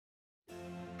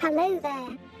Hello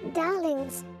there,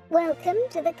 darlings. Welcome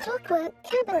to the Clockwork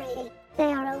Cabaret.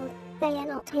 They are old, they are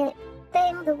not hip. They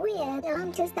are the weird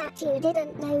answers that you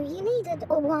didn't know you needed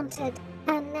or wanted.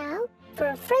 And now, for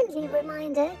a friendly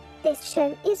reminder, this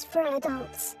show is for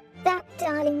adults. That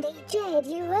darling DJ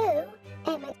duo,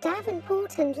 Emmett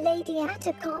Davenport and Lady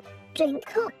Attercop, drink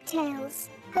cocktails,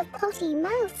 have potty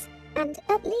mouths, and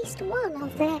at least one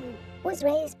of them was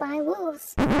raised by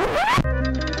wolves.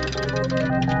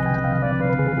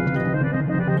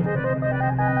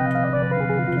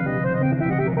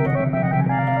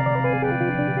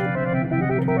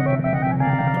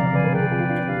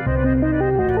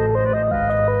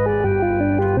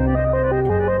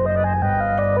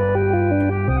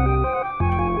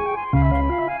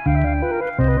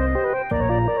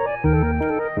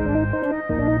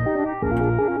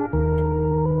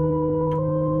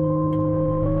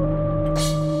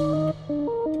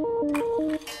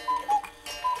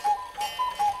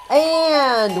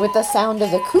 And with the sound of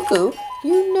the cuckoo,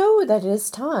 you know that it is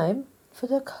time for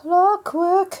the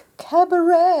Clockwork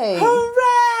Cabaret.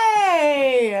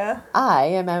 Hooray! I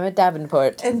am Emmett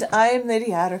Davenport. And I am Lady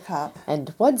Attercop.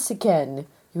 And once again,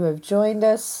 you have joined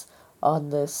us on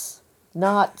this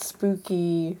not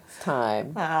spooky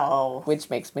time. Oh. Which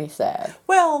makes me sad.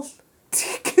 Well,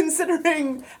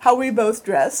 considering how we both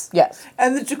dress. Yes.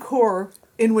 And the decor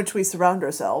in which we surround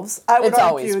ourselves, I would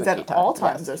argue that all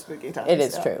times are spooky times. It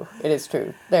is true. It is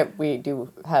true. That we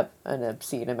do have an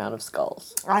obscene amount of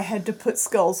skulls. I had to put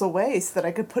skulls away so that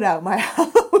I could put out my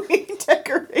Halloween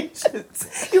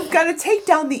decorations. You've got to take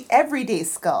down the everyday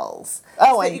skulls.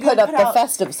 Oh, so and put up the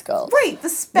festive skulls. Right, the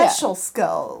special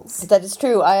skulls. That is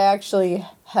true. I actually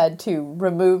had to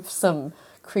remove some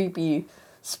creepy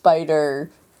spider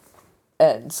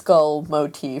and skull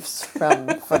motifs from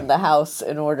the house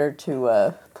in order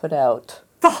to put out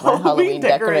the my Halloween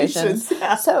decorations.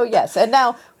 Yeah. So yes, and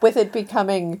now with it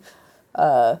becoming,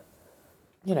 the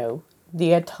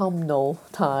autumnal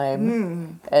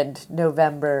time and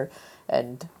November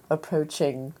and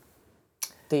approaching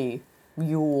the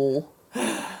Yule,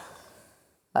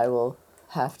 I will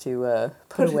have to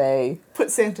put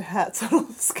Santa hats on all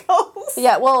the skulls.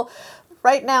 Yeah, well,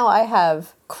 right now I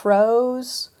have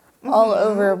crows all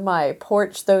over my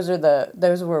porch. Those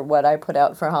were what I put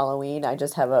out for Halloween. I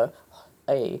just have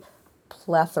a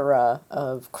plethora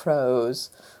of crows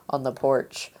on the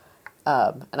porch.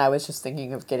 And I was just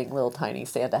thinking of getting little tiny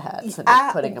Santa hats and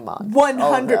just putting them on.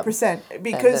 100%.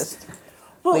 Because,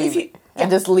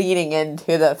 just leaning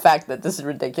into the fact that this is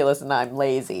ridiculous and I'm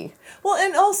lazy. Well,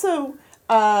 and also,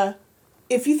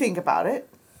 if you think about it,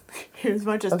 here's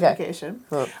my justification.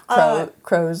 Okay. Well,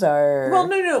 crows are... Well,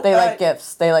 no. They like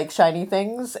gifts. They like shiny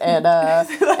things, and they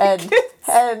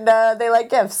like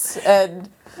gifts. And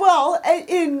well,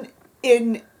 I'm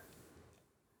going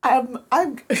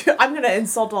to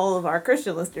insult all of our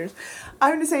Christian listeners.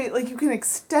 I'm going to say, you can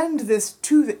extend this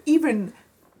to even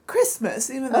Christmas,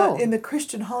 even though in the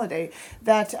Christian holiday,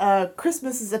 that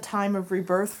Christmas is a time of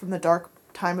rebirth from the dark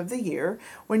time of the year,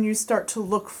 when you start to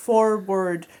look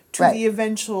forward to the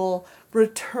eventual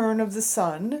return of the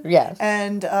sun. Yes.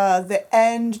 And the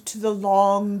end to the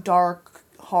long, dark,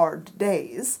 hard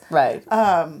days. Right.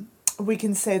 We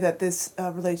can say that this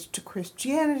relates to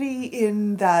Christianity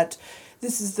in that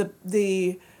this is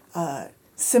the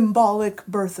symbolic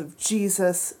birth of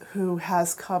Jesus, who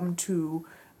has come to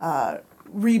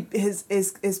is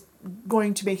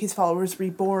going to make his followers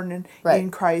reborn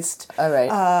in Christ. All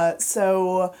right.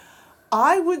 So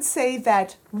I would say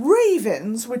that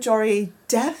ravens, which are a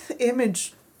death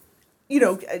image,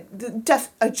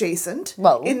 death adjacent,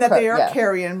 in that they are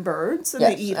carrion birds and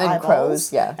they eat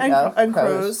eyeballs. Crows, and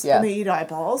crows, and they eat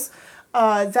eyeballs.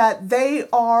 That they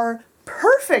are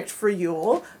perfect for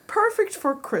Yule, perfect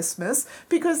for Christmas,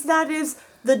 because that is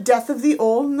the death of the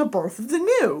old and the birth of the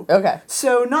new. Okay.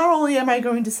 So not only am I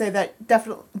going to say that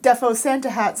defo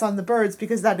Santa hats on the birds,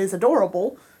 because that is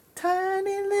adorable.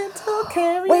 Tiny little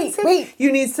carrion. Wait.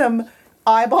 You need some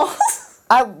eyeballs?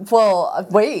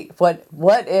 Wait.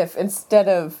 What if instead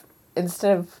of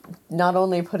not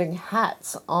only putting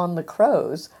hats on the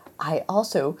crows, I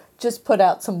also just put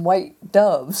out some white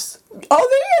doves.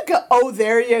 Oh,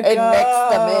 there you go. And mix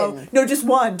them in. No, just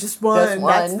one. Just one?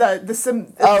 That's the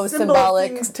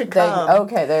symbolic things to come.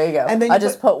 Okay, there you go. And then I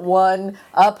just put one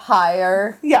up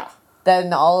higher. Yeah.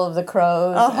 Than all of the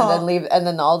crows, and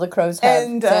then all the crows have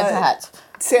Santa hats.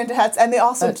 Santa hats, and they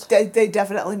also they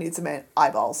definitely need some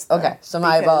eyeballs. Okay, some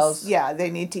eyeballs. Yeah, they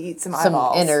need to eat some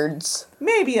eyeballs. Some innards.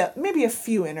 Maybe a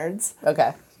few innards.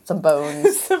 Okay, some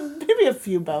bones. Maybe a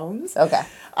few bones. Okay.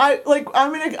 I'm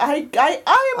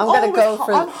gonna go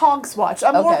for. I'm Hogswatch.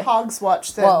 I'm more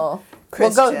Hogswatch than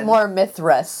Christian. We'll go more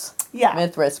Mithras. Yeah.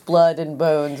 Mithras, blood and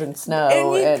bones and snow.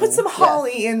 And you put some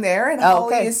holly in there, and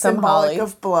holly is symbolic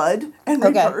of blood and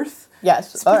rebirth.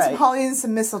 Yes, So put some holly and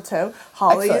some mistletoe.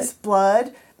 Holly is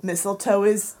blood. Mistletoe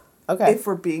is, if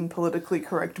we're being politically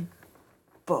correct,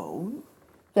 bone.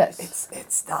 Yes.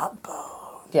 It's not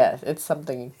bone. Yeah, it's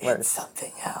something worse. It's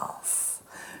something else.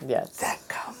 Yes. That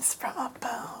comes from a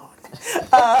bone.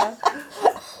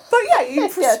 But yeah, you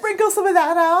sprinkle some of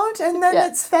that out, and then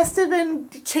it's festive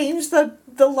and change the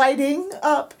lighting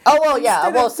up. Oh well, yeah.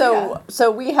 Well,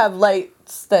 so we have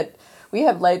lights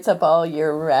up all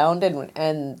year round,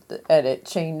 and it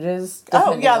changes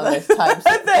depending on the times.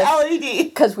 The LED.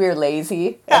 Because we're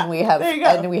lazy, and we have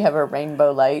a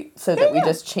rainbow light, so that we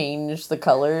just change the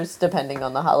colors depending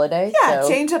on the holiday. Yeah,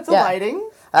 change up the lighting.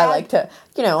 I like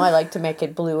to make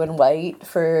it blue and white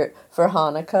for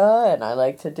Hanukkah, and I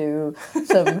like to do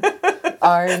some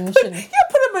orange and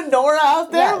put a menorah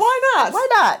out there. Yes. Why not? Why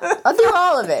not? I'll do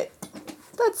all of it.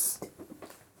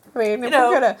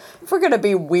 If we're gonna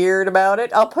be weird about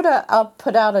it, I'll put out I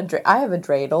have a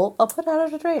dreidel. I'll put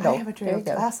out a dreidel. I have a dreidel.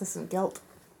 Glasses and guilt.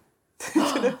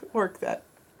 Gonna work that.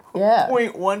 Yeah.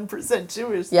 0.1%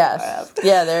 Jewish. Yes.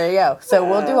 Yeah, there you go. So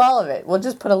we'll do all of it. We'll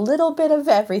just put a little bit of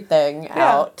everything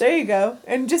out. There you go.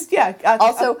 And just,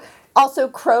 also,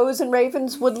 crows and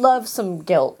ravens would love some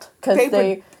gilt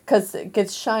because it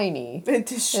gets shiny. It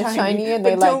is shiny. It's shiny and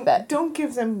they like that. Don't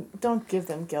give them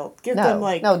guilt. Give them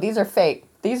No, these are fake.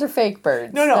 These are fake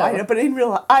birds. No, I know, but in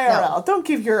real IRL, don't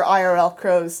give your IRL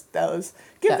crows those.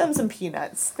 Give them some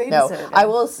peanuts. They deserve it. I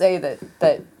will say that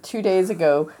 2 days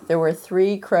ago there were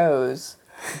 3 crows,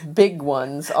 big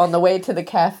ones, on the way to the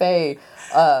cafe,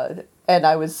 and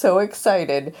I was so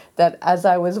excited that as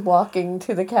I was walking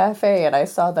to the cafe and I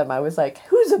saw them, I was like,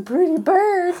 "Who's a pretty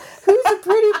bird? Who's a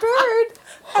pretty bird?"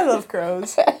 I love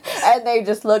crows. And they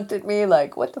just looked at me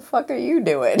like, "What the fuck are you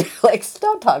doing? Like,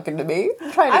 stop talking to me.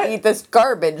 I'm trying to eat this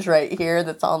garbage right here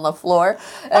that's on the floor."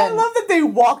 And I love that they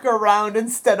walk around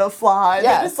instead of fly.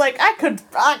 Yeah. They're just like, I could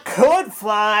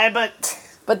fly,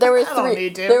 but there were I don't 3.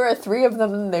 need to. There were 3 of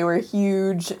them, and they were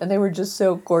huge, and they were just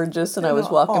so gorgeous. And I was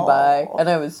walking by,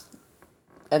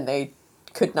 and they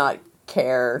could not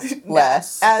care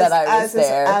less that I was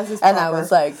there. And I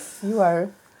was like, "You are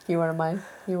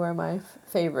my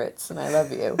favorites, and I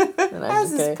love you." And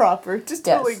as is proper, just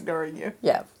totally ignoring you.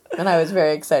 Yeah, and I was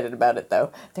very excited about it,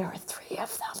 though. There were 3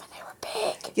 of them, and they were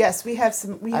big. Yes, we have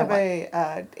some. We have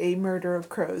a murder of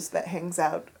crows that hangs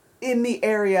out in the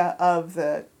area of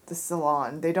the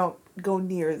salon. They don't go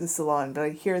near the salon, but I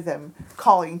hear them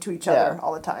calling to each other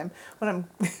all the time when I'm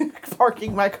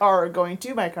parking my car or going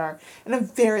to my car, and I'm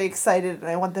very excited, and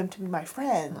I want them to be my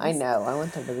friends. I know, I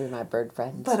want them to be my bird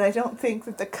friends. But I don't think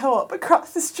that the co-op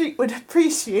across the street would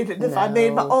appreciate it if I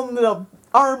made my own little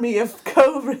army of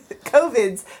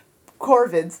corvids,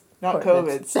 not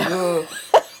covids.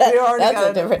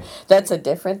 That's a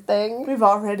different thing. We've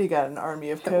already got an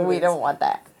army of covids. We don't want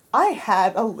that. I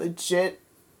had a legit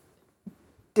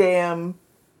damn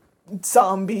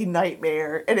zombie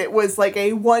nightmare, and it was like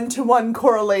a 1-to-1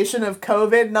 correlation of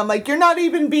COVID, and I'm like, you're not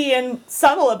even being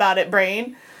subtle about it,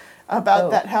 brain, about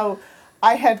that, how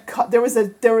I had there was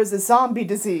a zombie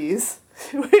disease.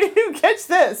 You catch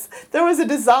this? There was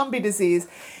a zombie disease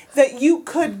that you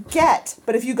could get,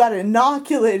 but if you got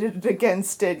inoculated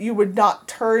against it, you would not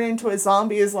turn into a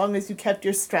zombie as long as you kept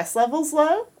your stress levels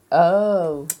low.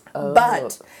 Oh.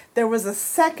 But there was a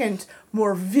second,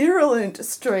 more virulent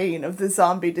strain of the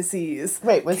zombie disease.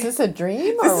 Wait, was this a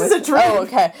dream? This is a dream. Oh,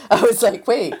 okay. I was like,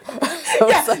 wait.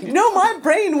 My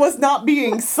brain was not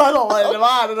being subtle at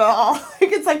all.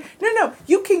 It's like, no,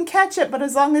 you can catch it, but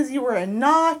as long as you were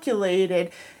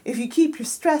inoculated, if you keep your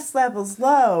stress levels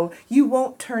low, you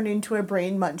won't turn into a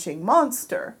brain-munching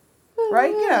monster.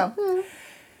 Right?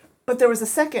 But there was a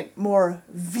second, more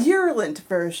virulent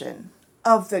version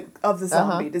of the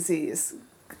zombie disease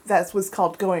that was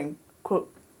called going,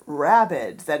 quote,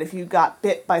 rabid, that if you got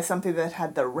bit by something that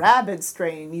had the rabid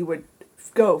strain, you would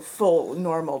go full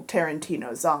normal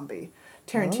Tarantino zombie.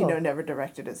 Tarantino never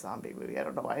directed a zombie movie. I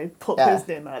don't know why I pulled his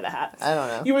name out of the hat. I don't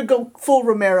know. You would go full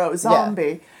Romero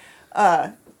zombie.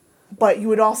 But you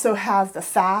would also have the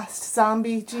fast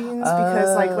zombie genes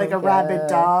because like a rabid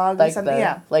dog or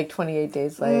something. Like 28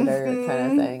 Days Later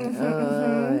kind of thing.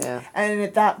 And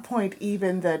at that point,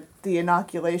 even the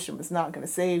inoculation was not going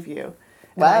to save you.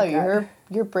 Wow,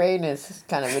 your brain is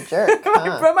kind of a jerk,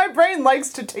 huh? But my brain likes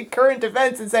to take current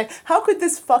events and say, how could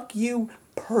this fuck you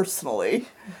personally?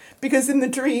 Because in the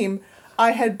dream,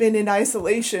 I had been in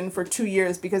isolation for 2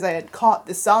 years because I had caught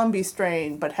the zombie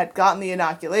strain, but had gotten the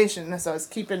inoculation, so I was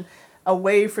keeping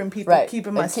away from people,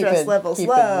 keeping my stress levels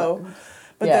low.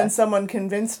 But Yeah. then someone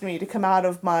convinced me to come out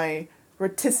of my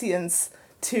reticence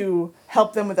to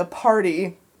help them with a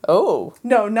party. Oh.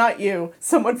 No, not you.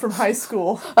 Someone from high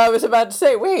school. I was about to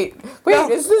say, wait, No.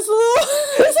 is this a little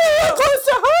close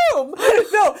to home?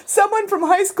 No, someone from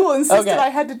high school insisted Okay. I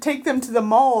had to take them to the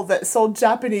mall that sold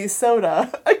Japanese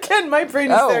soda. Again, my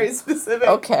brain is very specific.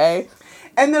 Okay.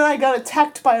 And then I got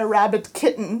attacked by a rabid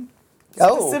kitten.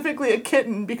 Oh. Specifically a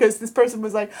kitten, because this person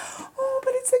was like, oh,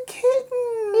 but it's a kitten.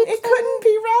 It couldn't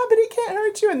be rabid. It can't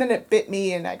hurt you. And then it bit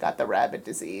me and I got the rabid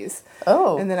disease.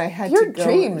 Oh. And then I had Your to go.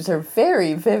 dreams are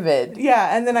very vivid.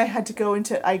 Yeah, and then I had to go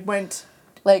into, I went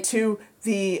Like, to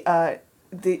there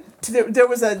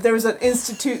was an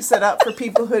institute set up for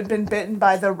people who had been bitten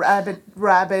by the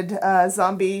rabid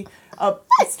zombie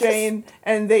strain,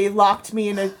 and they locked me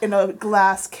in a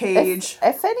glass cage.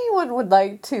 if anyone would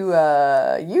like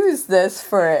to use this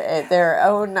for their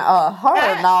own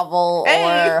horror novel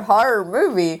or horror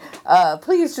movie,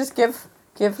 please just give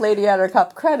Lady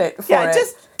Attercop credit for it. Yeah,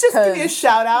 just give me a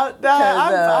shout out.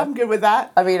 I'm good with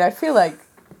that. I mean, I feel like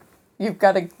you've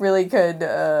got a really good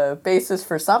basis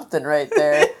for something right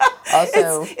there.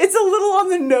 Also, it's a little on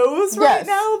the nose right Yes.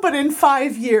 now, but in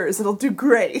 5 years it'll do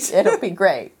great. it'll be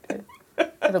great.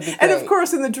 It'll be great. And of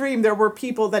course, in the dream, there were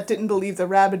people that didn't believe the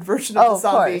rabid version of Oh, the of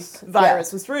zombie course.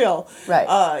 virus Yeah. was real. Right.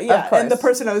 Yeah, Of and the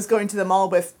course. person I was going to the mall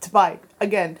with to buy,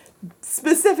 again,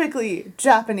 specifically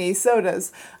Japanese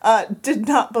sodas, did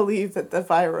not believe that the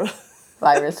virus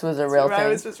was a real thing.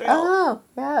 virus was real. Oh,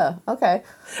 yeah. Okay.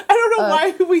 I don't know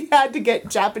why we had to get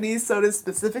Japanese sodas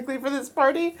specifically for this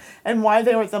party and why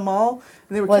they were at the mall.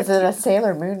 And they were Was it a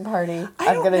Sailor Moon party?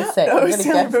 I don't know. No, I'm gonna Sailor guess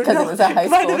Moon, because no. it was a high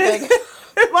Might school have been. thing.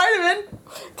 It might have been.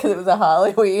 Because it was a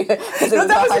Halloween. Because it No, was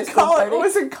that a high was in school college. party. It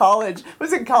was in college. It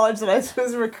was in college that I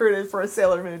was recruited for a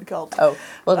Sailor Moon cult. Oh,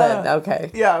 well then,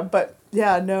 okay. Yeah, but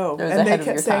yeah, no. It was And ahead they of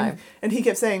kept your saying, time. and he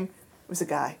kept saying, it was a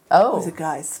guy. Oh. It was a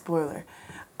guy, spoiler.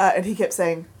 And he kept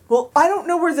saying, well, I don't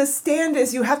know where the stand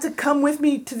is. You have to come with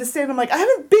me to the stand. I'm like, I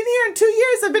haven't been here in 2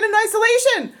 years. I've been in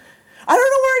isolation. I don't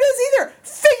know where it is either.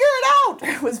 Figure it out.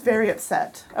 I was very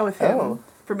upset with him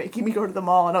for making me go to the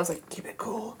mall. And I was like, keep it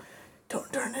cool.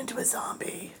 Don't turn into a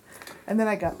zombie. And then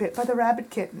I got bit by the rabid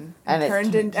kitten and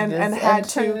turned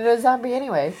into a zombie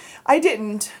anyway. I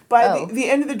didn't. By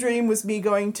the end of the dream was me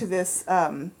going to this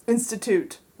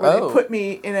institute where they put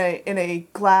me in a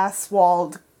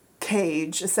glass-walled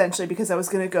cage, essentially, because I was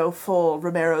going to go full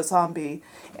Romero zombie,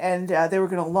 and they were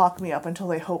going to lock me up until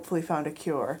they hopefully found a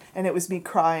cure. And it was me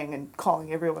crying and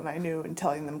calling everyone I knew and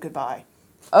telling them goodbye.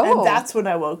 Oh. And that's when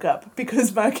I woke up,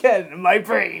 because my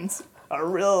brain's a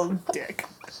real dick.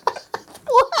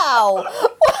 Wow.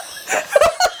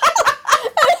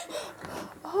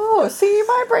 Oh, see,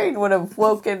 my brain would have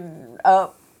woken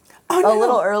up a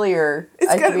little earlier.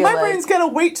 My brain's got to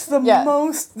wait to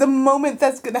the moment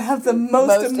that's going to have the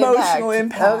most emotional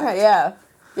impact. Okay, yeah.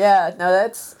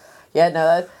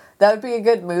 That would be a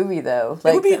good movie, though.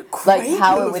 It would be a great like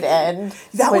how movie. it would end.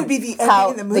 That would be the ending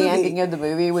of the movie. The ending of the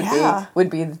movie would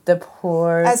be the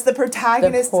poor, as the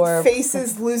protagonist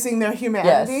faces losing their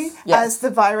humanity as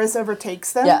the virus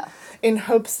overtakes them. Yeah. In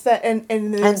hopes that and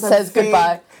says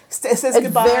goodbye. Says it's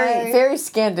goodbye. Very, very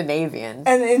Scandinavian.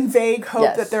 And in vague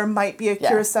hope that there might be a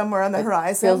cure somewhere on the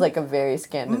horizon. Feels like a very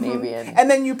Scandinavian. Mm-hmm.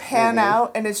 And then you pan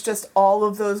out, and it's just all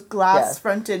of those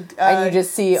glass-fronted and you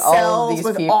just see all of these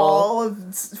with people,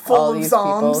 full of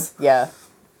zombies. Yeah.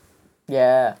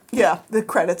 Yeah. The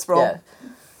credits roll.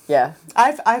 Yeah.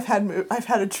 I've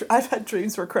had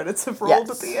dreams where credits have rolled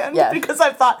at the end because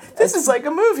I thought this is like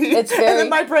a movie. It's very, and then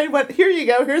my brain went, here you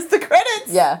go, here's the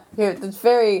credits. Yeah. It's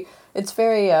very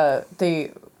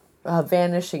the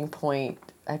Vanishing Point,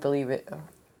 I believe it.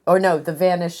 Or no, The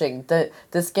Vanishing.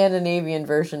 The Scandinavian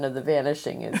version of The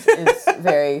Vanishing is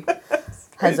very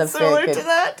has a similar very good, to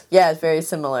that. Yeah, it's very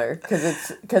similar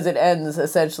because it ends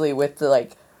essentially with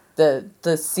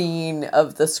the scene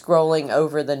of the scrolling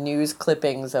over the news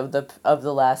clippings of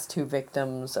the last two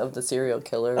victims of the serial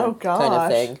killer kind of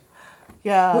thing.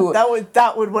 Yeah,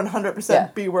 that would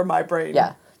 100% be where my brain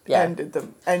ended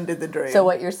the dream. So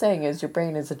what you're saying is your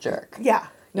brain is a jerk. Yeah.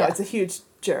 No, it's a huge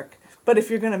jerk. But if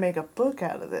you're going to make a book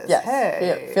out of this,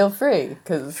 hey. Feel free.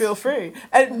 Feel free.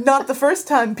 And not the first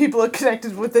time people are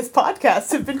connected with this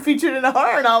podcast have been featured in a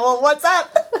horror novel. What's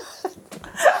up?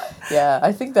 Yeah,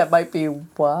 I think that might be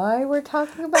why we're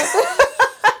talking about this.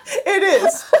 It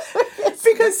is.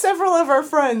 Because several of our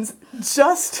friends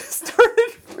just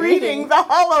started reading The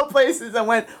Hollow Places and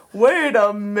went, wait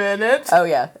a minute. Oh,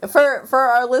 yeah. For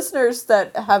our listeners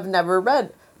that have never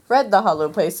read The Hollow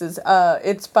Places,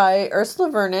 it's by Ursula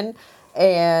Vernon,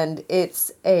 and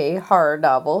it's a horror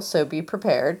novel, so be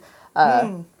prepared.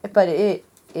 But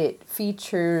it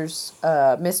features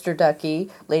Mr. Ducky,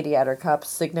 Lady Attercop's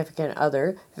significant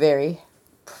other, very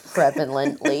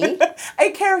prevalently.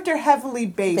 A character heavily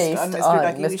based on Mr.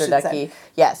 Ducky, we should say.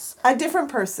 Yes. A different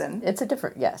person. It's a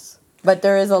different, yes. But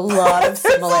there is a lot of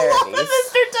similarities. There's a lot of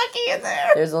Mr. Ducky in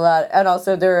there. There's a lot, and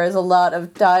also there is a lot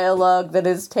of dialogue that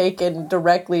is taken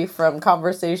directly from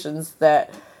conversations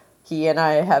that he and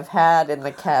I have had in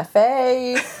the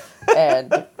cafe,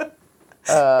 and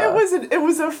it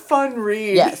was a fun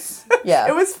read. Yes, yeah.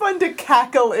 It was fun to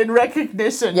cackle in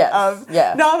recognition of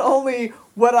not only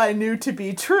what I knew to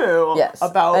be true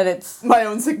about my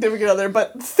own significant other,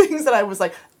 but things that I was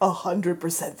like,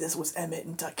 100% this was Emmett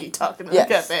and Ducky talking in the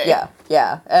cafe. Yeah,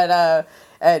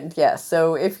 and yeah,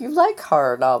 so if you like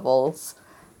horror novels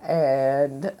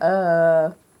and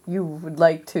you would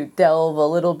like to delve a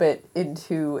little bit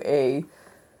into a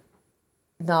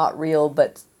not real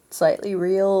but slightly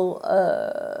real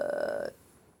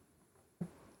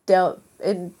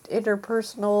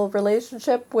interpersonal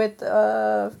relationship with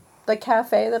the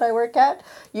cafe that I work at,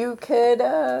 you could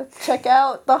check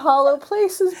out The Hollow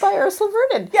Places by Ursula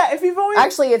Vernon. Yeah, if you've always...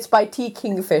 Actually, it's by T.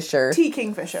 Kingfisher. T.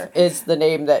 Kingfisher. Is the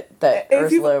name that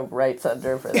Ursula writes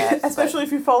under for that. Especially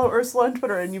if you follow Ursula on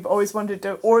Twitter and you've always wanted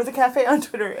to... Or the cafe on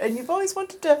Twitter, and you've always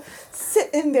wanted to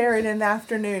sit in there in an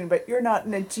afternoon, but you're not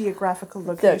in a geographical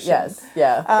location. Yes,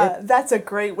 yeah. That's a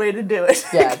great way to do it.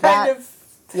 Yeah,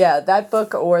 yeah, that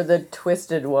book or the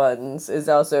Twisted Ones is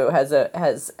also has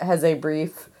a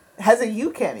brief... Has a you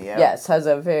cameo. Yes, has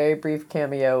a very brief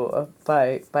cameo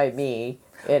by me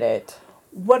in it.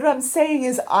 What I'm saying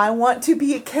is I want to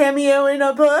be a cameo in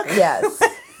a book. Yes.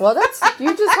 Well,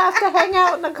 you just have to hang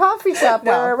out in a coffee shop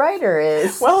where a writer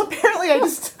is. Well, apparently I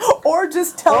just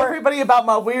tell everybody about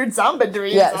my weird zombie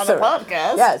dreams on a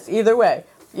podcast. Yes, either way,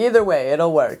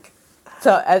 it'll work.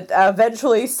 So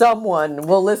eventually someone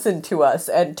will listen to us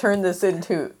and turn this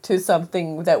into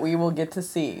something that we will get to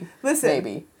see. Listen,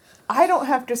 maybe. I don't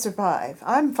have to survive.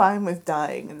 I'm fine with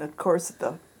dying in the course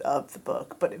of the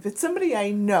book. But if it's somebody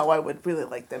I know, I would really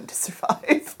like them to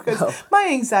survive. Because my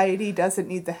anxiety doesn't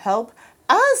need the help.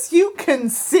 As you can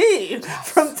see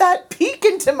from that peek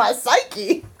into my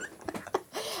psyche.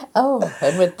 Oh,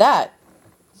 and with that,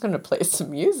 I'm going to play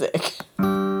some music.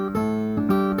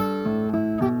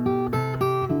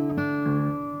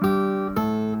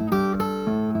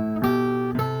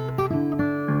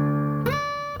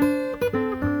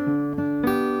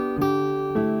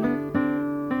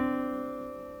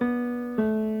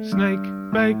 Snake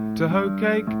baked a hoe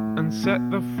cake and set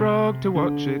the frog to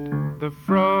watch it. The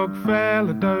frog fell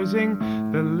a dozing,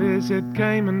 the lizard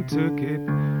came and took it.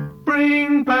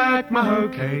 Bring back my hoe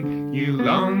cake, you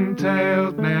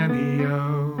long-tailed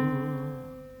nanny-o.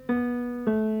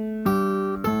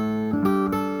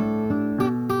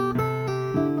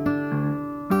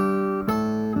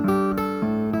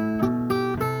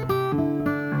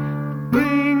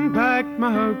 Bring back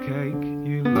my hoe cake,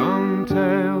 you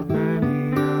long-tailed nanny-o.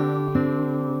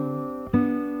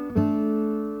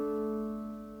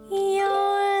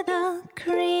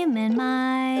 In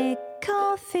my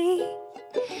coffee,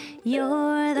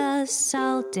 you're the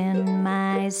salt in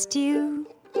my stew.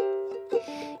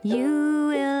 You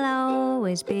will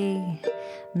always be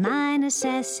my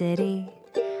necessity.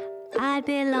 I'd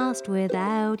be lost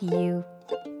without you.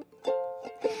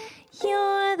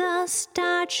 You're the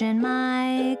starch in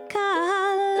my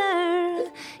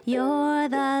collar. You're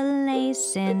the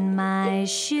lace in my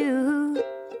shoe.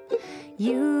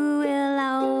 You will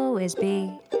always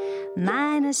be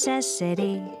my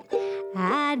necessity.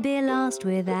 I'd be lost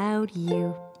without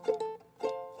you.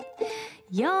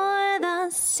 You're the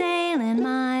sail in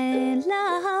my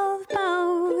love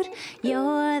boat.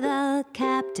 You're the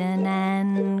captain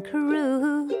and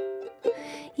crew.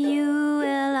 You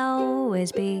will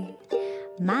always be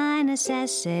my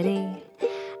necessity.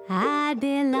 I'd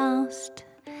be lost,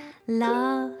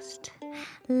 lost,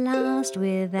 lost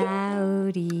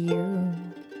without you.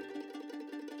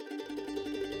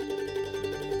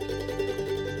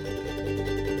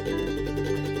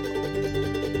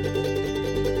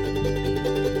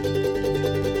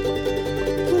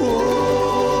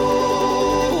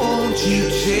 You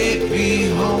take me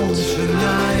home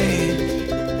tonight.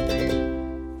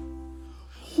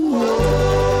 Whoa,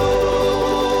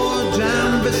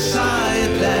 down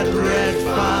beside that red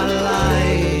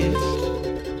firelight.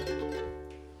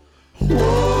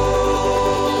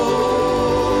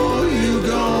 Whoa, you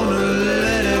gonna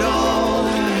let it all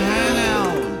hang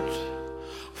out.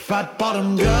 Fat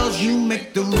bottom girls, you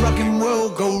make the rockin'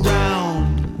 world go round.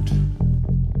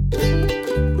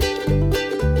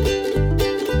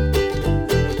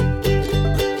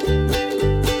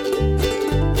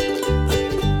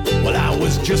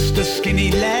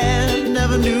 skinny lad,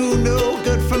 never knew no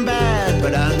good from bad,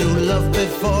 but I knew love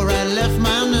before I left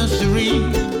my nursery.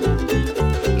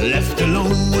 Left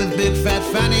alone with big fat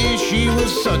Fanny, she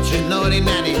was such a naughty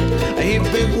nanny. Hey,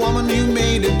 big woman, you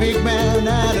made a big man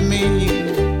out of me.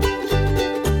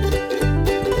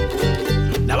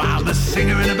 Now I'm a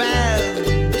singer in a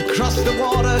band, across the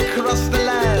water, across the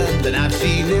land, and I've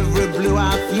seen every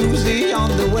blue-eyed floozy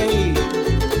on the way.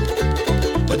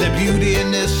 But their beauty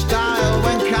and their style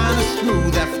went kind of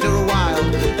smooth after a while.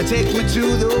 They take me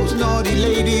to those naughty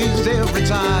ladies every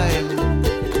time.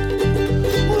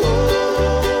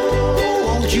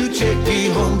 You take me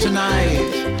home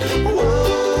tonight.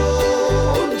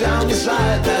 Whoa, down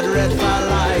beside that red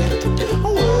firelight.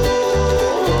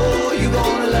 Whoa, you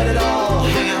gonna let it all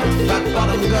hang out. Fat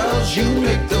bottom girls, you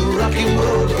make the rocking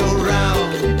world go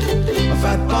round.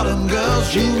 Fat bottom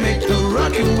girls, you make the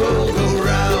rocking world go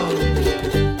round.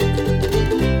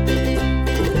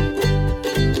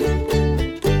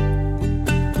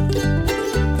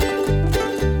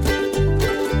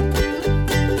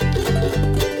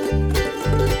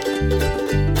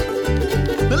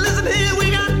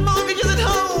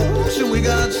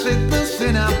 Sickness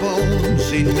in our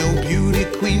bones, ain't no beauty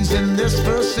queens in this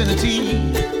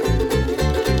vicinity.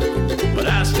 But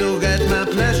I still get my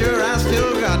pleasure, I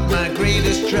still got my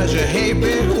greatest treasure. Hey,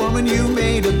 big woman, you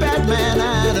made a bad man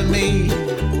out of me.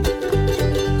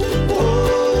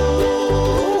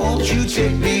 Oh, won't you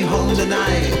take me home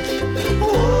tonight?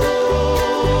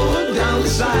 Oh, down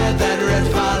beside that red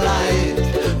firelight.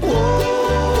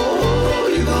 Whoa,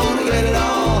 you gonna let it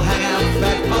all hang out.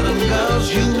 Fat bottom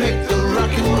girls, you make the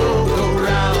rockin' world go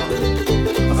round.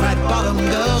 Fat bottom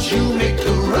girls, you make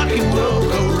the rockin' world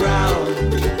go round.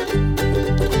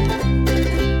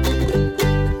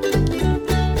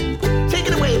 Take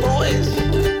it away, boys.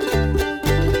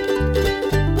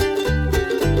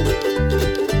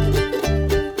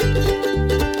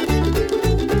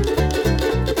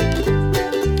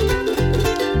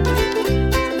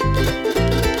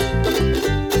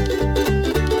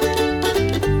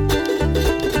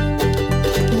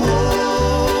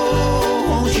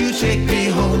 Take me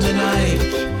home tonight.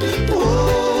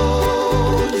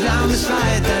 Whoa, down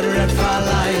beside that red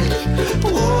firelight.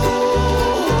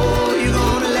 Whoa, you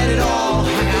gonna let it all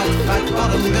hang out. Fat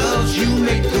bottom girls, you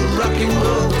make the rocking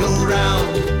world go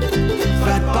round.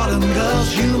 Fat bottom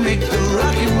girls, you make the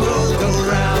rocking world go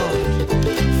round.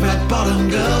 Fat bottom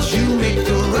girls, you make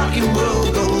the rocking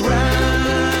world go round.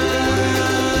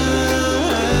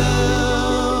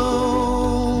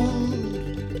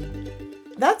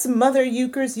 That's Mother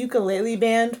Euchre's Ukulele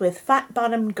Band with Fat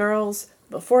Bottomed Girls.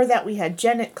 Before that, we had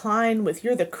Janet Klein with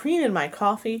You're the Cream in My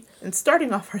Coffee. And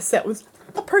starting off our set was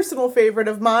a personal favorite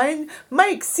of mine,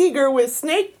 Mike Seeger with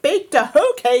Snake Baked a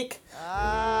Hoe Cake.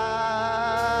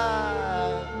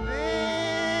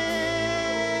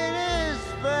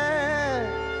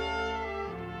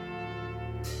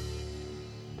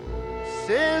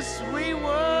 Since we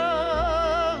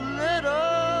were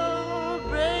little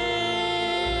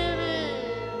baby,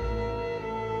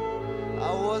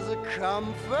 I was a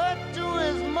comfort to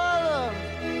his mother,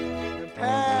 the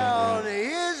pal to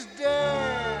his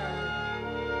dad.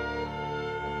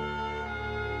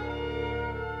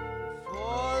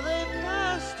 For they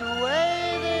passed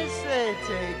away, they say,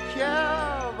 take care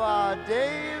of our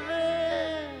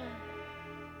David.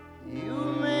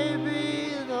 You may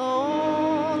be the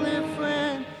only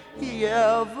friend he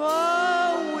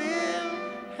ever will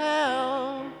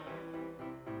have.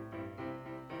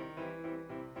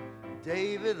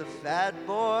 David the fat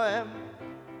boy,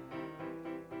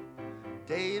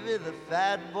 David the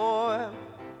fat boy,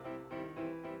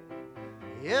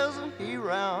 isn't he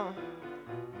round?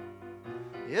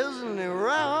 Isn't he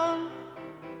round?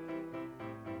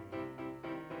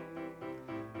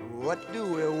 What do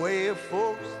we weigh,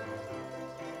 folks?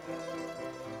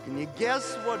 Can you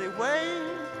guess what he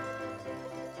weighed?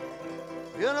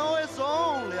 You know it's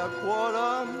only a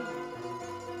quarter.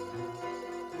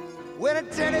 When a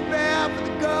teddy bear for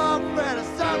the girlfriend or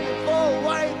something for a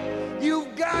wife,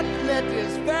 you've got to let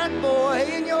this fat boy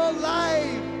in your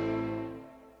life.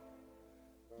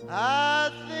 I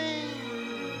think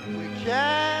we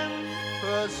can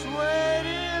persuade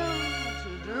him to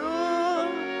do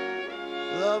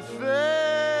the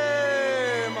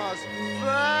famous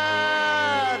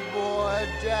fat boy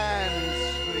dance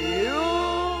for you.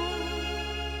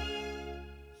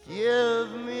 Give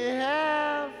me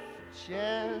half a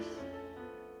chance.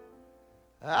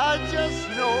 I just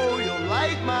know you'll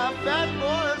like my fat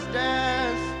boy's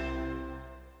dance.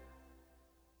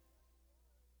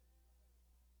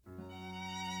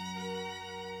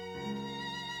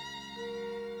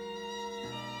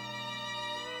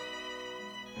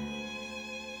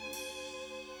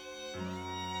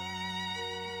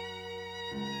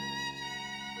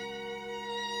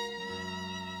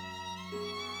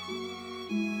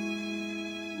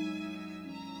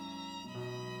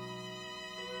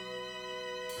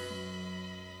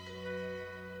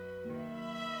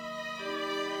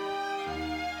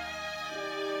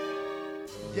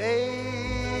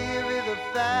 Davy the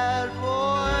fat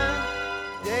boy,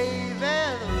 Davy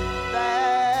the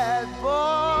fat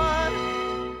boy,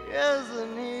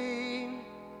 isn't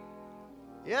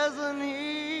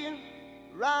he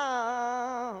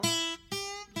round?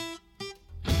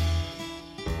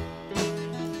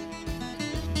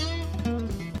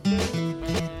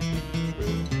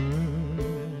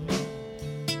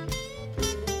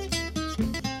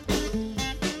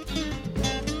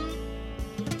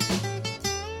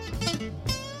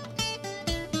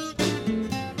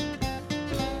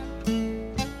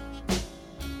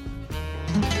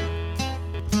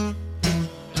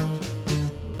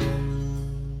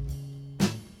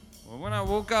 When I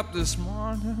woke up this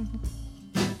morning,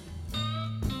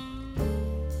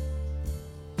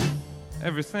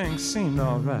 everything seemed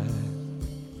all right.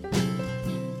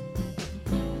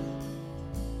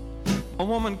 A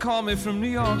woman called me from New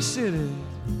York City.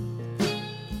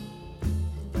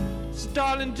 Said,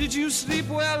 darling, did you sleep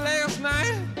well last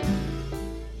night?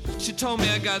 She told me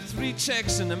I got 3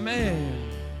 checks in the mail.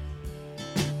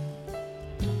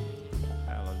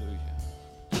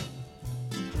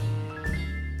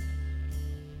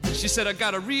 She said, I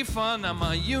got a refund on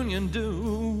my union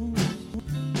dues.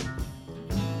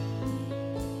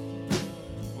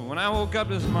 But when I woke up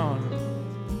this morning,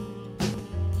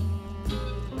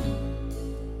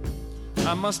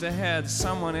 I must have had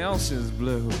someone else's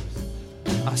blues.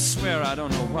 I swear I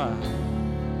don't know why.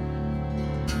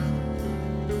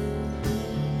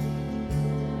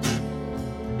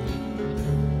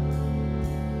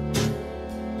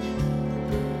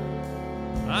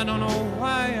 I don't know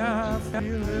why I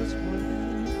feel this way.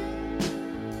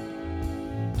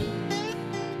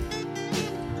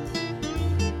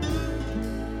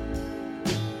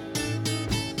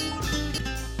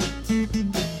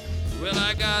 Well,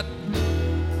 I got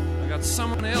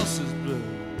someone else's blues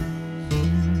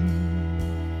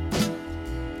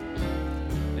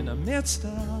in the midst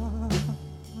of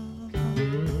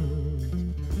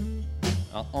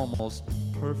an almost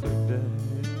perfect day.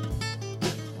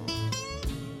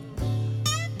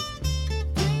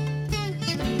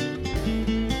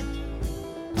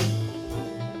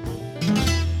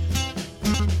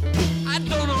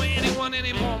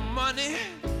 Any more money?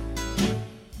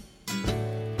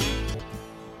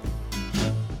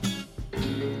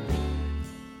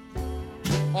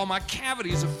 All my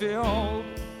cavities are filled.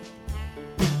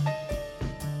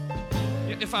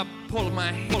 If I pull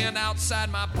my hand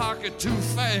outside my pocket too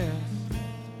fast,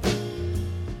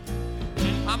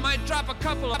 I might drop a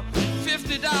couple of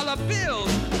 $50 bills.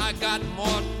 I got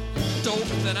more dope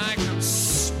than I can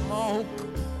smoke.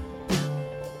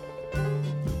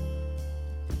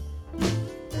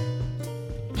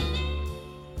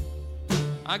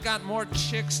 I got more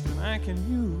chicks than I can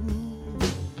use.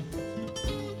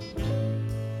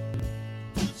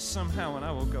 Somehow when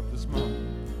I woke up this morning,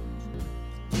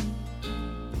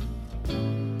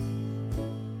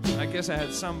 I guess I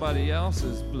had somebody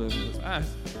else's blues. I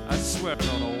swear I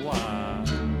don't know why.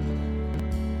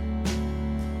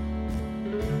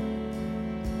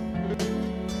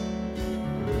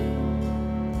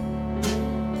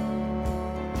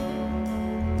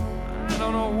 I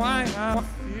don't know why I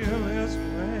feel this way.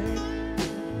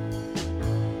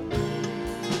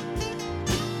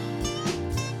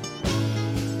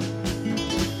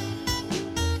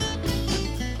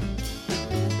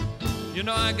 You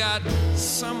know, I got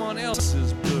someone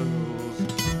else's blues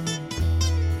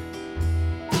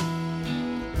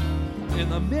in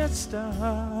the midst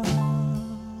of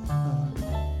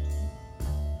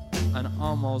an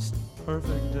almost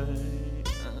perfect day.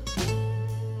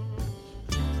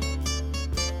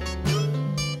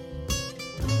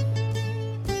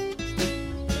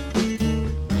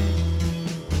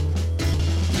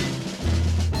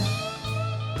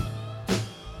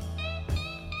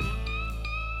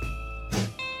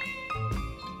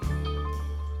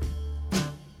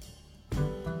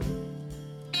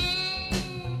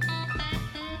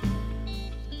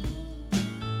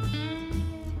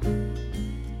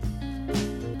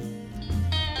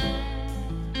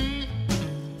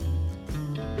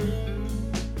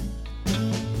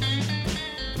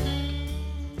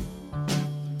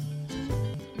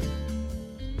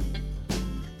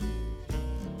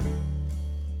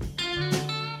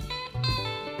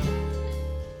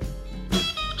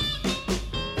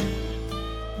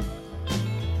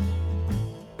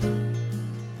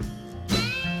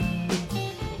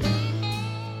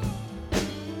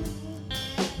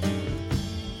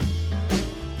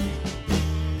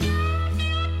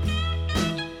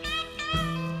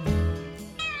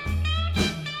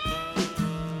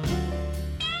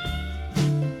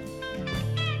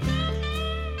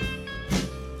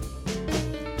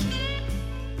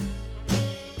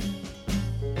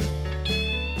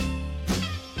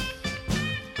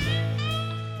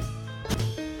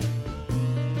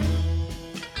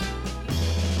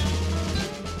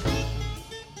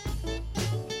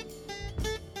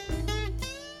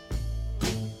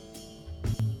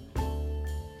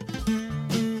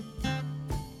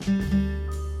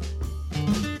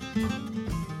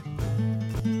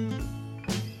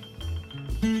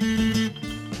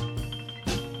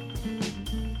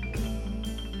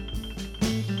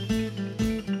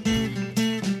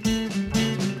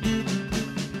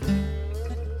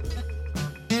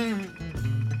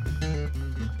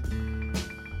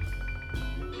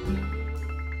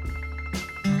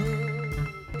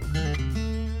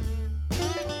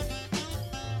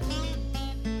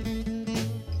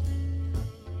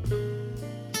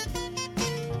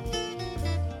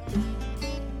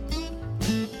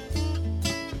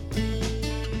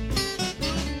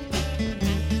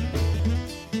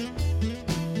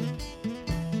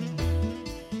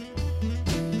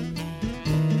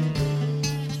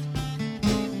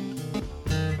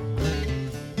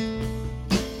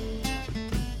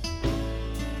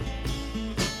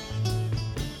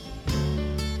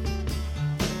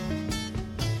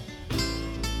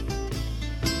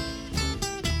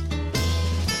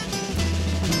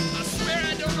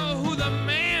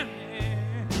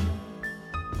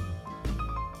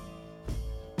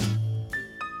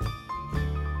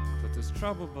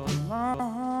 trouble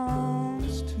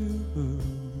belongs to.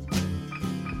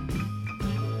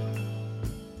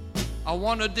 I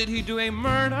wonder, did he do a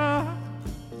murder?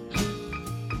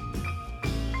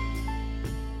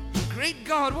 Great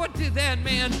God, what did that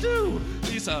man do?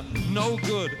 He's a no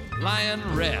good lion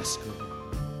rascal.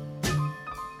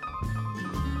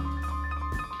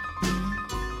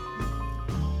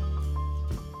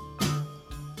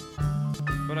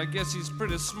 But I guess he's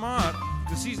pretty smart,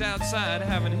 'cause he's outside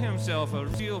having himself a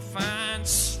real fine,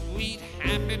 sweet,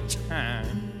 happy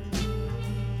time.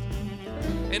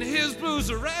 And his blues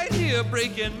are right here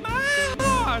breaking my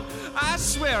heart. I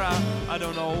swear I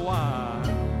don't know why.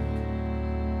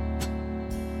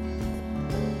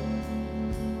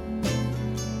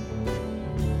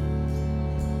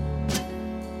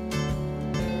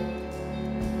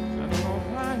 I don't know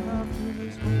why I feel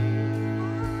this way.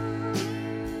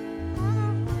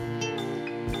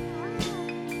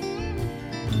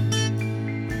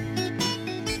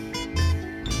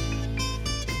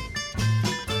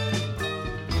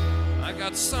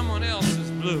 Someone else's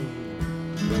blue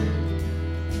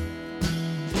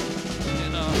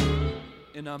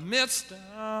in a midst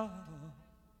of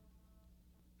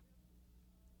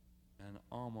an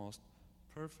almost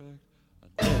perfect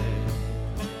day.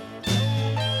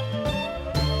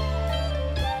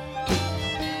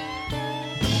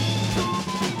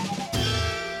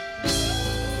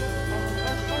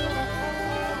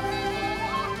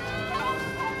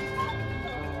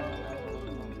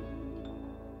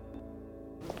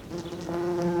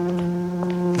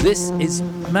 This is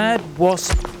Mad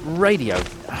Wasp Radio,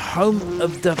 home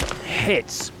of the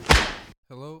hits.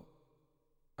 Hello,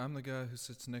 I'm the guy who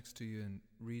sits next to you and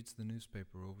reads the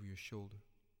newspaper over your shoulder.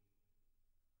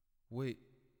 Wait,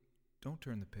 don't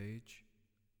turn the page.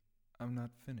 I'm not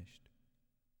finished.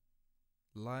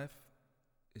 Life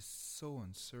is so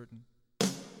uncertain.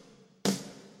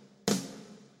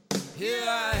 Here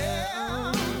I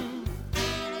am,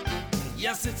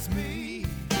 yes it's me.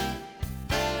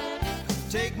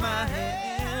 Take my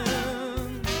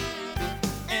hand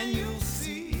and you'll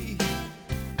see.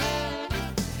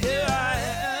 Here I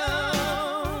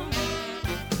am,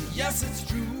 yes it's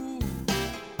true.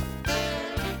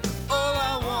 All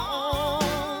I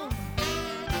want,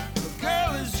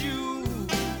 girl, is you.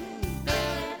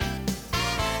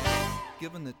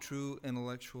 Given that true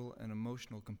intellectual and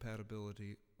emotional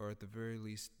compatibility are at the very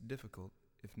least difficult,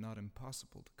 if not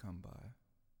impossible, to come by,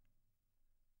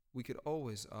 we could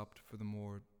always opt for the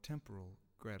more temporal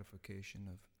gratification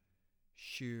of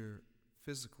sheer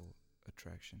physical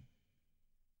attraction.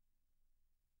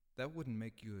 That wouldn't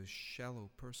make you a shallow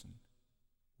person,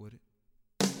 would it?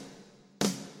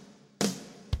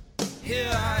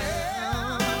 Here I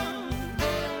am,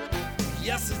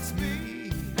 yes it's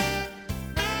me.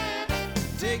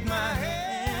 Take my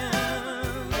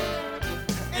hand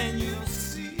and you'll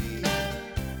see.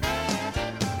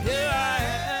 Here I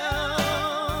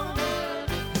am,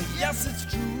 yes it's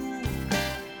true.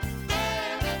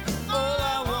 All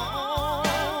I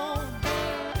want,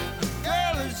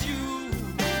 girl, is you.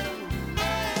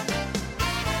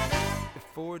 If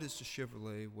Ford is to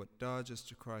Chevrolet what Dodge is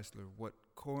to Chrysler, what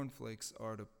cornflakes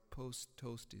are to Post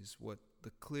Toasties, what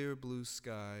the clear blue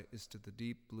sky is to the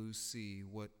deep blue sea,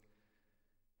 what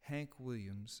Hank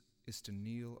Williams is to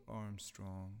Neil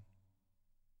Armstrong,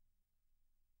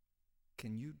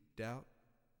 can you doubt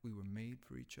we were made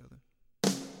for each other?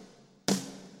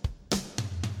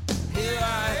 Here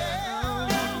I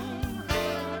am,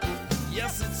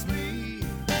 yes it's me.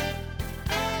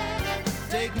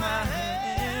 Take my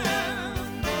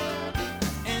hand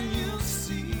and you'll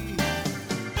see.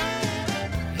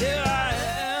 Here I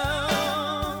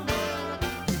am,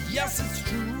 yes it's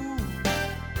true.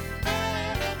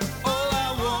 All I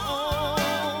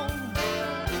want,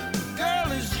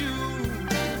 girl, is you.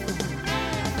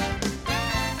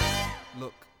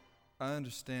 Look, I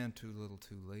understand too little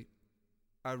too late.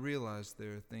 I realize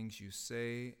there are things you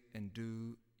say and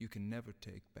do you can never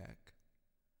take back.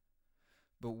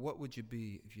 But what would you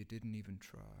be if you didn't even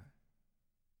try?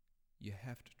 You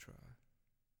have to try.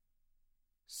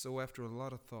 So after a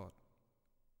lot of thought,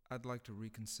 I'd like to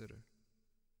reconsider.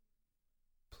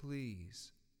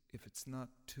 Please, if it's not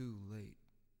too late,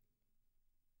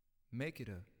 make it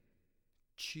a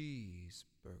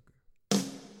cheeseburger.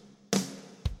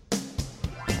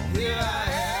 Here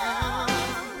I am,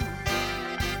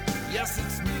 yes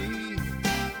it's me.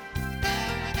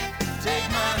 Take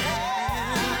my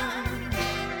hand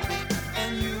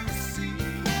and you'll see.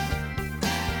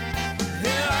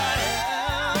 Here I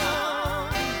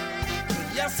am,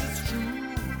 yes it's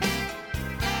true.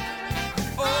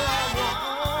 All I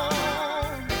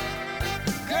want,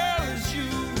 girl, is you.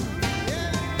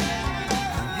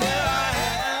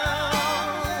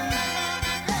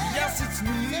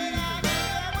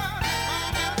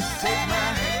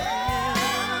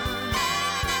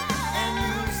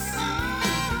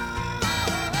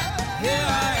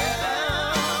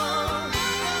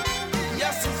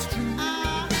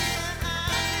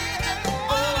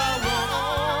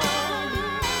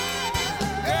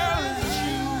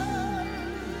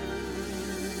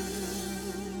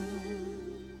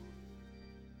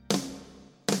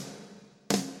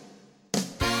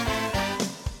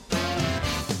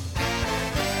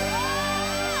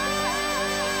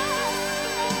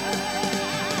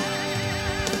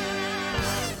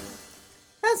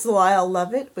 Bustle, I'll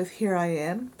Love It with Here I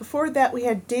Am. Before that, we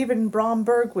had David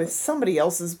Bromberg with Somebody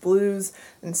Else's Blues.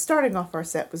 And starting off our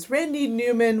set was Randy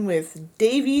Newman with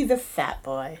Davy the Fat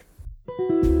Boy.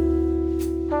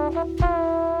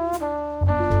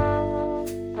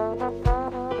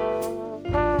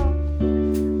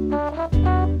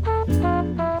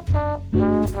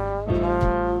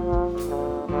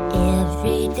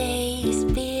 Every day's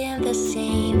been the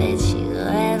same that you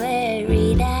ever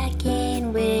read. I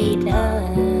can't wait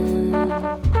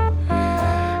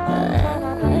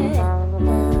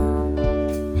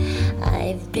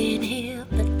I've been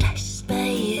hypnotized by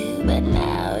you, but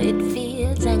now it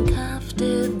feels uncomfortable.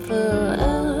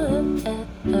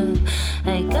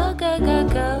 I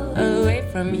go away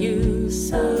from you,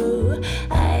 so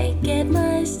I get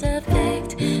my stuff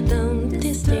packed. Don't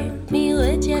disturb me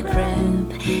with your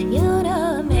crap. You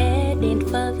know I'm heading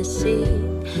for the sea.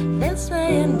 That's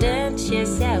why I'm done,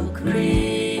 she's sour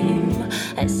cream.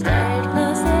 I start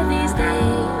most of these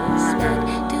days,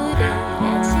 but today I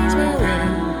change my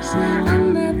ways.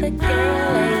 I'm not the girl I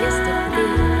used to be.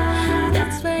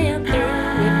 That's why I'm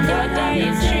through with your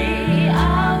dietary. I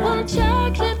want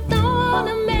chocolate, don't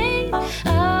wanna make. I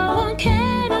want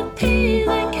canopies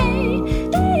and cake.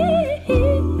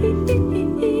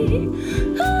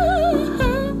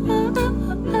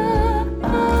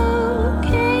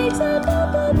 Cakes and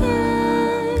double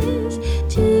pies,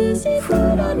 juicy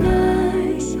fruit on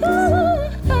ice.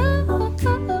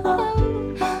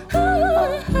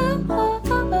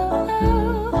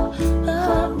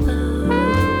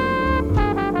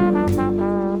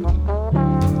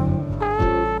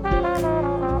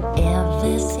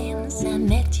 Ever since I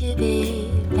met you,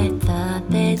 babe, I thought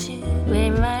that you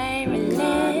were my relate.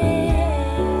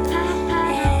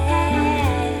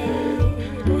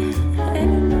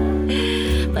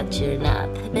 But you're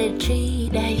not the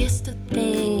treat I used to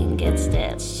think. It's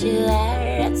that you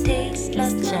are a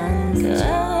tasteless junk.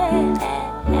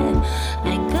 I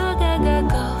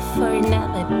go for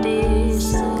another day,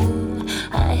 so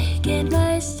I get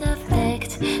my stuff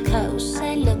packed. Cause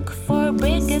I look for a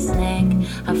breaker's neck.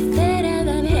 I'm fed up,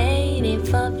 I'm hating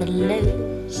for the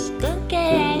loose. Look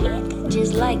at it,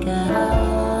 just like a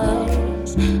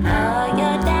horse. All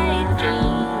your diet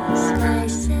dreams, my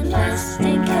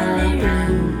celestial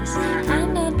calories.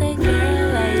 I'm not the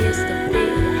girl I used to be.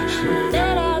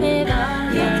 That I'll be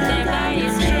on your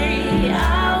dietary. I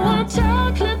want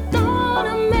chocolate, don't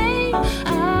wanna make. I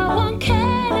want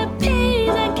canopies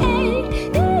and cake.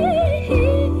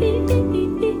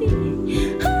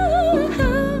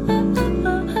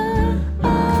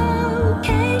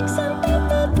 Cakes and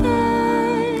paper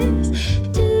pies,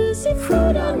 juicy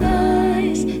fruit on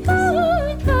ice.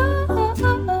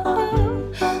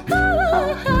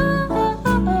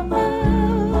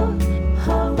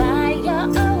 By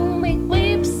your own make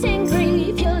whips and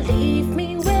grief, you'll leave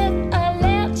me with a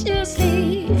lettuce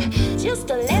leaf, just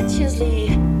a lettuce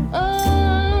leaf.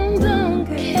 Oh, don't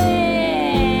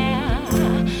care.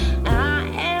 I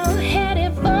am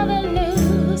headed for the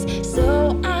loose,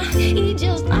 so I eat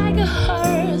just like a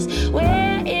horse.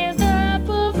 Where is the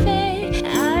buffet?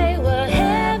 I will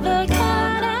have a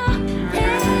canapé.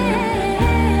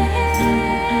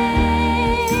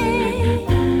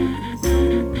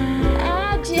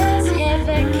 I just have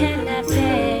a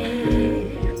canapé.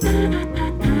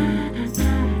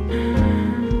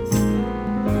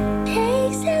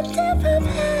 Cakes and apple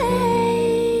pies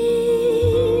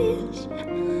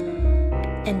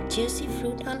and juicy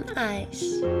fruit on ice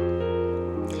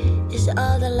is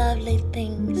all the lovely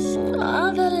things,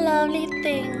 all the lovely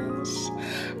things.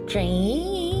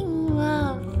 Dream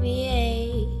of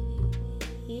me.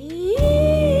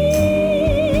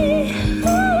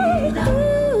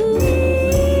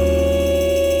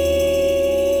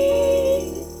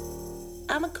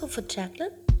 I'm a cool for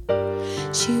chocolate.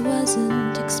 She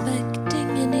wasn't expecting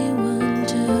anyone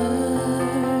to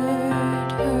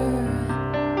hurt her,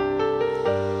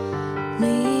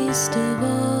 least of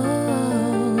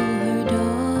all her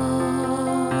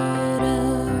daughter.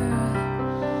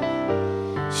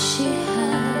 She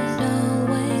had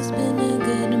always been a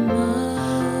good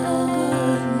mother,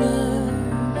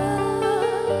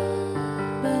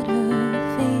 but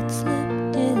her feet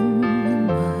slipped in the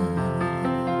mud.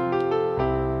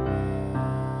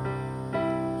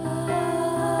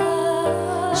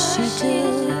 She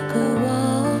took a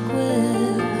walk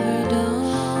with her daughter.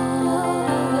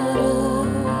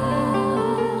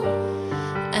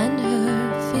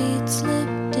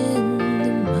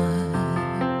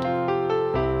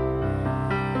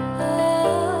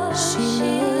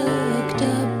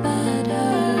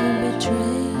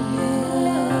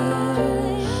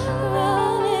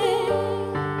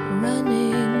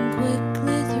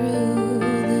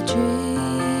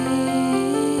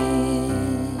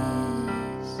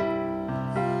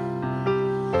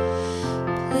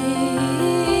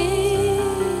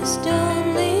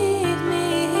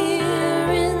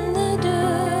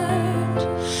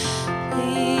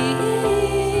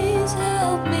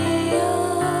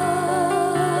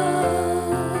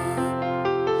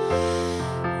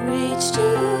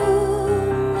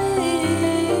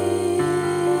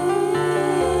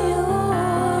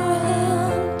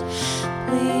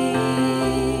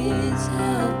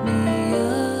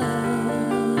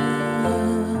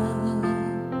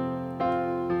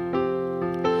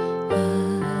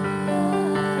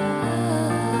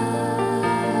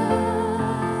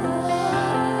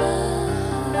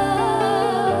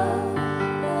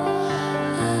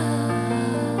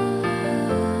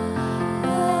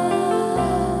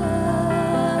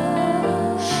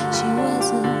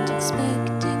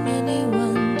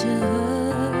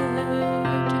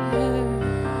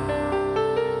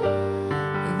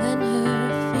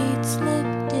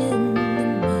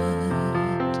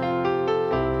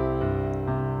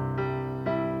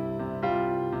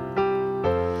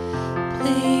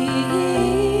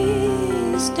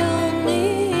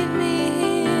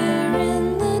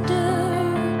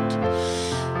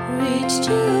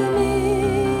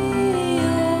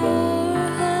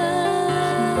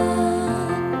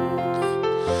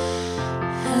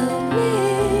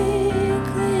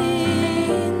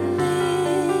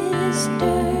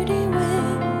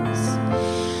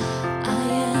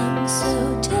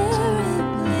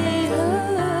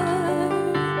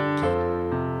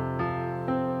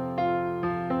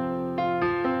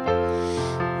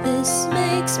 This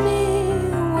makes me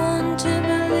want to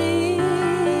believe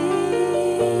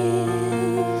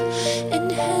in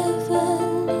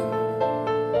heaven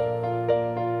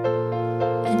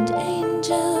and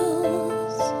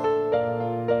angels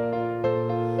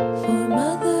for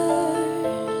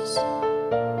mothers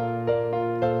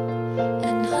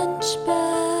and hunchbacks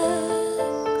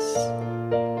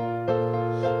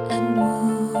and wolves.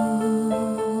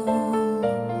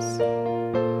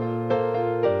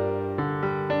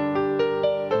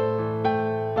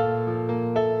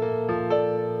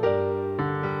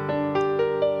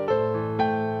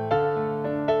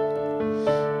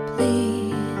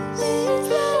 Please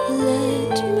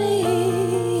let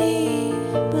me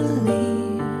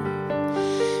believe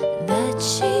that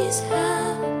she's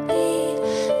happy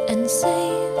and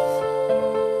safe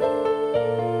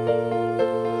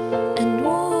and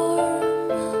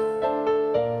warm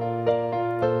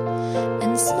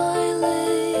and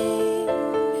smiling,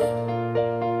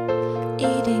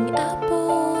 eating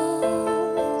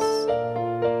apples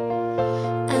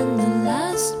and the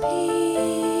last piece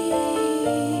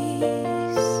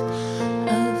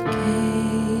of cake.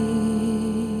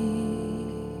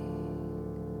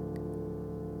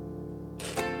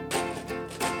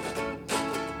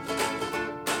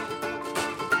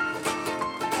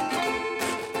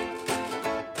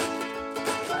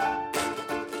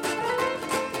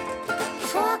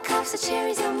 Four cups of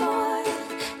cherries or more,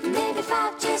 maybe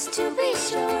five just to be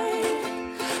sure.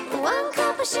 One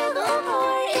cup of sugar or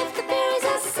more if the berries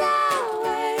are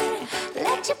sour.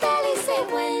 Let your belly say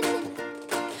when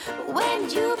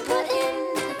you put in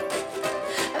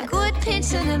a good pinch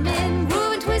of cinnamon,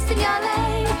 groove and twist in your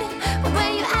leg.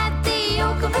 When you add the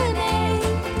yolk of an egg,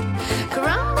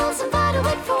 crumble some butter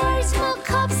with 4 small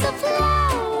cups of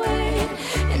flour,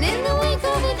 and in the wink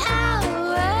of an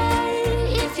hour,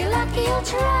 if you're lucky, you'll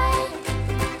try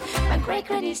my great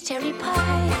granny's cherry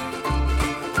pie.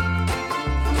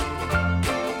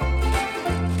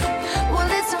 Well,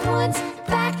 this once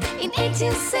back in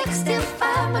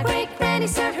 1865, my great granny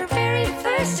served her very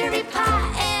first cherry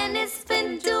pie, and it's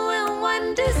been doing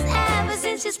wonders ever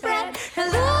since she spread her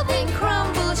loving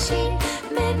crumble. She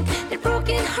mended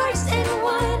broken hearts and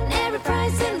won every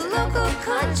prize in the local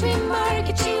country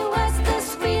market. She was the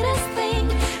sweetest thing,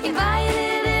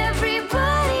 invited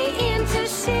everybody in to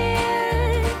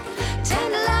share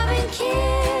tender love and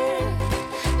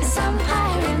care, some pie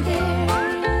here and there.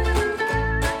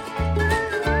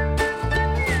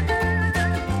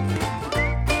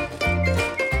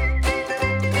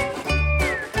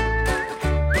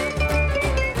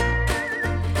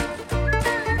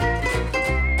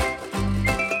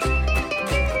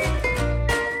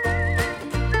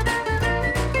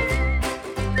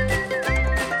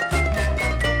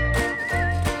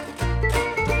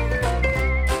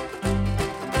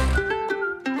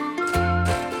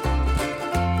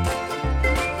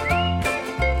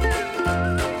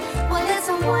 Well, there's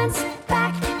once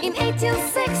back in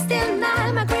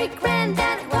 1869, my great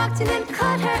granddad walked in and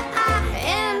caught her eye,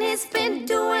 and he's been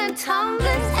doing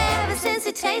tumblers ever since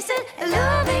he tasted a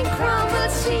loving crumble.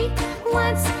 She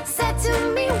once said to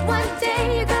me one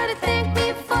day, you gotta thank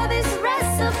me for this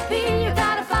recipe. You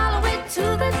gotta follow it to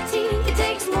the T. It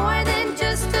takes more than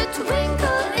just a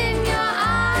twinkle in your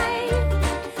eye.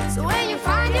 So when you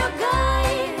find your guy,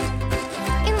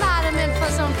 invite him in for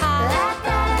some pie.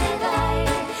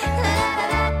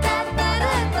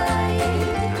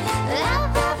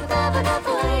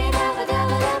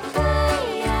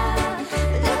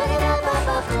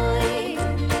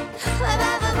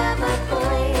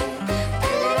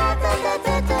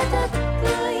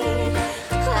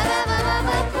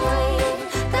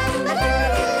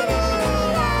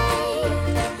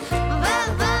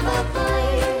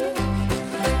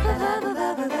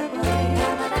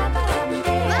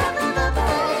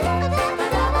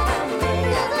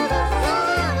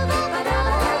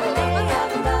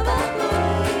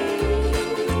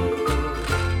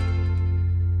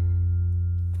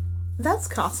 That's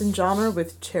Cotton Genre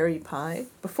with Cherry Pie.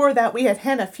 Before that, we had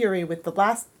Hannah Fury with The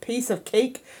Last Piece of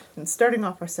Cake. And starting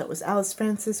off our set was Alice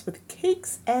Francis with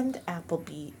Cakes and Apple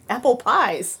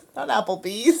Pies, not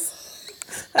Applebee's.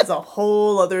 That's a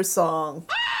whole other song.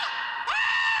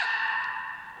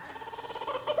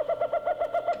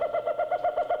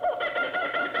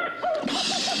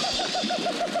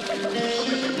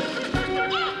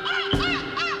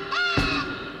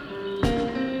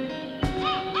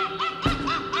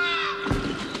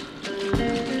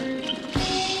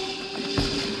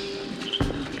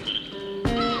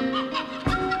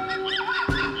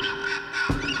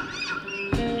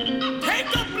 Take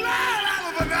the blood out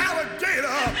of an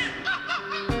alligator.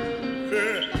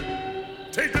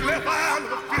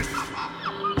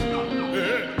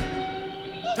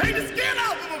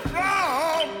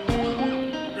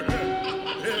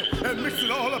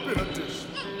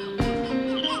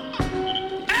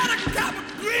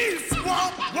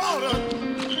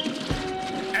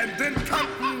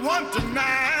 1 to 9.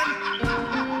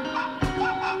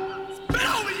 Spit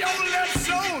over your left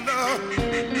shoulder.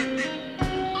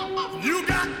 You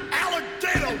got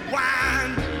alligator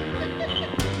wine.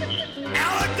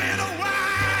 Alligator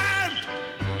wine.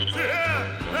 Yeah.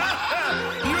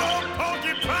 Your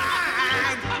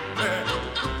porcupine.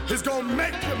 It's gonna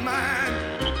make you mine.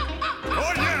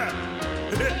 Oh yeah.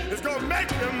 It's gonna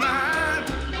make you mine.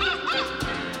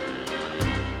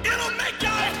 It'll make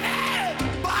your head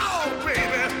ball,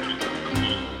 baby.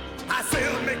 I say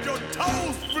it'll make your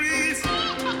toes freeze.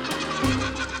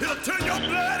 It'll turn your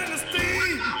blood into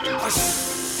steam.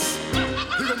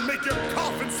 It'll make your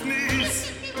cough and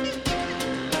sneeze.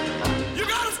 You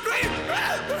gotta scream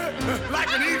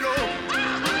like an eagle.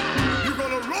 You're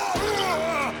gonna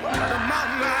roar like a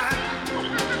mountain lion.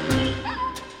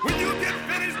 When you get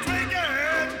finished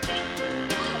drinking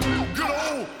good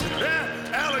old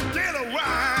alligator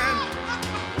wine.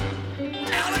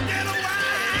 Alligator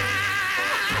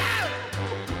wine.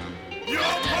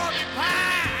 Your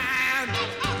porcupine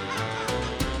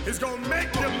is gonna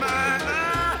make you mine.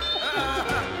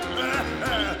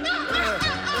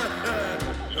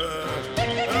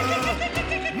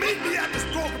 Meet me at the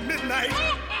stroke of midnight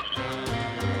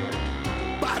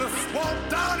by the swamp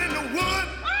down in the wood.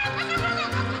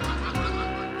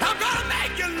 I'm gonna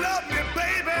make you love me,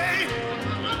 baby,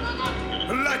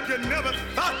 like you never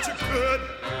thought you could.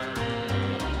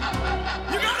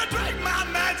 You gotta drink my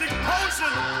magic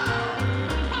potion,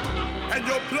 and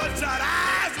your bloodshot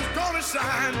eyes is gonna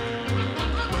shine.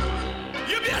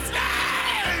 You'll be a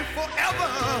slave forever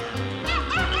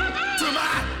to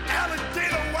my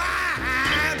alligator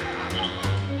wine.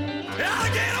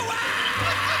 Alligator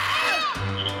wine!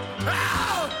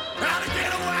 Oh,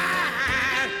 alligator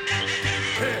wine!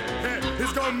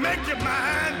 It's gonna make you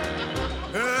mine.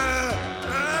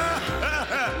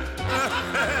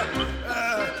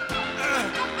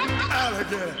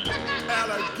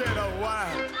 Alligator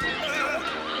wine.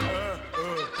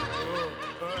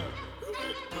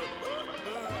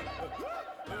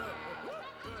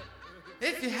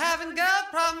 If you haven't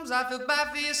got problems, I feel bad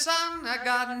for your son. I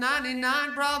got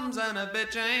 99 problems and a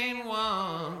bitch ain't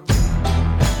one.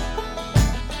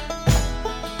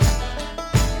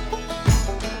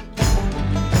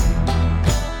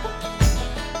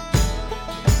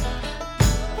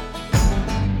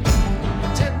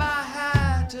 Tip my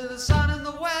hat to the sun in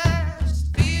the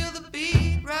west. Feel the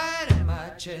beat right in my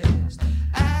chest.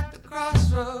 At the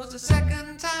crossroads a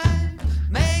second time.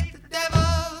 Make the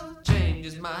devil change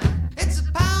his mind. It's a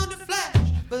pound of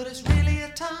flesh, but it's really a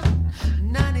ton.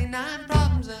 99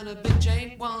 problems and a bitch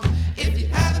ain't one. If you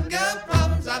haven't got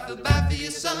problems, I feel bad for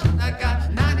your son. I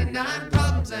got 99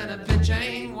 problems and a bitch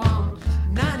ain't one.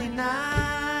 99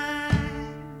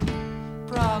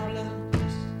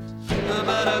 problems,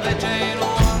 but a bitch ain't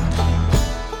one.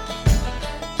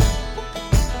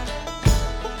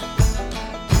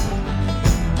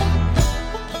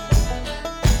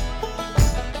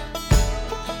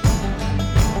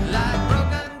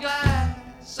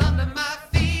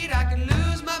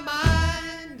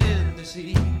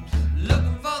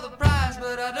 Looking for the prize,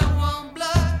 but I don't want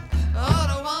blood. All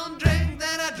I want drink,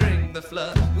 then I drink the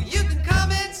flood. Well, you can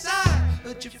come inside,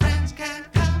 but your friends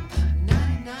can't come.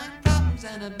 99 problems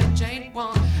and a bitch ain't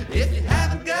one. If you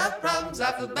haven't got problems,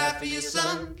 I feel bad for your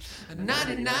son.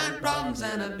 99 problems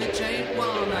and a bitch ain't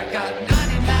one. I got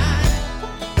 99.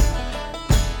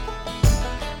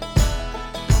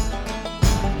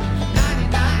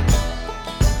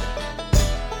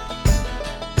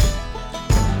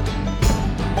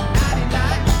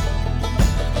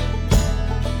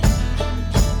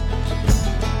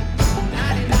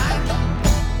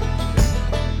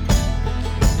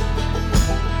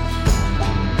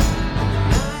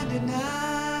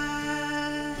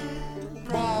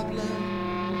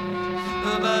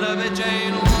 But a bitch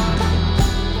ain't one.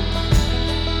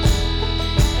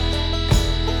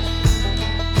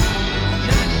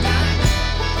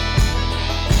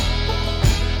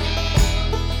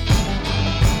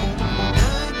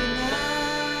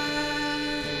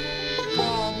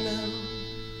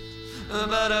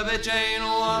 But a bitch ain't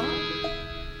one.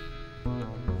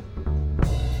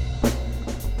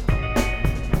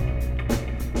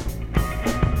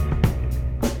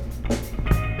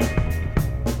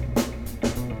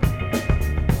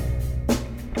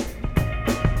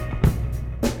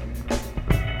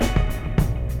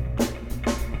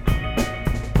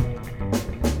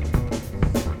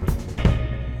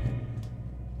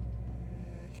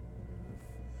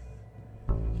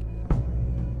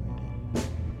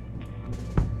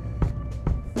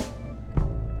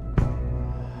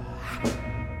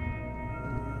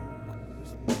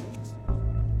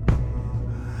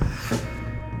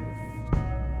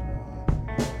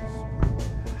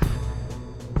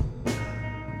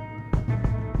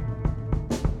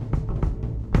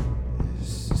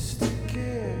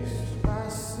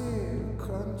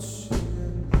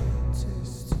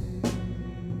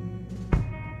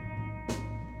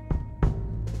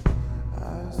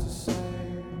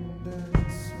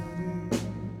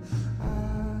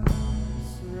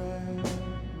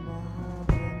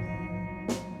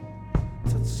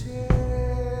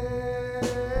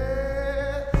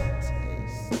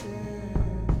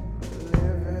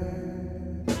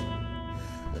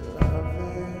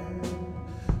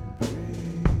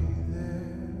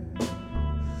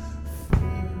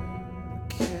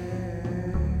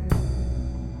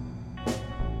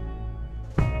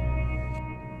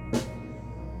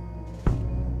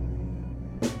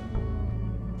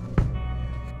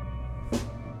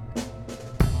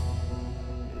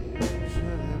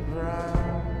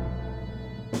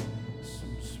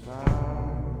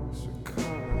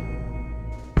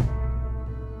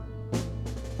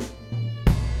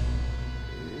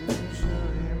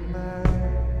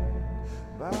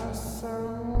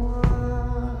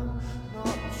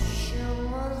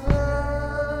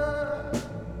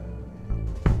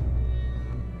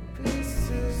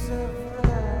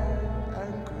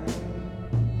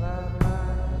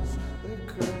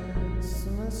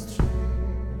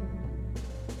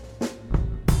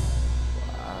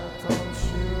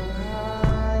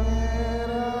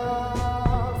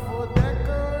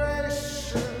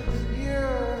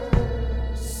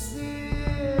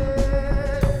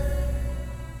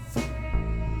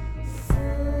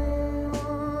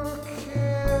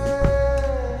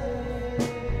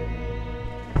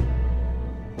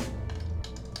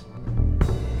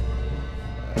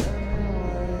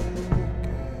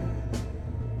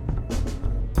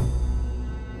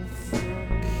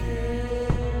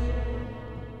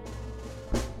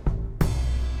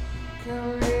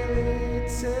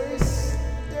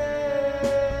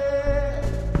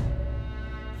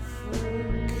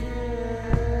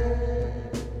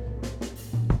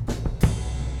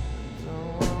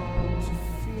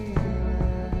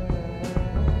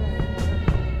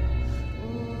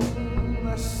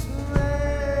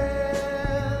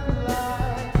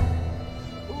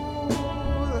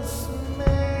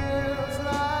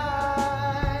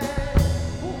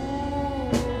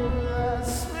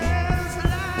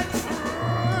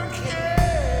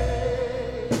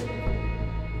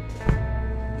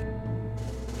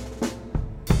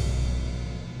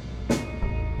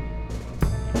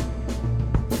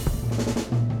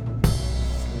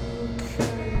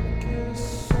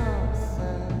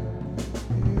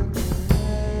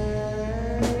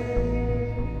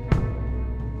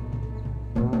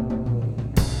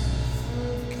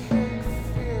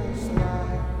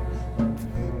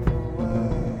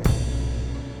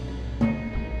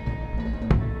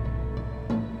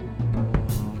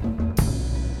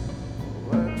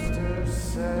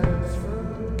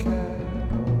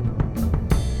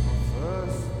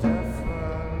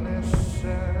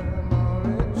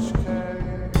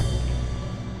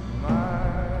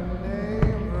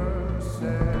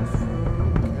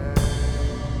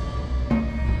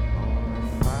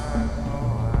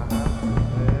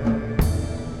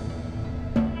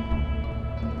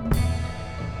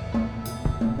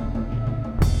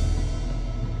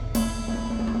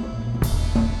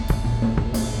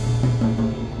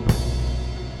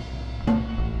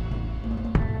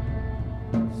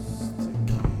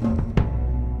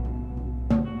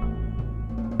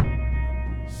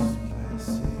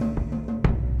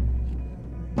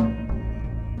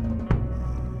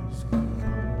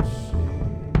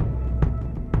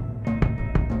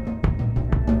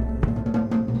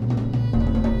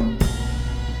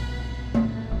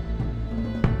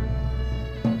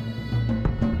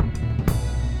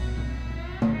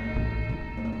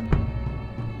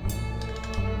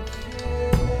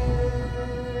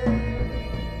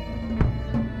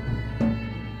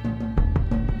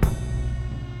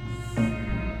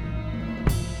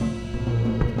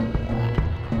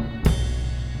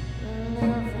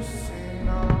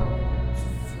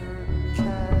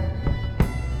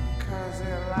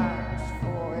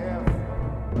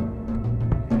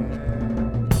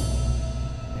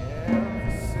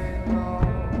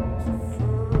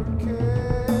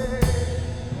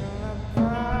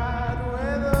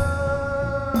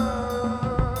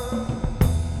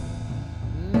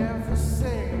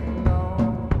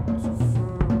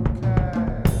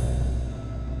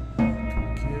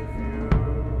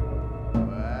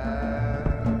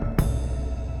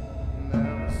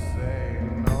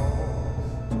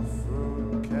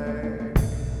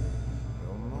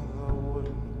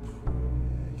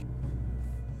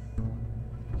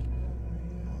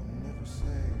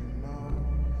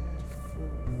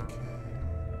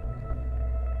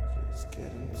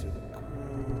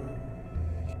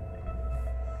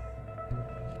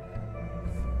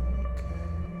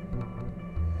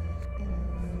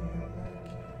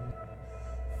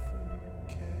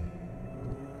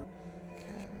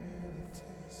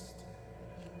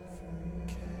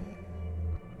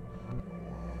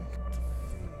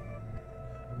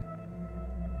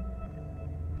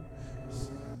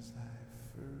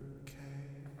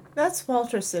 That's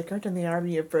Walter Sickert and the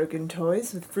Army of Broken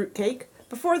Toys with Fruitcake.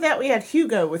 Before that, we had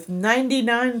Hugo with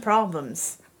 99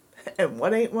 Problems. And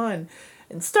what ain't one?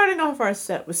 And starting off our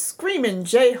set was Screamin'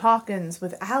 Jay Hawkins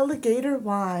with Alligator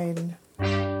Wine.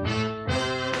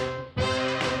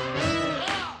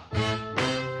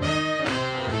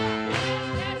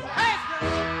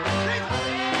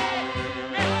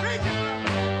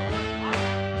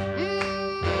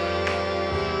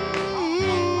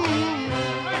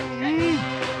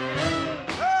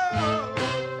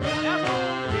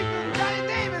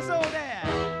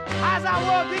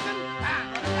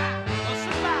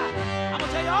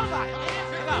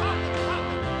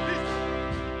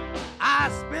 I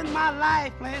spend my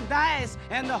life playing dice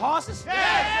and the horses.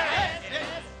 Yes.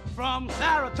 From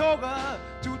Saratoga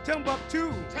to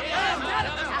Timbuktu. Tell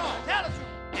us.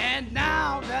 And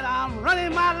now that I'm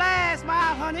running my last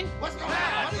mile, honey, what's going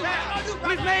on?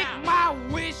 Please make my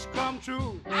wish come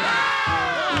true.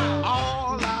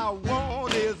 All I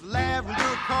want is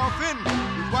lavender coffin,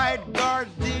 white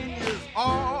gardenias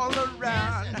all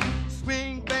around,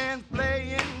 swing bands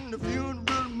playing the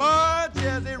funeral march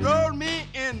as they roll me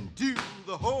into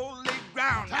the holy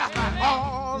ground.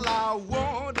 All I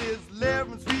want is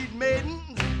 11 sweet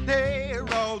maidens, they're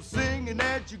all singing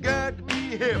that you got to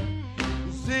be hip,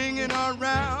 singing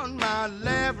around my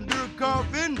lavender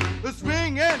coffin,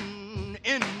 swinging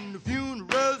in the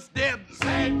funeral steps.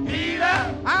 St.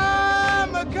 Peter,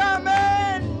 I'm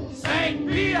a-coming. St.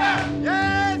 Peter,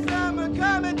 Yes, I'm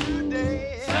a-coming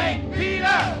today. St.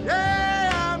 Peter.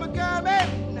 Yeah, I'm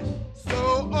a-coming.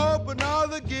 So open all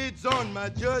the gates on my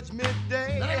judgment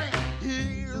day.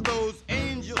 Hear those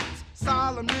angels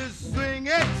solemnly swing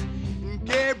it, and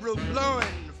Gabriel blowing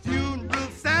the funeral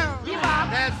sound.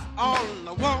 That's all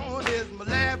I want is my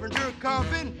lavender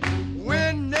coffin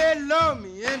when they lower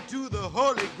me into the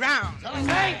holy ground.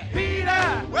 St.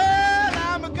 Peter, Well,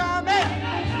 I'm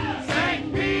a-coming.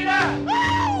 St. Peter, Woo!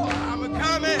 I'm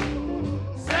a-coming.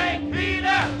 St. Peter.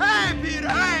 Hey, Peter,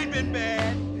 I ain't been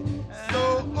bad.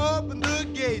 So open the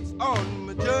gates on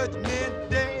my judgment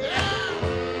day.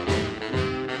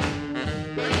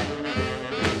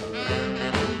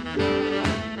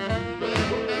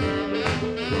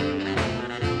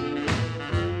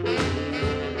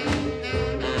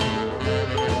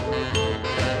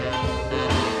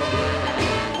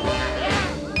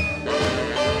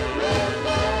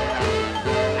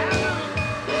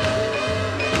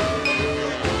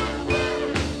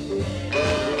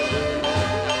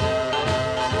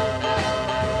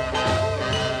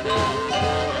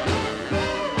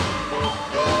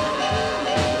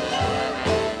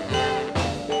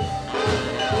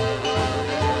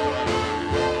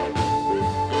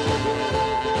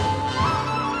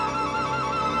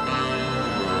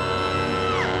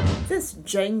 This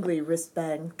jangly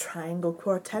wristband triangle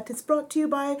quartet is brought to you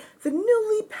by the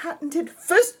newly patented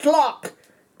fist lock.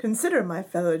 Consider, my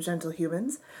fellow gentle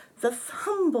humans, the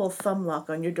humble thumb lock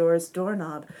on your door's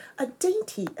doorknob, a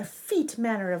dainty, effete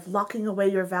manner of locking away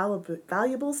your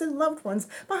valuables and loved ones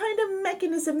behind a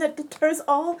mechanism that deters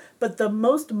all but the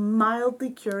most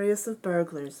mildly curious of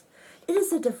burglars. It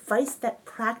is a device that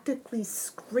practically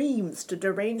screams to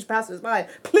deranged passers-by,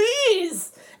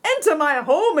 "Please enter my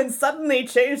home," and suddenly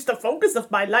change the focus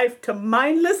of my life to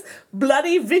mindless,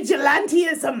 bloody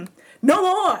vigilantism. No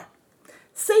more!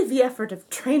 Save the effort of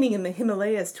training in the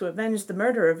Himalayas to avenge the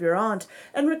murder of your aunt,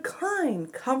 and recline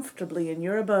comfortably in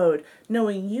your abode,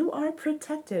 knowing you are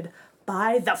protected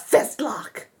by the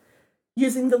fistlock.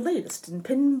 Using the latest in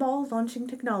pinball launching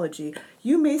technology,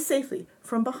 you may safely,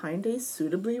 from behind a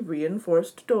suitably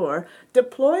reinforced door,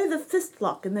 deploy the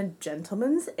fistlock in the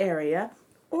gentleman's area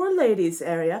or ladies'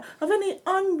 area of any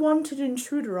unwanted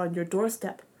intruder on your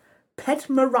doorstep. Pet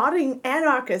marauding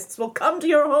anarchists will come to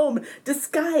your home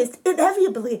disguised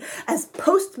inevitably as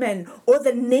postmen or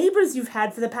the neighbors you've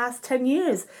had for the past 10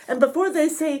 years, and before they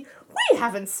say, "We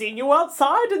haven't seen you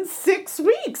outside in 6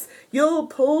 weeks," you'll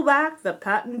pull back the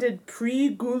patented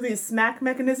pre-ghoulie smack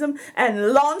mechanism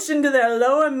and launch into their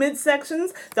lower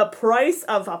midsections the price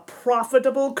of a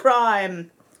profitable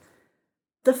crime.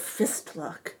 The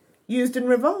fistlock. Used in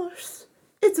reverse,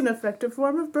 it's an effective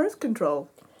form of birth control.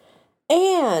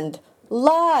 And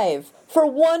live, for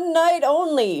one night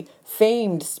only,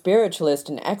 famed spiritualist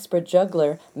and expert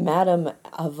juggler Madame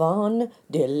Yvonne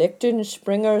de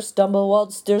Lichtenspringer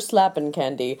Stumblewaltz der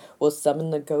Slappencandy will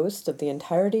summon the ghosts of the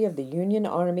entirety of the Union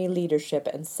Army leadership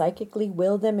and psychically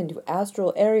will them into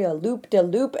astral area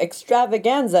loop-de-loop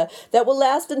extravaganza that will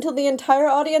last until the entire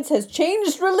audience has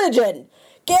changed religion.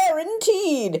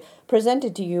 Guaranteed!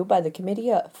 Presented to you by the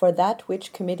Committee for That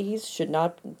Which Committees Should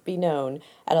Not Be Known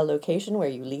at a location where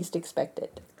you least expect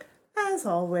it. As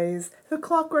always, the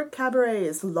Clockwork Cabaret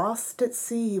is lost at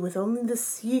sea with only the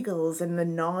seagulls and the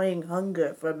gnawing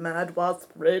hunger for Mad Wasp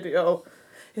Radio.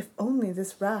 If only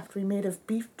this raft were made of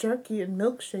beef jerky and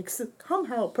milkshakes that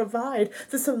somehow provide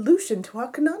the solution to our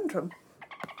conundrum.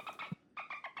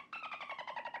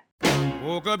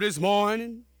 Woke up this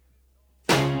morning,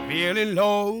 feeling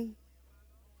low.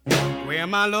 Where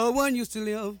my loved one used to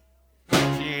live,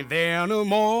 she ain't there no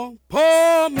more.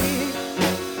 Poor me.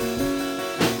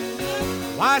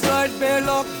 Why such bad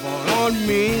luck fall on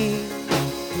me?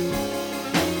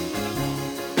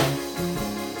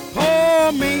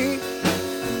 Poor me.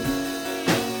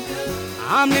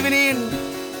 I'm living in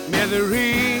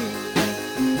misery.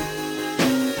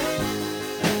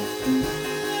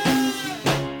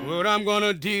 What I'm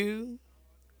gonna do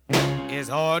is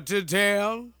hard to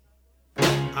tell.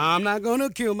 I'm not gonna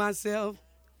kill myself,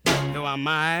 though I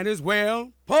might as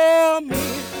well. Poor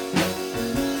me.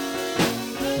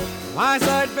 Why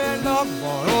such bad luck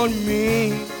fall on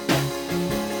me?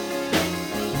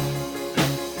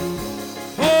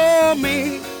 Poor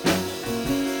me.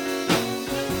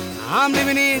 I'm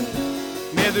living in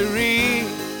misery.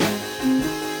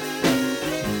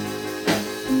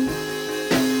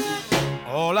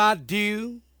 All I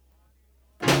do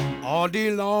all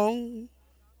day long,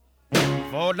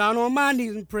 fall down on my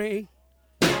knees and pray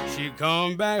she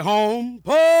come back home.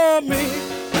 Poor me.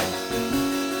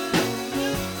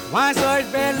 Why such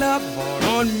bad luck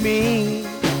fall on me?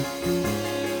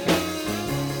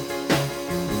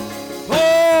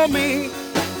 Poor me.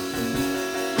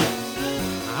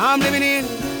 I'm living in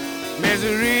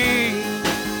misery.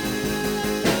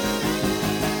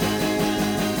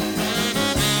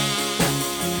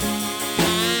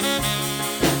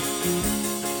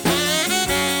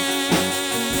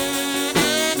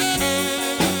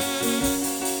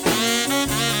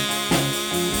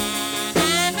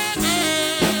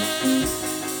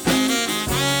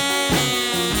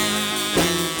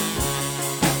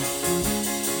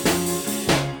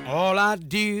 All I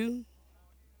do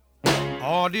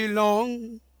all day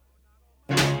long,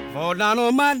 fall down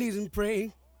on my knees and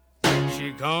pray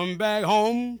she come back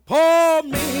home. Poor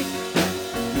me.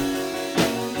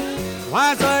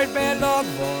 Why such bad luck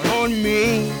fall on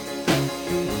me?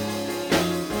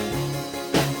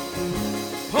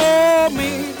 Poor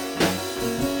me.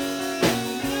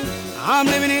 I'm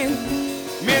living in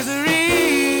misery.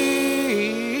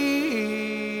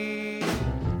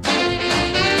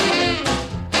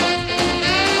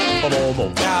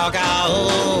 Cow, cow,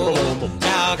 oh.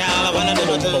 Cow, cow, I wanna do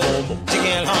it.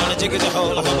 Chicken, horn, chicken, a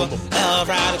whole hubba. Love,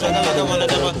 ride, a truck, like I wanna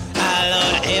double. I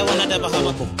love the air, wanna double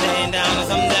hubba. Laying down on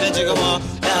something that a chicken want.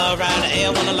 Love, ride, the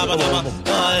air, wanna love a double.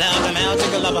 Oh, love, the mouth,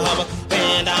 chicken, love a hubba.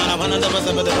 Bend down, I wanna double,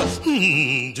 double, double.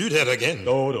 Do that again.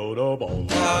 Do, do, do, boom.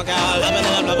 Cow, cow, loving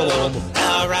in a blubber, blubber.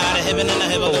 Love, ride, a hippin' in a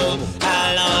hibble, blubber.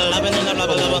 I love loving in a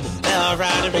blubber, blubber. Love,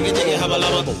 ride, a ricky, chicken, hubba,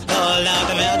 lubber. Oh, love,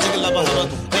 the mouth, chicken, love a hubba.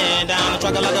 Bend down, a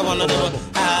truck, like I wanna double.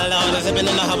 I love the zipping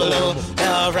in the hubble,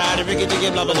 love, ride, a ricky,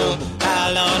 chicken, blubber, blubber.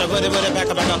 I love the woody, woody, back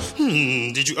up.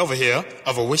 Did you ever hear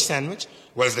of a wish sandwich?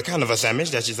 Well, it's the kind of a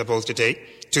sandwich that you're supposed to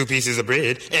take 2 pieces of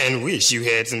bread and wish you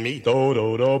had some meat. Do,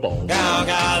 do, do, boom. Cow,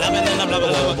 cow, loving in the blubber,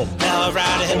 blubber. Love,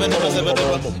 ride, a hippin' in the zipper,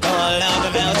 double. Oh, love,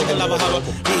 the mouth, chicken, love a hubba.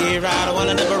 He ride, I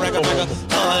wanna double, record, record.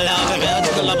 Oh, love, the mouth,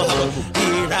 chicken, love a hubba. He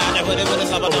ride, a woody, woody,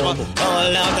 slubber, double. Oh,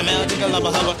 love, the mouth, chicken, love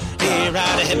a hubba. He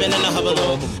ride, a hippin' in the hubba,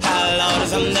 double. I love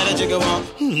something that a chicken want.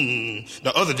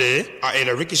 The other day, I ate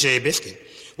a ricochet biscuit.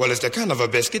 Well, it's the kind of a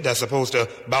biscuit that's supposed to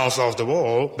bounce off the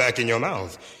wall back in your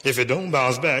mouth. If it don't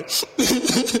bounce back,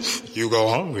 you go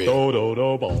hungry. Do, do,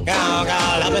 do, boom. Cow,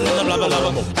 cow, loving in the blubber,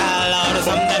 blubber. I love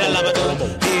something that a lover do.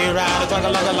 He ride, a talk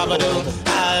like a lover do.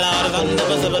 I love something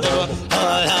that a zipper do.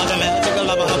 Oh, love the man, chicken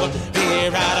lover, hubba. He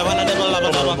ride, I wanna double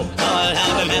lover, lover. Oh,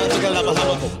 love the man, chicken lover,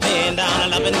 hubba. Laying down,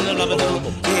 loving in the blubber do.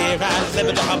 He ride,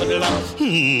 zipping the hubba do.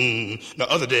 The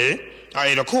other day, I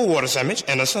ate a cold water sandwich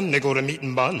and a Sunday go to meat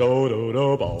and bun. Do, do,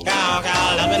 do, boom. Cow,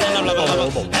 cow, loving in the blubber,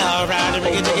 blubber. Now ride, a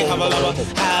ricky, chicken, hubba, lover.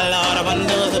 I love the one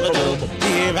do, zipper do.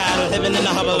 He ride, living in the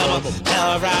hubba, lover.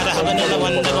 Now ride, a hubba in the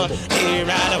one double. He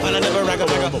ride, a one double, rock a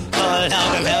rock. Oh,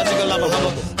 love the man, chicken lover,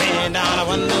 hubba. Bend down, a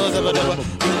one do, zipper do.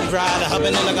 He ride, a hubba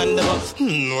in the gun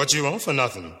double. What you want for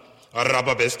nothing? A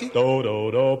rubber biscuit? Do,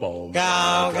 do, do, boom.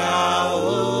 Cow,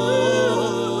 cow,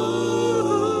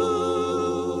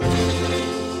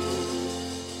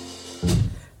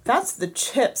 That's the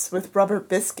Chips with Rubber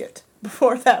Biscuit.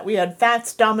 Before that, we had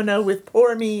Fats Domino with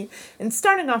Poor Me. And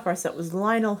starting off our set was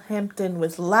Lionel Hampton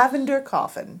with Lavender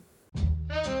Coffin.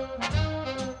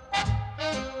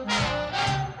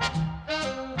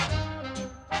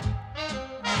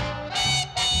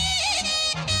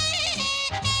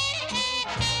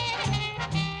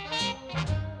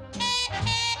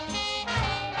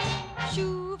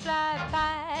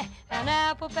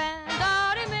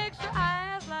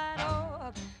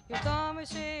 me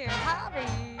say howdy,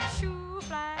 shoo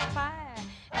fly pie,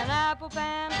 and apple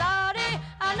bandati.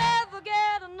 I never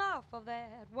get enough of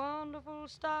that wonderful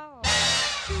stuff.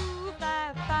 Shoo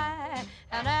fly pie,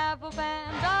 and apple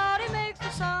bandati makes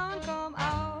the sun come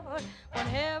out when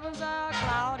heavens are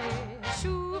cloudy.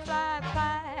 Shoo fly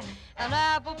pie, and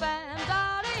apple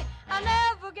bandati. I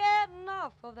never get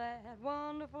enough of that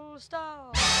wonderful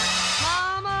stuff.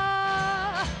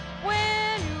 Mama,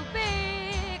 when you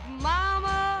bake,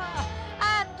 Mama,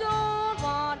 I don't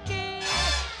want cake.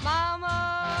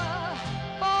 Mama,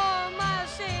 for my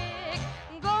sake,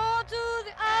 go to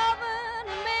the oven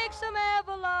and make some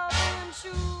ever-loving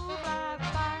shoo fly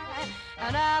pie.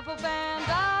 An apple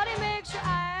bandati makes your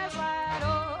eyes light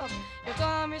up. You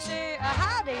come, you say,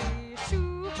 howdy,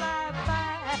 shoo fly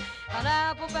pie. An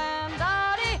apple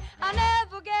bandati, I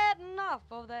never get enough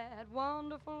of that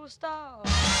wonderful stuff.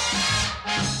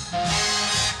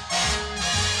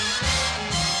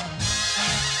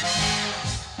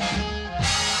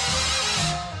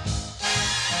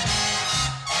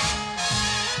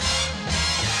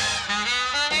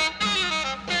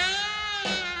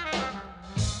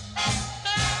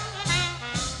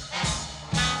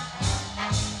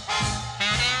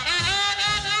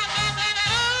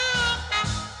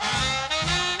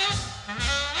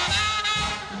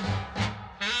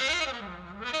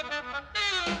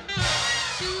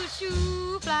 Shoo,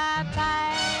 shoo, fly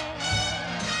pie.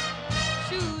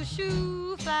 Shoo,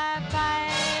 shoo, fly pie.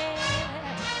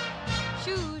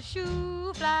 Shoo,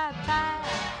 shoo, fly pie.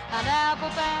 An apple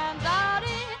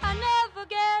bandati, I never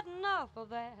get enough of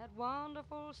that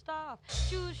wonderful stuff.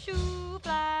 Shoo, shoo,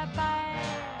 fly pie.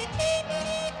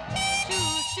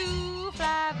 Shoo, shoo,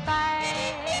 fly pie.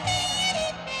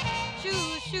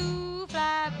 Shoo, shoo,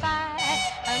 fly pie.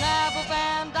 An apple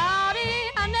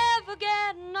bandati, I never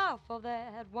get enough of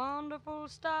that wonderful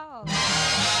stuff.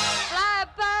 Fly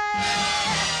by,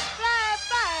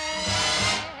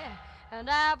 and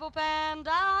apple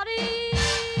bandati.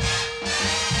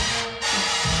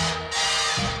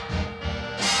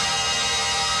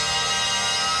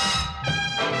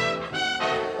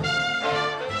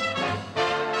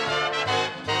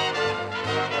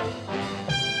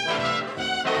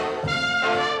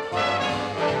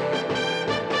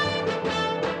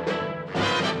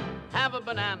 Have a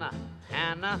banana,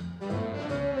 Hannah.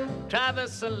 Try the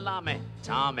salami,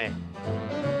 Tommy.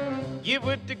 Give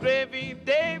it the gravy,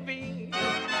 Davy.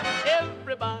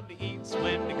 Everybody eats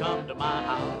when they come to my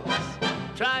house.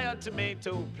 Try a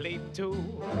tomato plate too.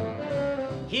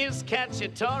 Here's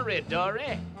cacciatore,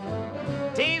 Dory.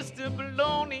 Taste the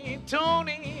bologna,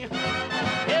 Tony.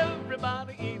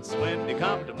 Everybody eats when they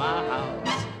come to my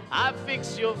house. I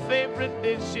fix your favorite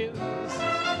dishes,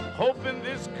 hoping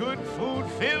this good food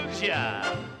fills ya.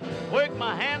 Work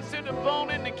my hands to the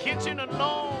bone in the kitchen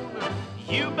alone.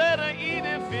 You better eat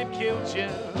if it kills ya.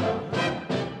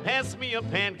 Pass me a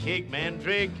pancake,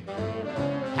 mandrake.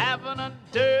 Having a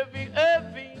derby.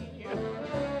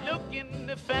 Look in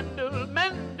the fendel,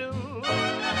 mendel.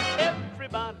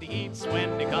 Everybody eats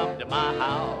when they come to my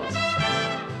house.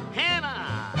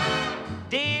 Hannah,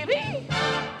 Davy,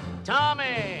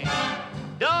 Tommy,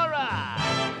 Dora,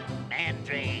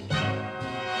 Mandrake.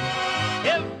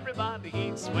 Everybody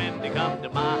eats when they come to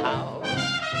my house.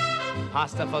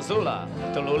 Pasta fazola,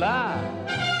 Tallulah.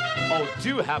 Oh,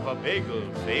 do have a bagel.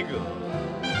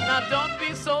 Now don't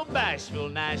be so bashful,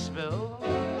 Nashville.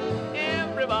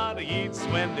 Everybody eats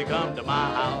when they come to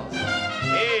my house.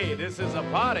 Hey, this is a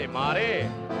party, Marty.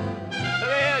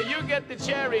 There, you get the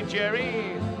cherry,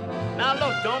 Jerry. Now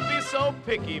look, don't be so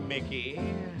picky, Mickey.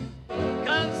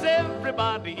 'Cause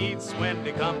everybody eats when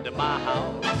they come to my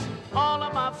house. All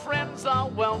of my friends are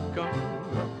welcome.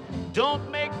 Don't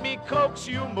make me coax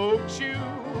you, moax you.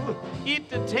 Eat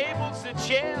the tables, the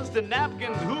chairs, the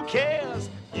napkins, who cares?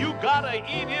 You gotta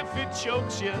eat if it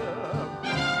chokes you.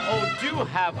 Oh, do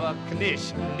have a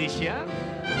knish, Nisha.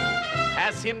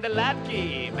 Pass him the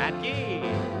latke, matke.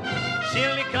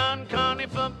 Chili con carne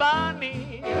for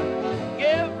Barney.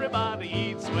 Everybody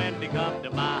eats when they come to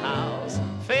my house.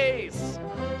 Face,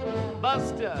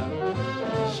 Buster,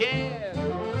 Shed,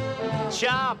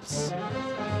 Chops,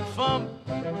 Fump.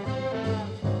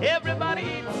 Everybody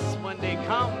eats when they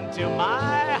come to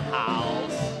my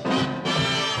house.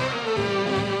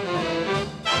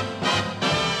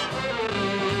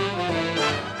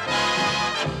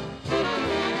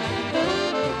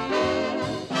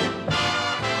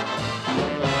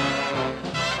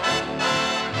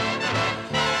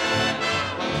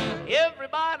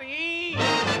 Everybody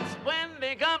eats when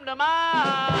they come to my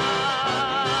house.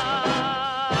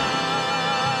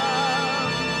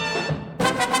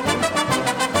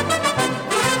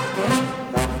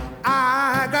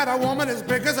 I got a woman as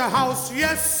big as a house,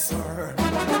 yes, sir.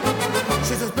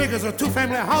 She's as big as a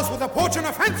two-family house with a porch and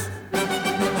a fence.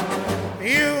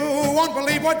 You won't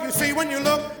believe what you see when you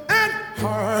look at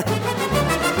her.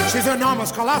 She's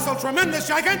enormous, colossal, tremendous,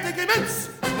 gigantic, immense.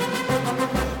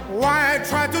 Why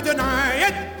try to deny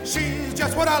it? She's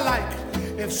just what I like.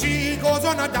 If she goes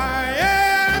on a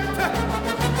diet,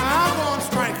 I'll go on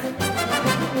strike.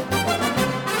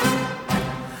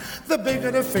 The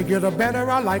bigger the figure, the better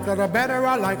I like her, the better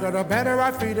I like her, the better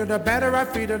I feed her, the better I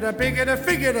feed her, the bigger the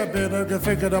figure, the better the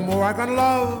figure, the more I can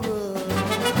love her.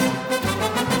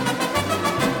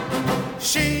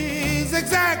 She's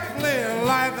exactly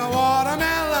like a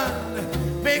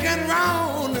watermelon, big and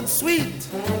round and sweet.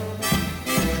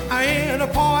 In a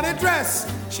party dress,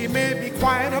 she may be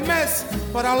quite a mess,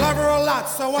 but I love her a lot,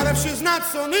 so what if she's not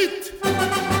so neat?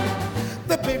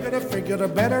 The bigger the figure, the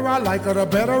better I like her, the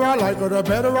better I like her, the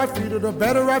better I feed her, the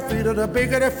better I feed her, the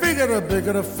bigger the figure, the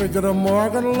bigger the figure, the more I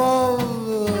can love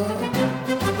her.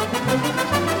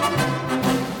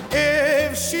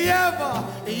 If she ever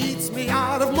eats me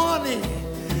out of money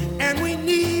and we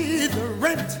need the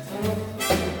rent,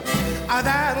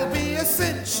 that'll be a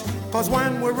cinch, 'cause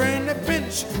when we're in a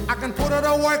pinch, I can put her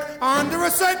to work under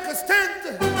a circus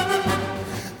tent.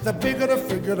 The bigger the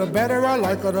figure, the better I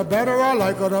like her, the better I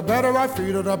like her, the better I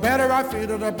feed her, the better I feed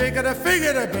her, the bigger the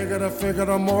figure, the bigger the figure,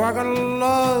 the more I can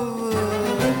love her.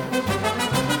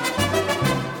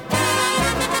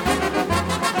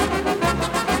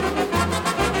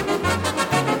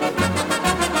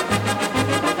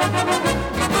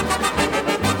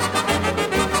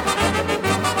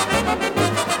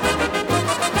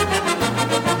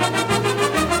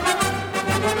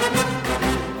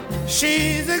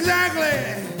 She's exactly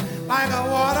like a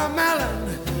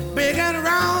watermelon, big and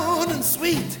round and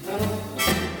sweet.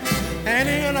 And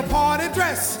in a party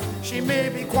dress, she may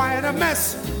be quite a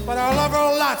mess, but I love her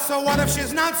a lot, so what if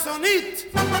she's not so neat?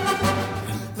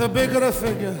 The bigger the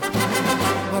figure,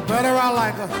 the better I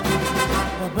like her,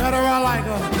 the better I like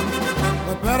her,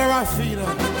 the better I feed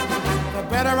her, the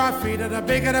better I feed her, the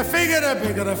bigger the figure, the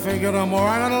bigger the figure, the more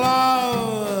I can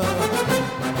love her.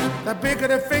 The bigger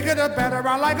the figure, the better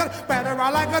I like her, better I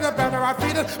like her, the better I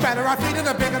feed her, better I feed her,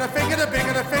 the bigger the figure, the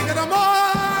bigger the figure, the more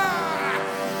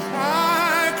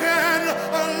I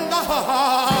can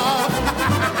love.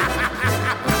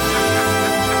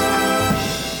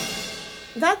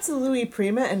 That's Louis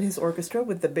Prima and his orchestra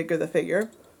with The Bigger the Figure.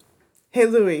 Hey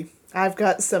Louis, I've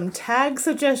got some tag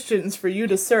suggestions for you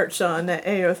to search on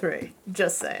AO3.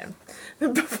 Just saying.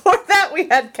 Before that, we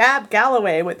had Cab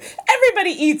Calloway with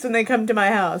Everybody Eats When They Come to My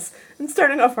House. And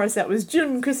starting off our set was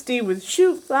Jim Christie with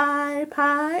Shoe Fly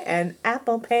Pie and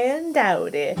Apple Pan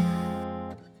Dowdy.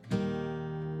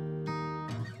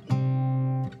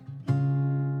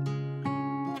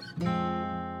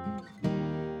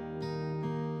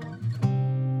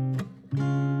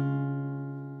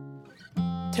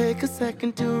 Take a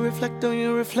second to reflect on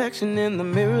your reflection in the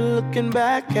mirror looking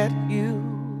back at you.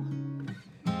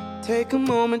 Take a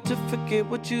moment to forget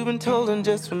what you've been told and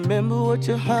just remember what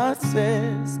your heart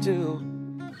says too.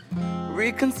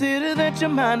 Reconsider that your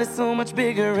mind is so much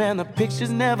bigger and the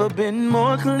picture's never been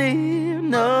more clear,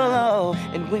 no.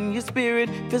 And when your spirit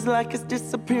feels like it's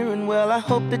disappearing, well, I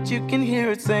hope that you can hear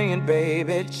it saying,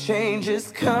 baby, change is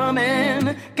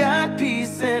coming. Got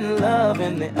peace and love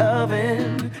in the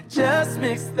oven. Just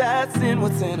mix that in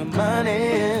what's in the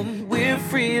money. We're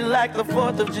free like the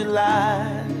 4th of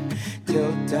July.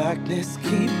 Till darkness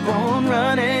keep on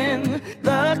running.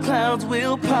 The clouds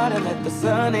will part and let the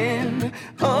sun in.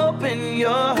 Open your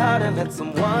heart and let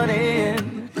someone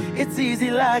in. It's easy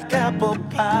like apple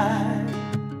pie.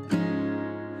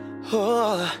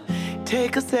 Oh,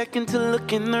 take a second to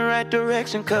look in the right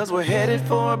direction, 'cause we're headed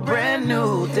for a brand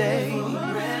new day.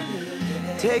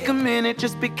 Take a minute,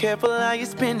 just be careful how you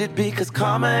spend it, because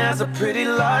karma has a pretty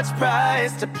large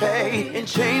price to pay. And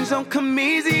change don't come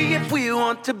easy if we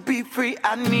want to be free.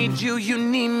 I need you, you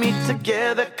need me,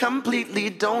 together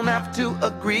completely. Don't have to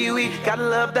agree, we got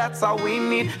love, that's all we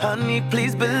need. Honey,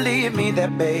 please believe me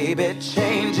that, baby,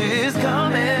 change is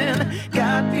coming.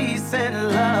 Got peace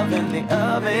and love in the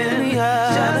oven.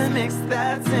 Just mix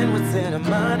that in what's in the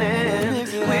money.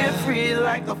 We're free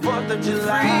like the 4th of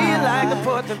July. Free like the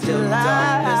 4th of July.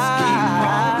 Darkness keep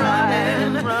on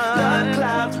running. The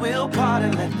clouds will part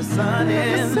and let the sun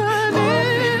in.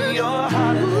 Open your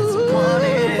heart and let someone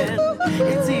in.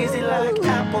 It's easy like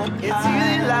apple pie. It's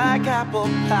easy like apple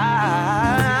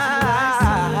pie.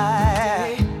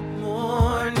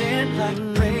 Morning like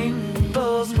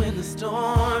rainbows when the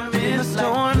storm is.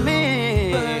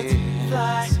 Birds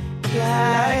fly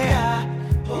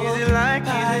like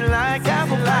easy like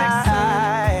apple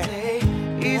pie.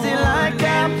 Easy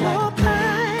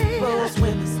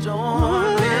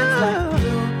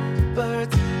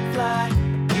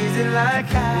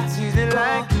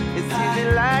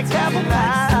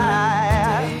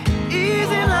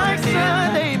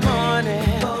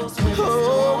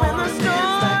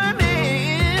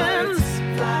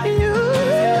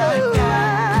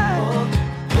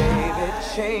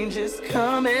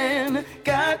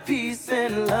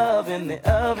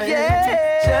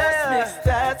Just mix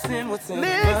that sin with sin.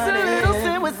 Mix a little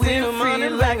sin with sin. We're free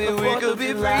like the 4th of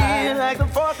July. Like the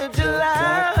 4th of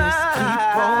July. Just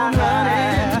keep on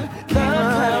running. The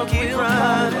cloud keep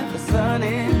running. The sun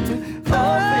in.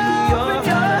 Open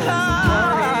your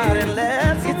heart and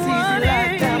let's get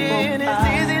started. It's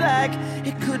easy like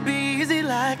it could be easy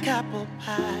like apple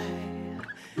pie.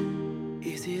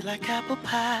 Easy like apple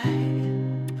pie.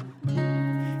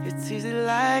 It's easy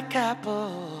like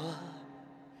apple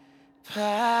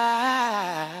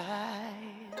pie.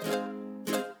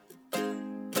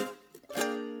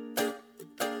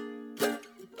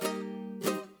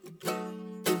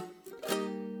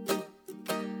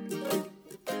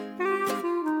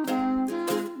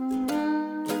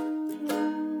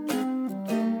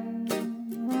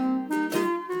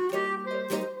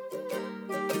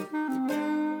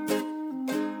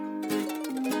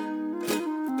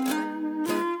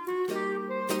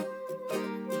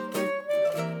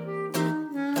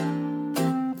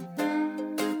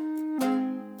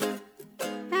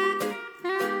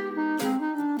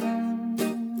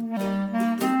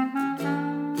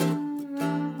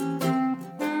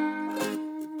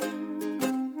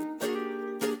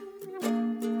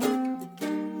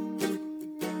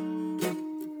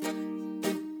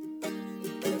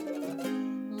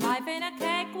 Life ain't a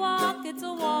cakewalk, it's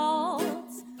a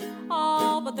waltz.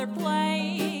 Oh, but they're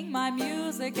playing my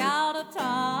music out of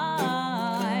time.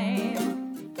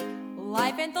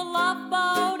 Life ain't the love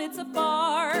boat, it's a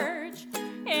barge.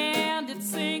 And it's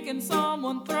sinking,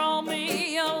 someone throw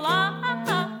me a line.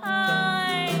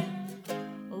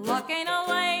 Luck ain't a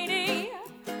lady,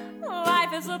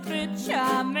 life is a bitch.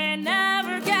 I may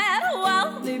never get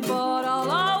wealthy, but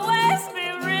I'll always be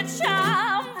rich.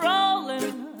 I'm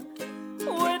rolling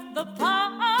with the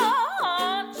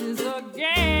punches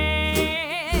again.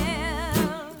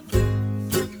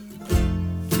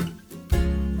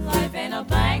 Life ain't a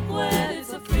banquet,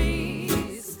 it's a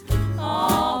feast.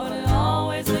 Oh, but it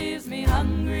always leaves me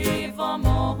hungry for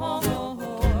more.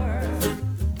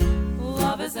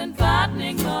 Love isn't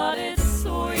fattening, but it's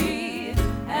sweet.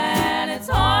 And it's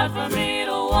hard for me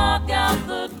to walk out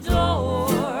the door.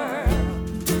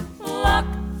 Luck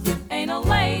ain't a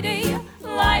lady,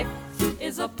 life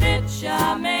is a bitch.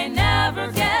 I may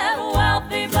never get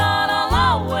wealthy, but I'll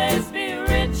always be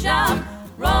rich. I'm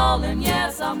rolling,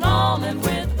 yes, I'm rolling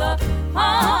with the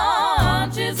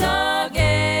punches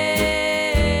again.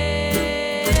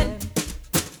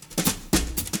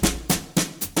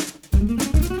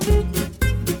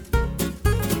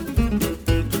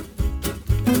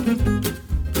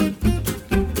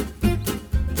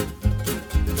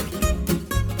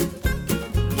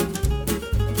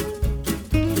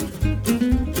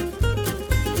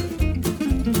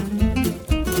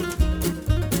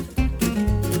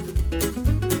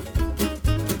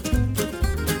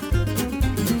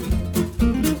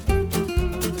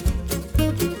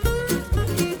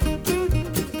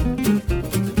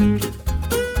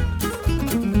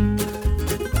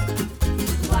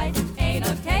 Life ain't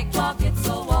a cakewalk, it's a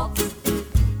waltz.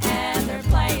 And they're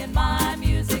playing my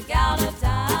music out of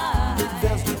time.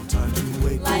 There's no time to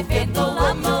wait. Life ain't the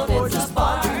love boat, it's a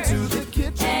barge. To the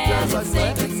kitchen, And it's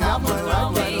sinking, someone throw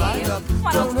me.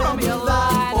 Why don't throw me a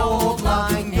line, old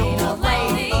luck ain't a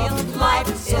lady. Life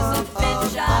is a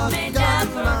bitch, I may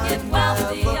never get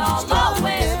wealthy. I'll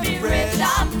always be rich,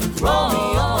 I'm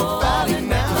rolling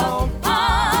with the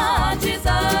punches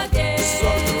again.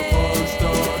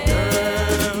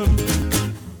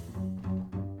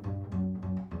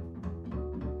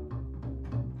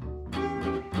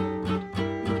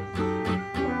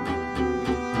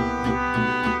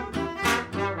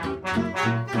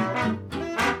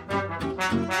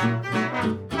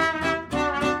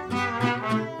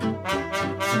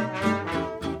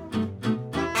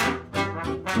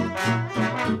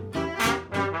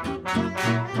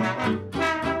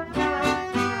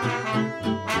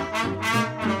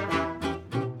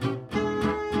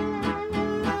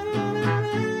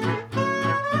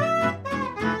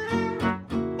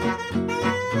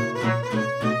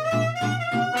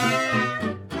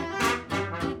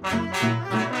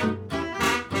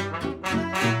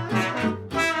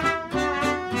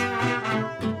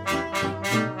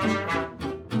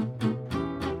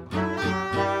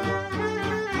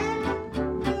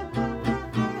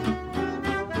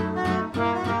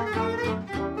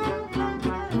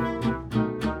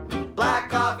 Black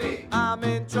coffee, I'm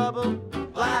in trouble.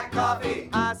 Black coffee,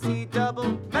 I see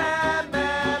double. Man,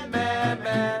 man, man,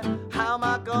 man, how am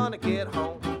I gonna get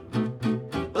home?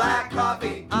 Black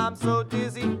coffee, I'm so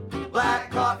dizzy.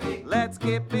 Black coffee, let's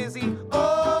get busy.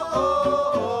 Oh,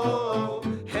 oh,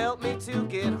 oh, help me to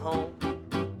get home.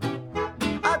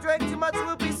 I drank too much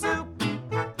whoopie soup.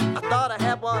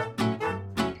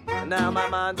 Now my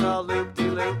mind's all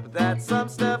loop-de-loop. That's some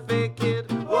stuffy kid.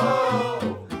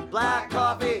 Whoa! Black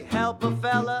coffee, help a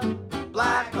fella.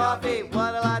 Black coffee,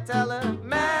 what'll I tell her?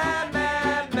 Man,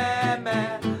 man, man,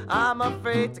 man, I'm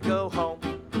afraid to go home.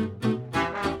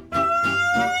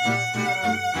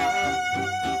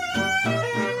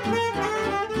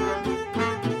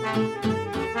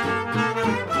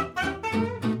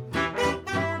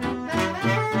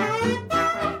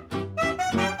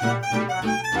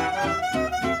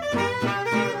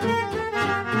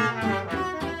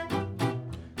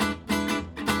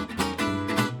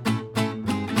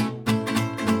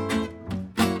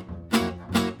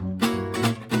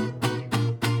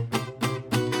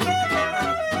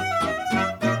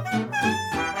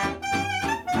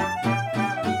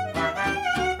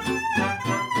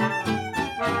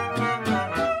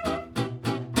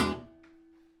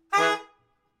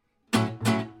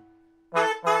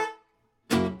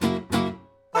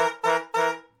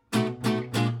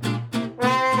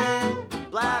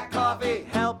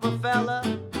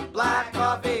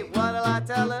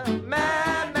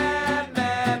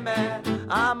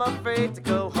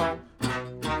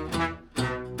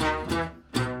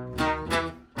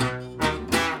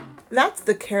 That's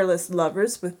the Careless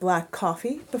Lovers with Black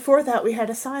Coffee. Before that we had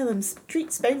Asylum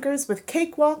Street Spankers with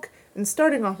Cakewalk, and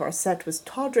starting off our set was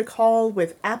Todrick Hall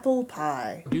with Apple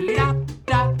Pie.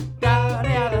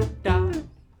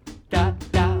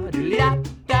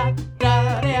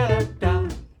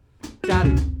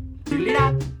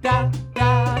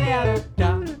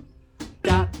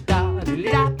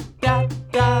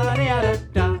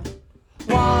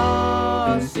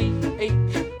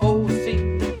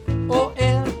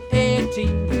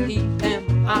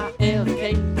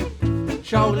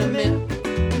 Chocolate milk,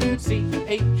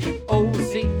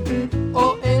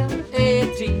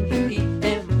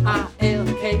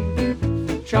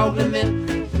 C-H-O-C-O-L-A-T-E-M-I-L-K. Chocolate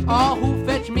milk, oh, who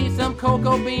fetch me some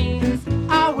cocoa beans?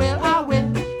 I will.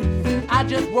 I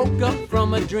just woke up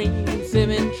from a dream,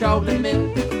 sipping chocolate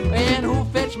milk. And who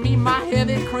fetch me my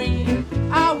heavy cream?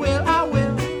 I will.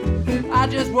 I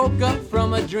just woke up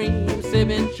from a dream,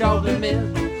 sipping chocolate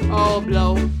milk. Oh,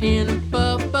 blow in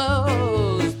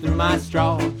bubbles through my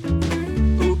straw.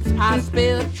 I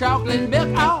spilled chocolate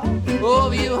milk all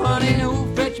over you, honey, who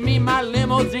fetch me my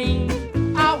limousine.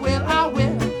 I will.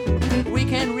 We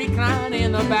can recline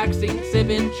in the backseat,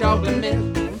 sipping chocolate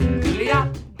milk.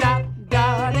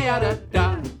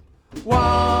 Da-da-da-da-da-da.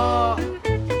 Whoa.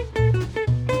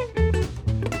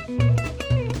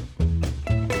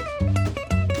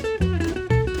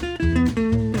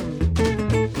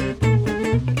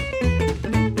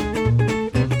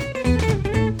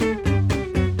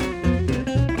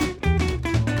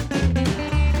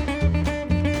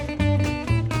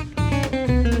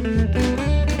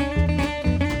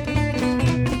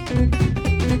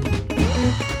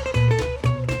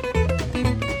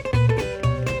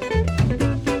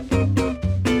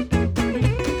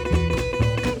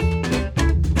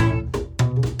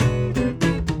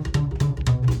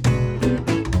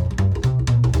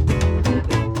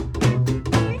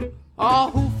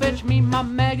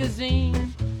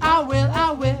 Magazine. I will.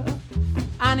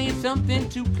 I need something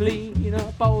to clean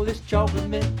up all this chocolate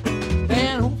milk.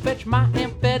 Then who fetch my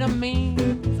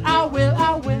amphetamines? I will.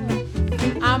 I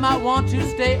might want to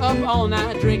stay up all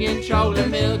night drinking chocolate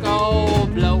milk. Oh,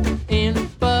 blow in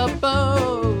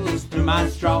bubbles through my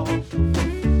straw.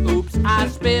 Oops, I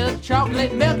spilled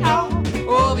chocolate milk all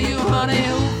over you, honey.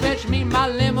 Who fetch me my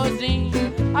limousine?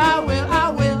 I will.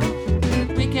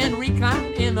 We can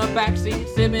recline in the backseat,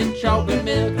 sipping chocolate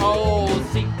milk. Oh,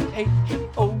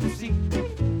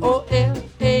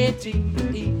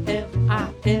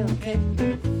 C-H-O-C-O-L-A-T-E-M-I-L-K.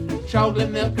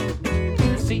 Chocolate milk.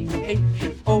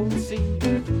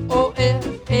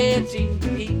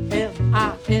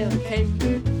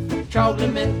 C-H-O-C-O-L-A-T-E-M-I-L-K.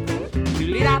 Chocolate milk.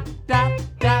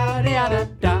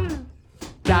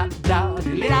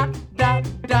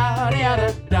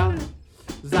 Da-da-da-da-da-da-da.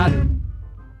 Zadu.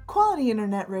 Quality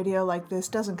internet radio like this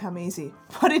doesn't come easy,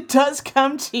 but it does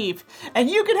come cheap, and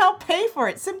you can help pay for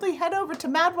it. Simply head over to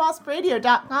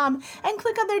madwaspradio.com and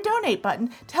click on their donate button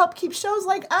to help keep shows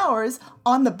like ours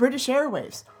on the British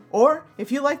airwaves. Or,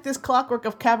 if you like this clockwork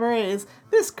of cabarets,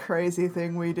 this crazy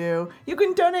thing we do, you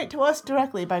can donate to us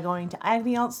directly by going to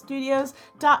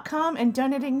agonyaltstudios.com and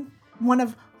donating one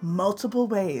of multiple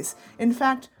ways. In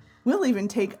fact, we'll even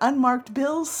take unmarked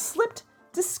bills slipped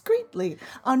discreetly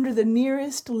under the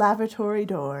nearest lavatory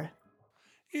door.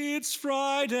 It's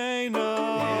Friday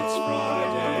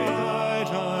night,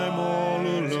 I'm all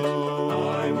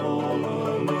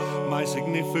alone. My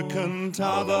significant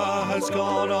other has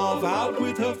gone off out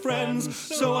with her friends,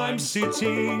 so I'm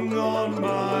sitting on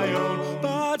my own.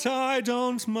 But but I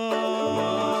don't mind.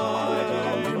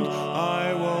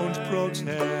 I won't protest,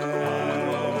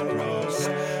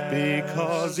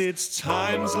 because it's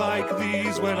times like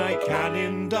these when I can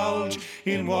indulge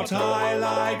in what I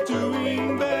like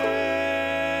doing best.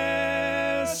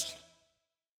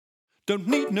 Don't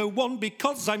need no one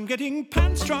because I'm getting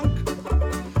pants drunk.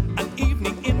 An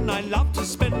evening in, I love to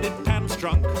spend it pants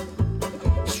drunk.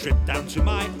 Stripped down to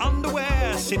my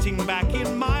underwear, sitting back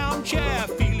in my armchair,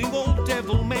 feeling all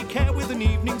devil-may-care with an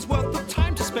evening's worth of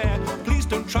time to spare. Please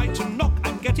don't try to knock,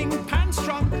 I'm getting pants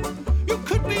drunk. You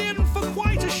could be in for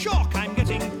quite a shock, I'm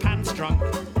getting pants drunk.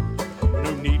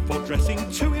 No need for dressing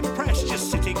to impress,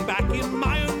 just sitting back in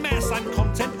my own mess. I'm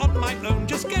content on my own,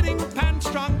 just getting pants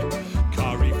drunk.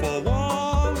 Curry for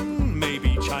one,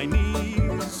 maybe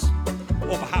Chinese,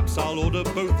 or perhaps I'll order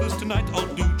both as tonight I'll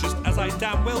do just as I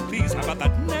damn well please. How about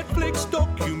that Netflix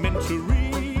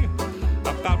documentary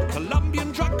about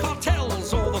Colombian drug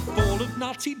cartels or the fall of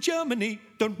Nazi Germany?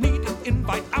 Don't need an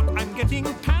invite out, I'm getting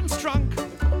pants drunk.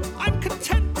 I'm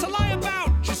content to lie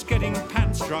about, just getting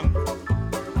pants drunk.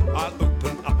 I'll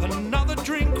open up another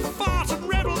drink, fart and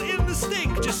revel in the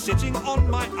stink, just sitting on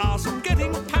my arse and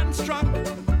getting pants drunk.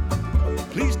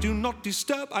 Please do not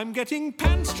disturb, I'm getting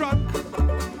pants drunk.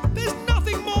 There's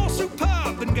nothing more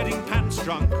superb than getting pants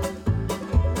drunk.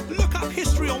 Look up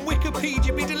history on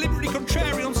Wikipedia, be deliberately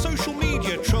contrary on social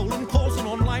media, troll and cause an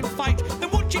online fight, then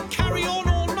watch it carry on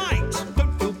all night.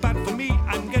 Don't feel bad for me,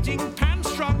 I'm getting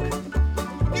pants drunk.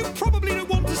 You probably don't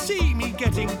want to see me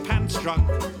getting pants drunk.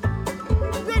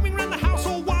 Roaming around the house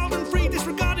all wild and free,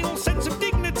 disregarding all sense of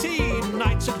dignity.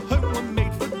 Nights at home are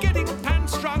made for getting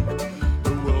pants drunk.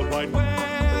 The World Wide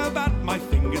Web at my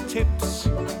fingertips,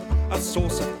 a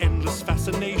source of endless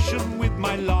fascination with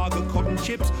my lager cotton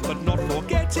chips, but not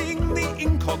forgetting the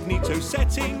incognito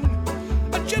setting.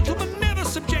 A gentleman never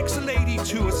subjects a lady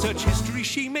to a search history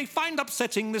she may find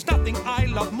upsetting. There's nothing I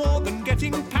love more than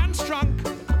getting pants drunk.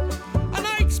 A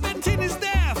night spent in is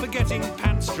there for getting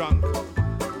pants drunk.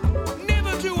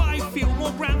 Never do I feel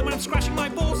more grand than when I'm scratching my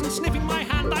balls and sniffing my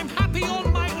hand. I'm happy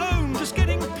on my own, just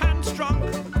getting pants drunk.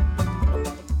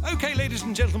 Okay, ladies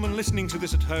and gentlemen listening to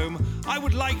this at home, I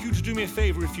would like you to do me a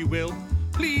favour, if you will.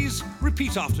 Please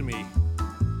repeat after me.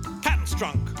 Pants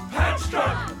drunk. Pants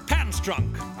drunk. Pants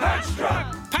drunk. Pants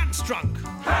drunk. Pants drunk.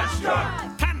 Pants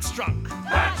drunk. Pants drunk.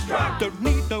 Pants drunk. Don't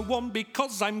need no one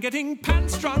because I'm getting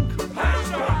pants drunk. Pants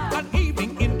drunk. An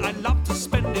evening in, I love to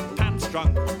spend it pants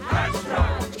drunk. Pants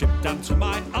drunk. Stripped down to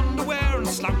my underwear and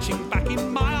slouching back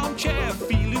in my armchair,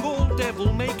 feeling all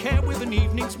devil-may-care with an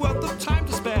evening's worth of time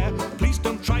to spare. Please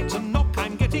don't try to knock,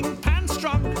 I'm getting pants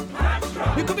drunk. Pants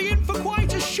drunk. You could be in for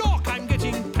quite a shock, I'm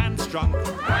getting pants drunk.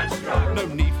 Pants drunk. No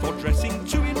need for dressing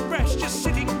to impress, just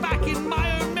sitting back in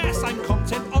my own mess. I'm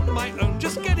content on my own,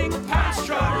 just getting pants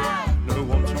drunk. No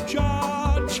one to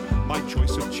judge my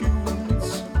choice of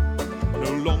tunes.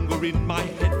 No longer in my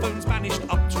headphones, banished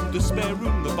up to the spare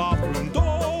room. The bathroom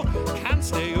door can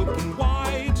stay open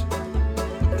wide.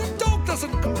 The dog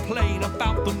doesn't complain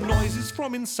about the noises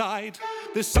from inside.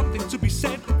 There's something to be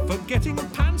said for getting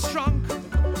pants drunk.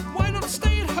 Why not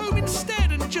stay at home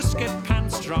instead and just get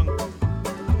pants drunk?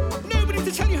 Nobody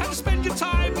to tell you how to spend your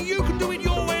time. You can do it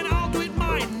your way and I'll do it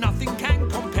mine. Nothing can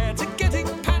compare to getting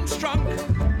pants drunk.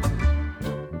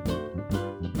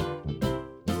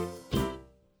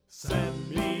 Send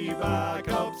me back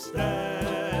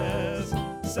upstairs.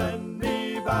 Send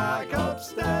me back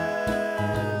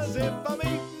upstairs. If I'm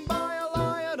eaten by a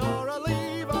lion or I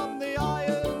leave on the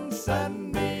iron,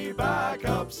 send me back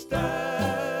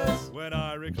upstairs. When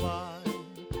I recline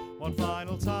one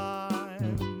final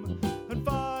time and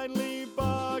finally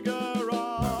bugger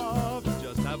off,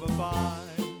 just have a fine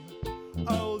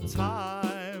old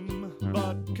time,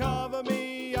 but cover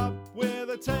me up with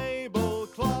a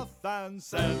tablecloth and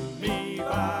send me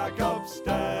back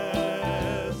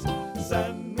upstairs.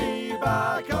 Send me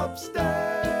back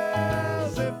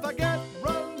upstairs. If I get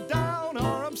run down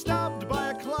or I'm stabbed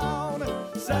by a clown,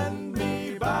 send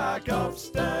me back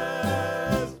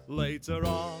upstairs. Later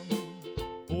on,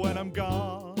 when I'm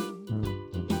gone,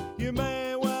 you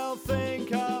may well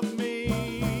think of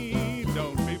me.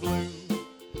 Don't be blue,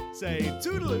 say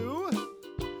toodaloo,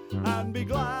 and be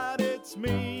glad it's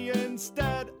me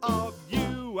instead of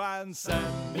you, and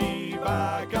send me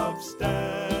back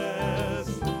upstairs.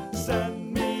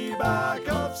 Send me back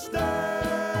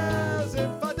upstairs.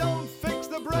 If I don't fix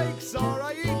the brakes or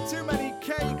I eat too many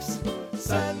cakes,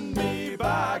 send me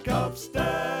back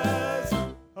upstairs.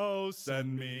 Oh,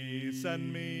 send me,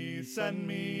 send me, send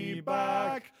me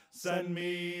back. Send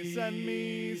me, send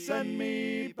me, send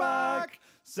me back.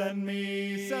 Send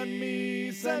me, send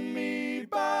me, send me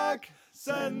back.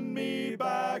 send me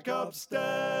back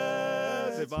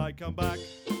upstairs. If I come back,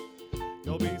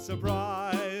 you'll be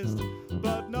surprised,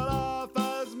 but not half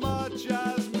as much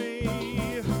as me.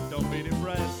 Don't be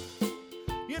depressed,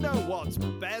 you know what's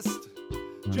best.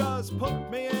 Just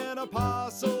put me in a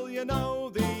parcel, you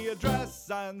know the address,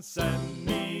 and send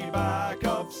me back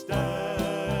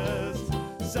upstairs.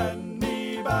 Send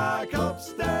me back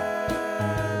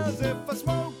upstairs. If I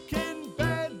smoke in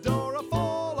bed or I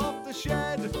fall off the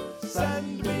shed,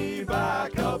 send me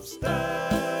back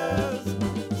upstairs.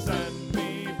 Send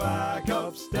me back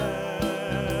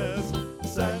upstairs.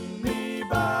 Send me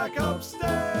back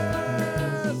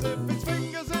upstairs. If it's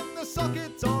fingers in the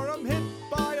socket or I'm hit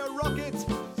by a rocket,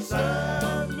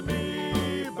 send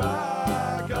me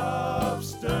back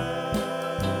upstairs.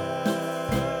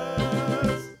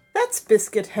 That's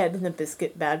Biscuit Head and the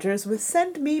Biscuit Badgers with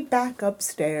Send Me Back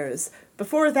Upstairs.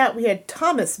 Before that, we had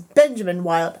Thomas Benjamin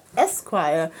Wilde,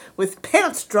 Esquire, with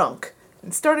Pants Drunk.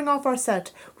 And starting off our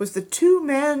set was the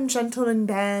Two-Man Gentleman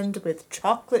Band with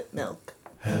Chocolate Milk.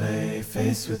 LA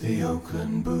face with the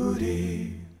Oakland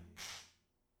booty.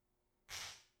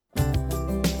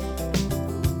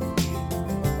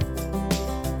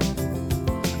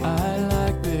 I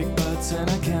like big butts and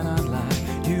I cannot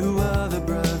lie. You other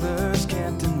brothers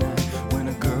can't deny. When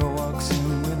a girl walks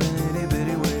in with an itty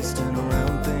bitty waist and a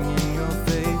round thing in your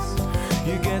face,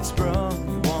 you get sprung,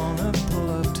 you wanna pull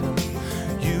up tough.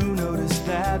 You notice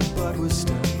that butt was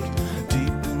stuffed deep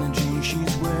in the jeans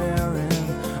she's wearing.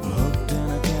 I'm hooked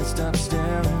and I can't stop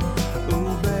staring.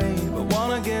 Ooh babe, I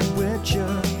wanna get with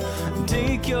ya and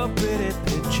take your pretty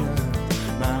picture.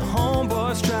 My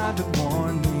homeboys tried to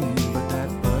warn me, but that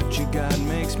butt you got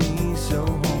makes me so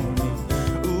horny.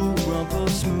 Ooh, rumple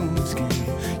smooth skin.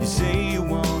 You say you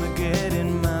wanna get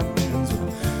in my Benz.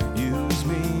 Well, use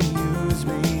me,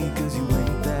 cause you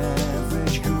ain't that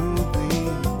average groupie.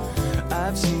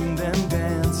 I've seen them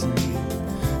dancing,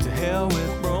 to hell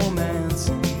with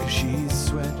romancing, cause she's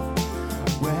sweat,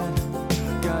 wet,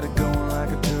 got it going like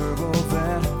a turbo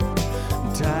vet.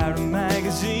 I'm tired of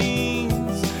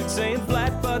magazines saying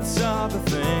flat butts are the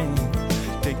thing.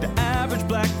 Take the average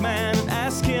black man and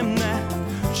ask him that.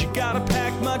 She gotta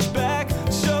pack much back.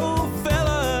 So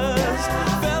fellas,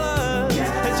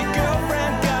 has your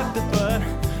girlfriend got the butt?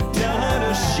 Tell her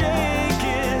to shake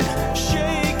it,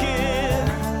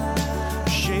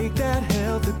 shake that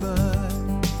healthy butt.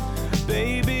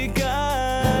 Baby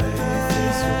got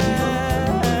back,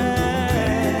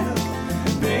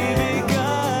 baby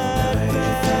got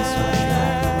back,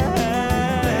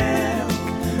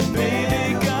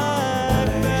 baby got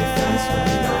back,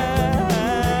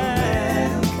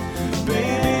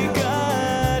 baby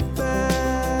got back.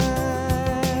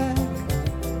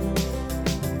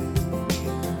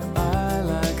 I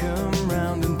like 'em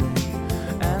round and big,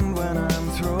 and when I'm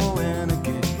throwing a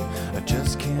gig, I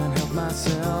just can't help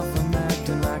myself. I'm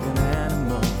acting like an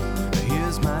animal.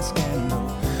 Here's my scandal.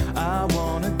 I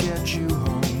wanna get you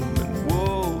home and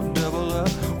whoa, double up,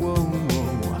 whoa,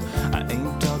 whoa. I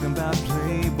ain't talking about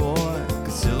Playboy,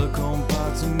 cause silicone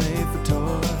parts are made for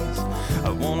toys. I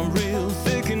want 'em real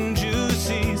thick and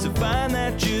juicy, so find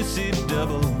that juicy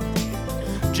double.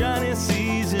 Johnny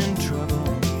C's in trouble,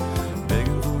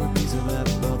 begging for a piece of that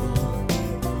bubble.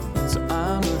 So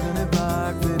I'm looking at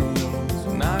black videos,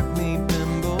 knock-knee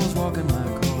bimbos walking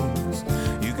like hoes.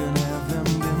 You can have them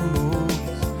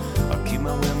bimbos, I'll keep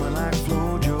my women like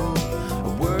Flojo. A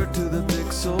word to the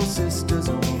Pixel sisters,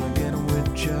 I wanna get with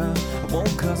ya. I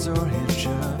won't cuss or hit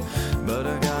ya, but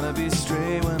I gotta be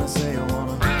straight when I say I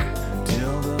wanna.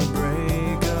 Till the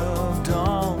break of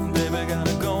dawn, baby, got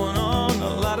it going on.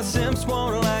 A lot of simps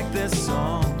won't like this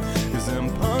song, cause them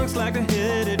punks like to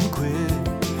hit it and quit,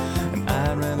 and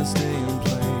I'd rather stay and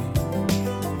play.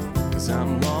 Cause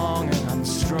I'm long and I'm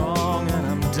strong and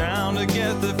I'm down to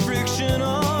get the friction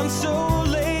on. So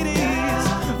ladies,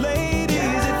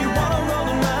 if you wanna roll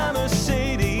in my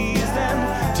Mercedes, then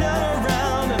turn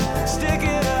around and stick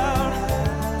it out.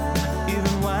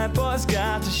 Even white boys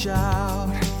got to shout,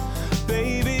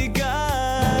 baby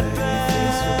got back,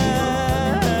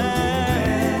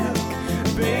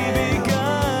 baby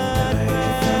got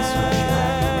back,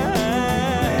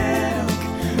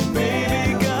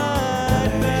 baby got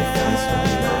back,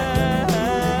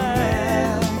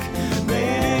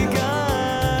 baby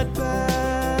got back.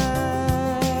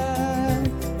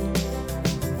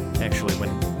 Actually,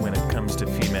 when it comes to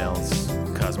females,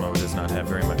 Cosmo does not have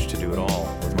very much to do at all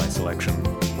with my selection.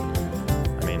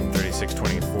 I mean, 36,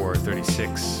 24,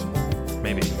 36,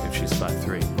 maybe if she's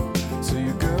 5'3". So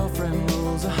your girlfriend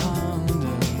rolls a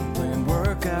Honda, playing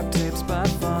workout tapes by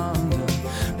Fonda,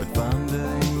 but Fonda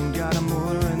ain't got a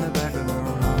motor in the back of her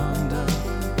Honda.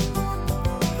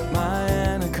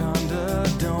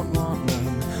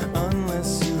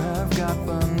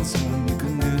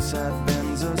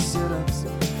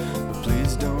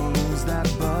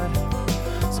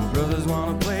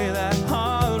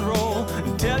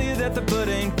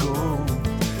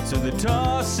 So they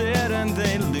toss it and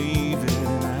they leave it,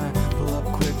 and I pull up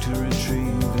quick to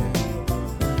retrieve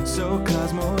it. So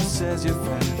Cosmo says you're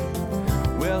fat.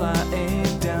 Well, I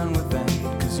ain't down with that,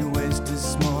 'cause your waist is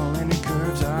small and your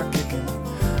curves are kicking.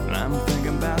 And I'm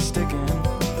thinking about sticking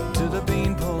to the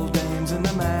beanpole dames in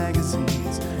the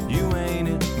magazines. You ain't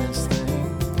it, Miss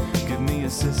Thing. Give me a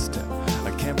sister,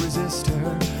 I can't resist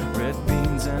her. Red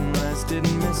beans and rice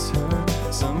didn't miss her.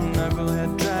 Some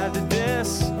knucklehead tried to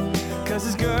diss, 'cause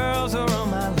his girls are on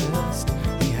my list.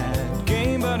 He had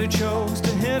game, but he chose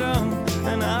to hit 'em,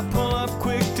 and I pull up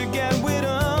quick to get with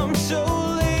 'em. So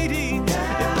lady,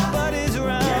 if the buddy's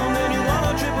around and you want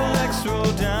a triple X throw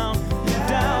down,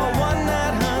 dial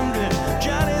 1-900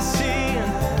 Johnny C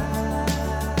and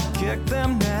kick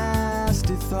them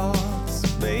nasty thoughts.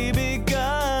 Baby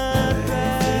got back.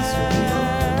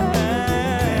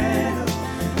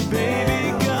 Baby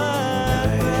got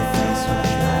back.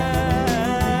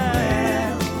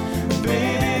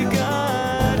 Baby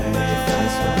got back.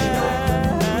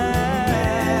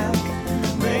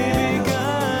 Baby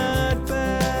got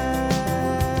back.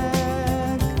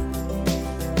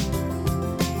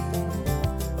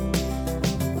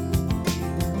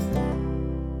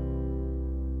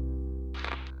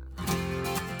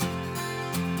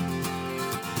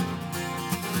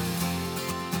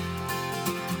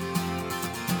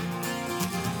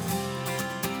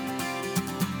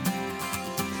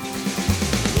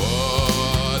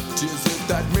 What is it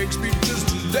that makes me just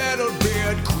a little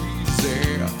bit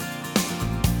queasy?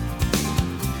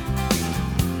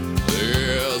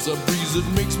 There's a breeze that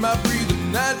makes my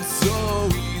breathing not so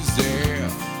easy.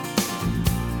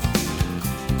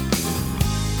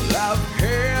 Well, I've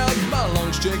had my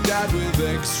lungs checked out with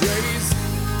x-rays.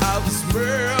 I've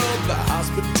smelled the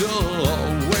hospital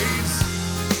always.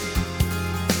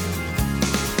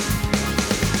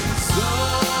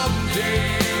 Someday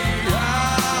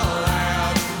I'll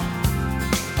have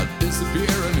a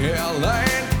disappearing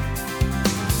hairline.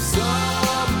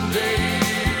 Someday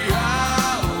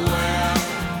I'll wear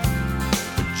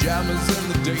pajamas in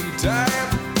the daytime.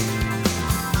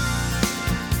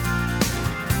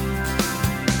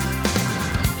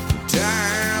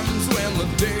 Times when the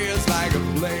day is like a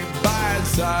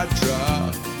play-by-side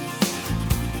truck,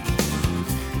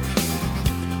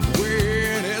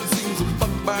 when it seems the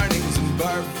buck burning's in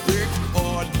perfect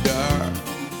order.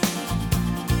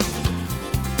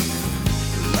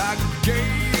 I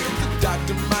gave the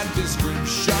doctor my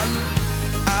description.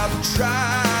 I've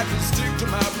tried to stick to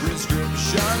my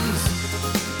prescriptions.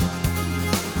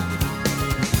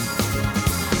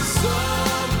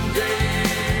 Someday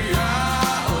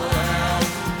I'll have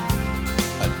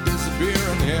a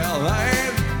disappearing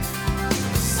hairline.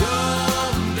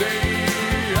 Someday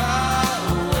I'll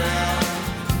wear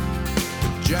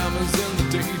pajamas in the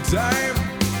daytime.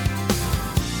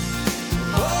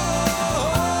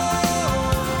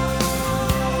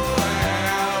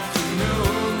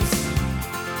 Afternoons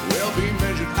will be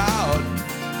measured out,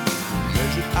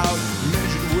 measured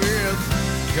with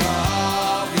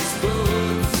coffee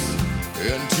spoons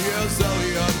and tears,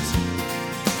 Elliot.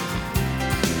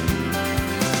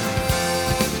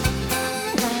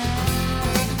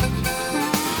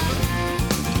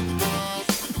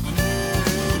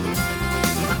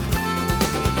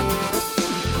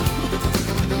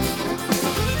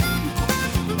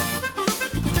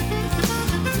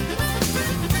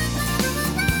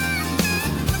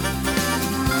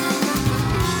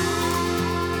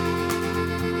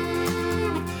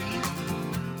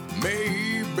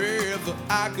 Maybe if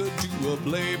I could do a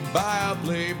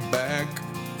play-by-playback,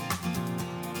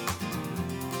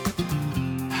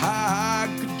 I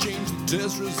could change the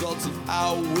test results and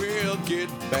I will get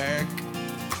back.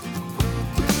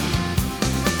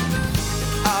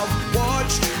 I've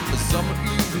watched the summer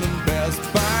evening pass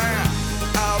by.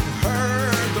 I've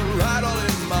heard the rattle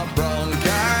in my bronchi.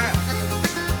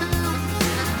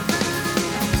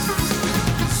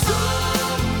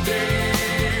 Someday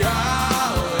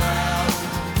I'll have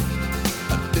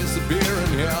a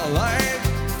disappearing hairline.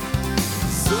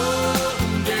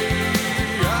 Someday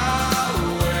I'll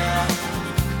wear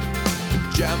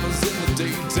pajamas in the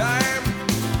daytime.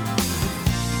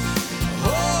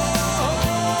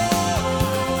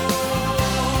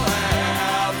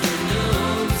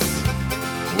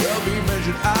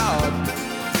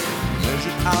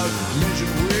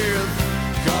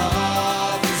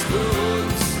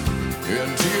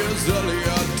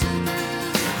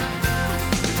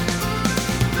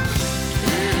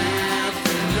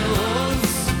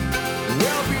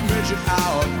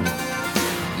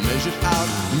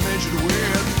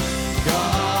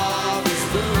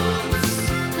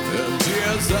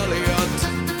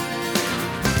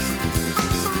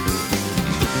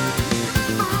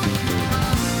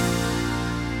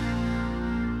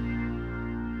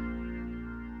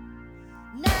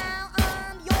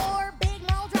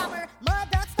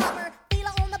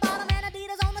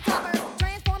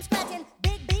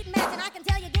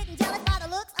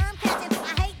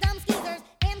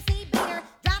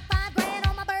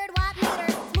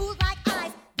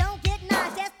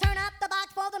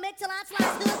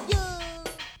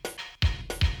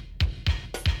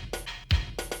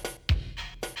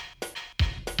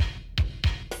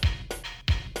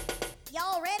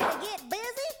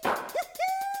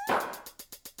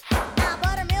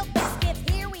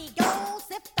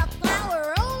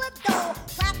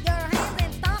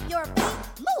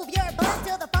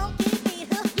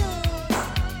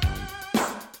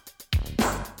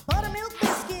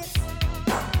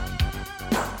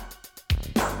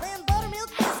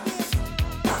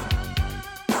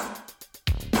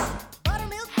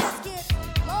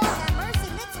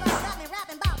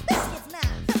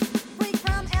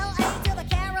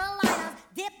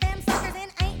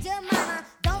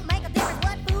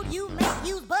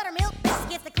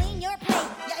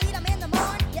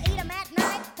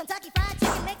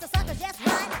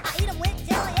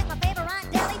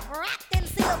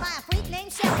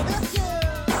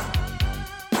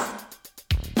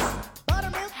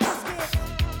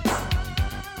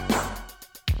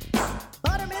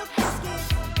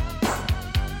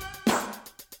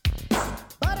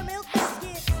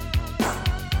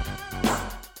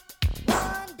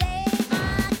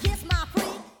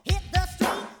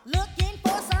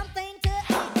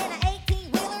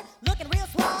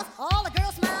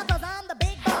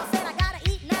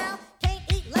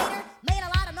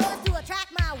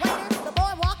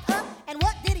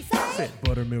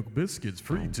 buttermilk biscuits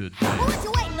free today. What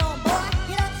you waiting on, boy?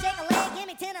 Get up, shake a leg, give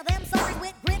me 10 of them suckers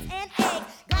with grits and eggs.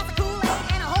 Glass of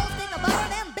Kool-Aid and a whole stick of butter.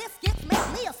 Them biscuits make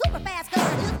me a super fast girl.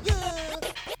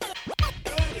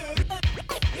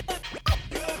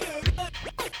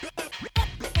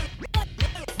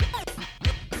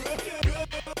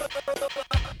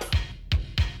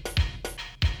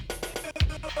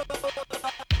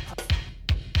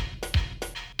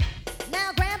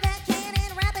 Now grab that can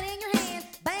and wrap it in your hand.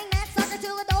 Bang that sucker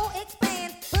till the dough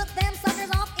expands. Put them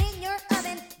suckers off in your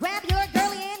oven. Grab your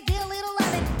girlie and get a little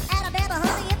lovin'. Add a dab of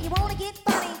honey if you wanna get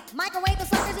funny. Microwave the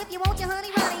suckers if you want your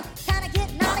honey runny. Kinda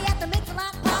get naughty at the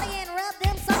mix-a-lot party and rub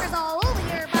them suckers all over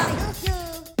your body.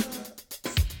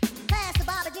 Pass the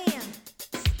bob again.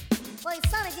 Well, it's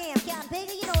Sunny Jam, Captain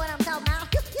Piggy, you know what I'm talking about.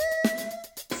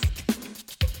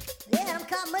 Yeah, them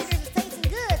cotton makers is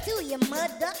tasting good too, you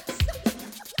mud duck.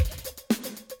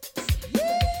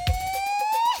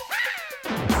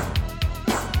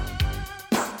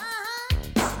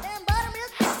 Them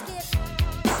buttermilk biscuits.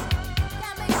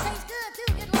 Gotta make it taste good too.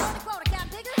 Get low on the quarter, Captain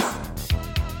Piggy.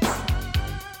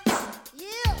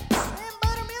 Yeah, them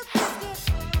buttermilk biscuits.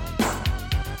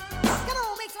 Come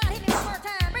on, mix it out, hit me one more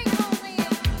time. Bring the horns in.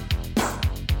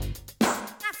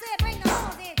 I said bring the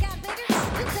horns in, Captain Piggy.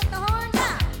 You took the horns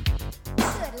out.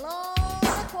 Good Lord,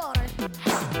 a quarter.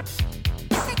 Mix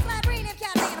it out, bring them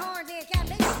Captain horns in,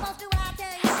 Captain Piggy. You're supposed to do what I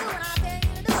tell you to do, and I tell you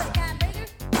to do it, Captain Piggy.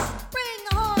 Bring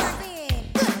the horns in.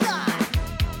 Good God.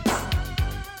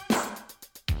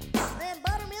 Them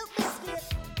buttermilk biscuits.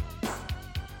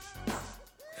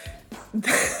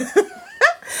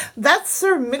 That's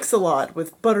Sir Mix-a-Lot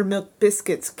with Buttermilk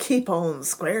Biscuits Keep On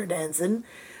Square Dancing.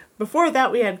 Before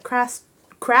that, we had Crash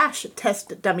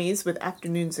Test Dummies with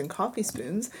Afternoons and Coffee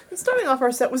Spoons. And starting off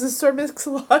our set was a Sir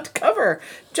Mix-a-Lot cover,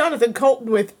 Jonathan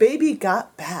Colton with Baby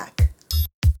Got Back.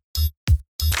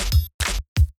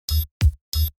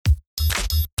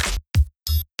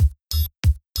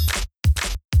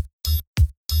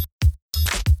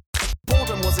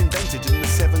 Boredom was invented in the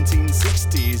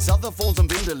 1760s. Other forms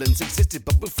of indolence existed,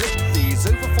 but we'll flip these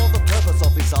over for the purpose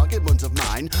of this argument of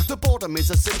mine. The boredom is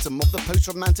a symptom of the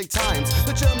post-romantic times.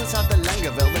 The Germans had the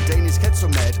Langerville, the Danish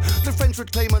Ketzelmed. The French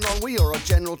would claim an ennui or a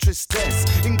general tristesse.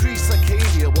 In Greece,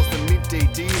 Arcadia was the midday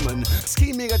demon,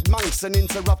 scheming at monks and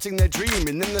interrupting their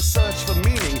dreaming. In the search for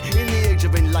meaning, in the age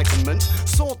of enlightenment,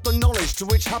 sought the knowledge to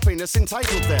which happiness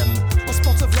entitled them. A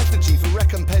spot of lethargy for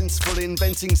recompense for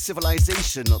inventing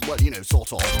civilization. Well, you know,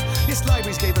 sort of. Yes,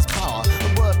 libraries gave us power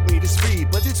and work made us free,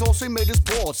 but it also made us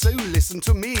bored, so listen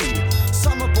to me.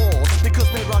 Some are bored because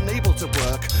they're unable to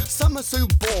work. Some are so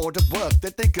bored of work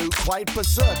that they go quite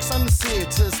berserk. Some see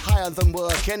it as higher than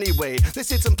work anyway. They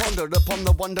sit and ponder upon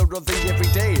the wonder of the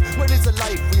everyday. Where is the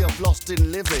life we have lost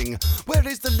in living? Where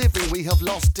is the living we have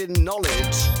lost in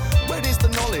knowledge? Where is the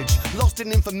knowledge lost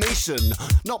in information?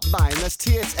 Not mine, that's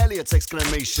T.S. Eliot's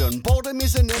exclamation. Boredom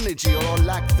is an energy or a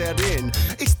lack therein.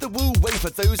 It's the woo way for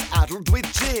those addled with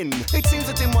gin. It seems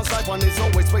that in one's life one is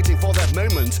always waiting for that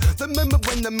moment. The moment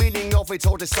when the meaning of it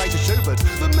all decides to show, but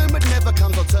the moment never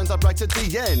comes or turns up right at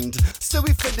the end. So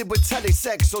we filled it with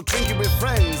telesex or drinking with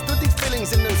friends. Though these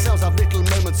feelings in themselves have little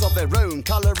moments of their own,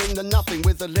 colouring the nothing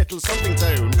with a little something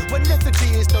tone. When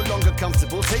lethargy is no longer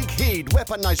comfortable, take heed.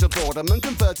 Weaponize your boredom and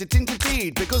convert it into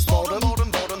deed. Because boredom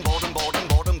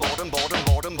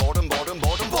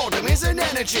is an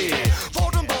energy.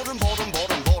 Boredom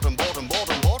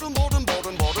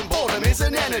is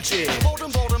an energy.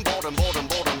 Boredom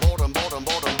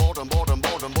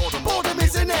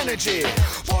is an energy.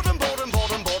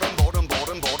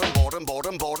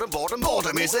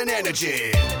 Boredom is an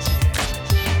energy.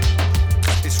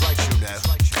 It's right, you know.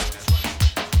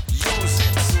 Use it.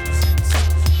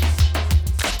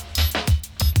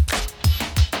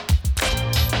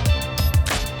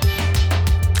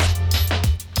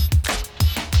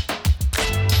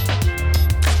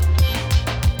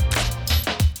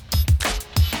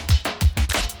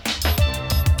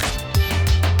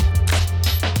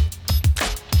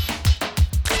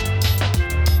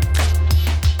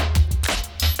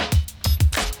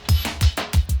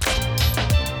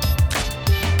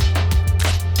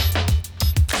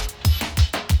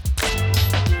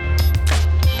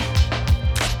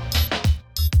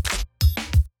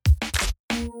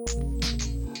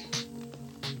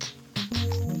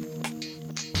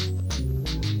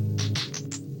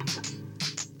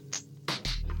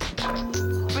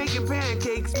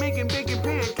 Making bacon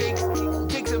pancakes.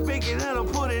 Take some bacon and I'll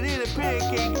put it in a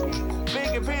pancake.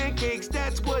 Bacon pancakes,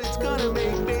 that's what it's gonna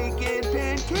make. Bacon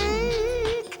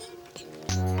pancake.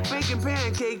 Bacon Making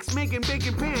pancakes, making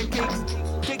bacon pancakes.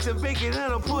 Take some bacon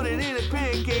and I'll put it in a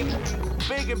pancake.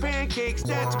 Bacon pancakes,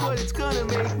 that's what it's gonna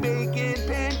make. Bacon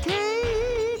pancake.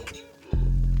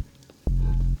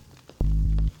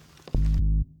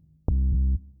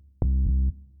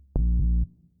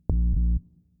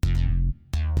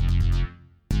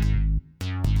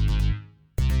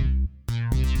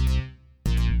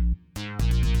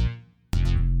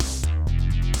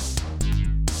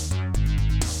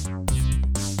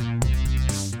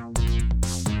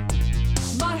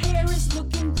 My hair is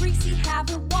looking greasy,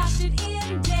 haven't washed it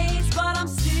in days, but I'm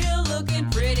still looking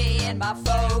pretty in my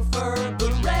faux fur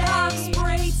beret. I'm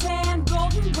spray tan,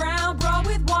 golden brown, bra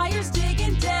with wires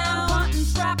digging down. Hunting,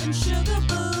 trapping, sugar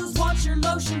booze. Want your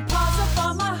lotion, paws up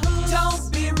on my hooves.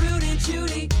 Don't be rude and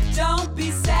Judy, don't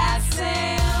be sad,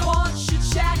 Sam. Want your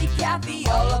chatty Cathy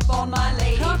all up on my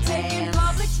lady. I'm taking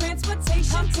public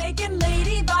transportation, I'm taking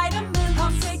lady vitamins.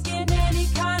 I'm taking any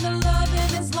kind of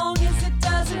loving as long as it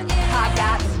doesn't end. I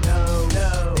got no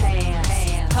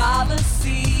pants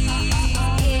policy.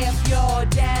 If you're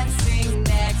dancing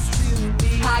next to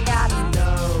me, I got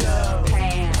no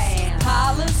pants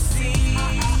policy.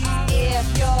 If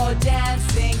you're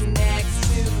dancing next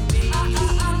to me,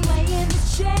 I'm playing the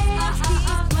jazz,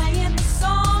 keep playing the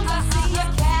songs. I see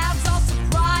your calves all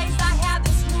surprised. I had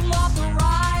this rule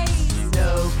authorized.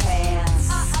 No pants,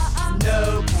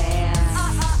 no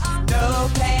pants, no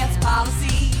pants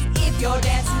policy. If you're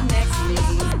dancing next to me,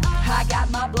 I got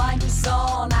my blinders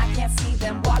on. I can't see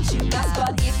them watching us,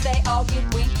 but if they all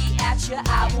get winky at you,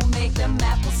 I will make them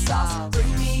applesauce.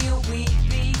 Bring me a wheat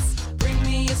beats, bring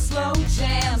me a slow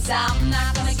jams. I'm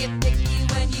not gonna get picky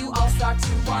when you all start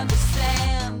to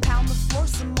understand. Pound the floor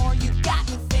some more, you got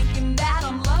me thinking that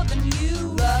I'm loving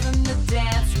you. Loving the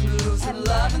dance moves and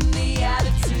loving the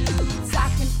attitudes. I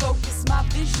can focus my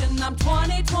vision, I'm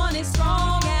 20/20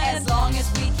 strong. As long as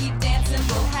we keep dancing,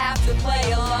 we'll have to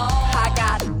play along. I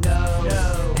got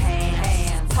no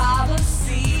pants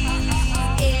policy.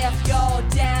 If you're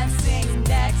dancing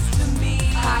next to me,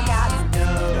 I got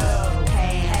no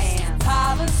pants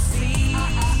policy.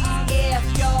 If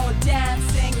you're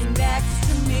dancing next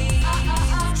to me,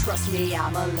 trust me,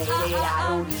 I'm a lady. I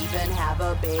don't even have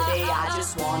a baby. I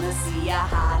just wanna see a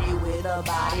hottie with a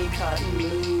body cutting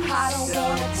loose. I don't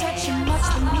wanna touch you much.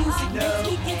 The music makes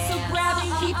me get so grabby.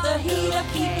 Keep the heat up,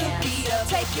 keep the beat up.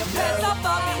 Take your pants off,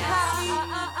 I'll be happy.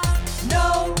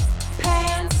 No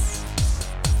pants.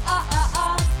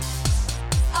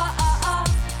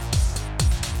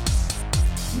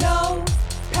 No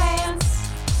pants.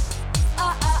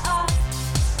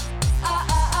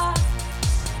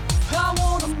 I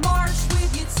wanna march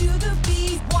with you to the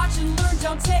beat. Watch and learn,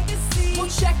 don't take a seat. We'll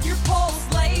check your polls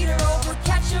later over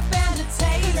ketchup and a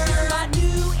tater. You're my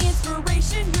new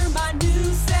inspiration, you're my new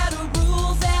set of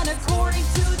rules. And according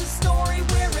to the story,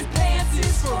 wearing pants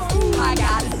is for fools. I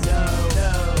got no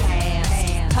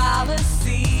pants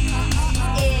policy.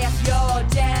 If you're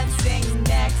dancing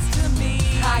next to me,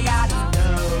 I got no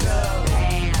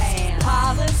pants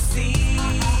policy.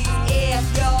 If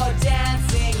you're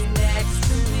dancing next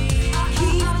to me,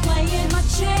 keep playing my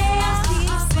jazz,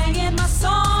 keep singing my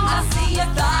songs. I see your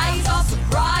thighs all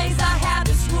surprised. I have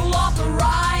this rule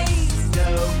authorized. No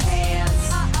pants,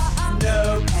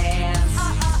 no pants,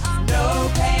 no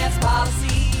pants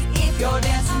policy. If you're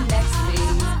dancing next to me.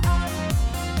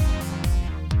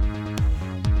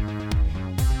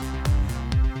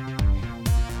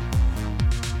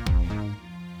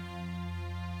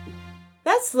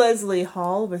 That's Leslie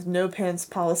Hall with No Pants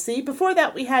Policy. Before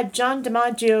that, we had John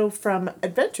DiMaggio from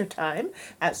Adventure Time,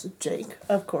 as Jake,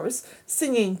 of course,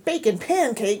 singing Bacon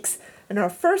Pancakes. And our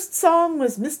first song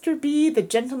was Mr. B, the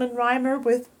Gentleman Rhymer,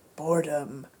 with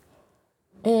Boredom.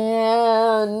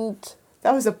 And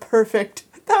that was a perfect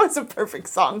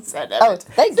song set. Oh,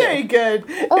 thank you. Very good.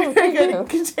 Oh, very good. you. It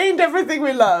contained everything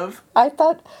we love. I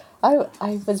thought I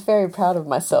was very proud of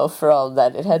myself for all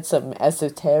that. It had some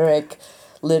esoteric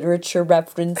literature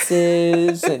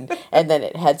references and then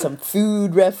it had some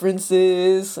food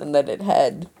references and then it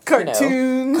had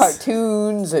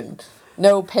cartoons and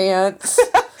no pants,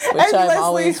 which and I'm Leslie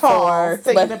always Hall for.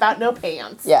 Singing about no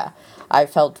pants. Yeah, I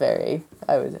felt very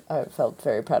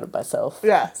proud of myself.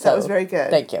 Yeah, that was very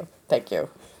good. Thank you.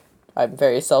 I'm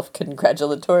very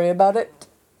self-congratulatory about it.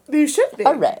 You should be.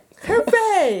 Hooray!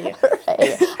 Hooray!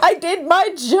 Hooray! I did my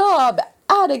job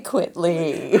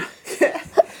adequately.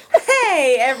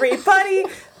 Hey, everybody!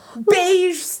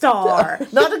 Beige star.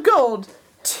 Not a gold.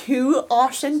 Too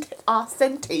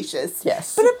ostentatious.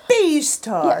 Yes. But a beige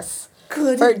star. Yes.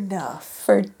 Good enough.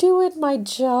 For doing my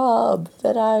job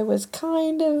that I was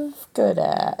kind of good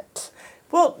at.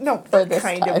 Well, no, For this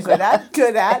kind time. of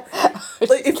good at.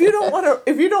 Like, if you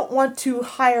don't want to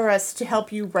hire us to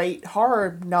help you write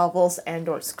horror novels and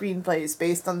or screenplays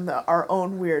based on our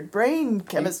own weird brain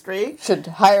chemistry, should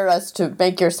hire us to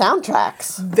make your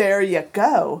soundtracks. There you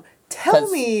go. Tell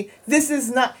me this is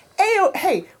not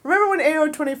Hey, remember when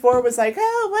AO24 was like,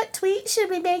 "Oh, what tweet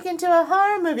should we make into a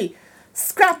horror movie?"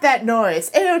 Scrap that noise.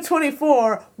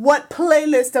 AO24, what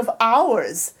playlist of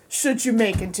ours should you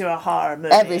make into a horror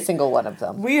movie? Every single one of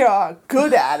them. We are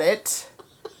good at it.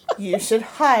 You should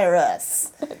hire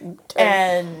us.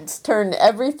 Turn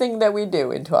everything that we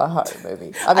do into a horror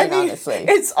movie. I mean, honestly.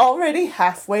 It's already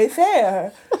halfway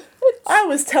there. I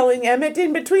was telling Emmett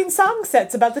in between song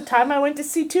sets about the time I went to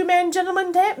see Two Man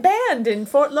Gentleman Band in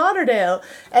Fort Lauderdale,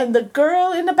 and the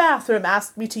girl in the bathroom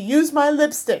asked me to use my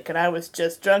lipstick, and I was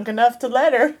just drunk enough to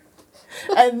let her.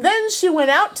 And then she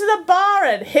went out to the bar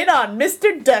and hit on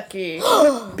Mr. Ducky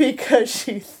because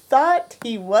she thought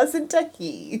he wasn't a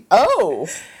he. Oh.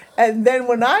 And then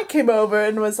when I came over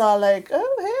and was all like,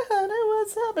 "Oh, hey, honey,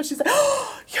 what's up?" And she's like,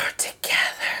 "Oh, you're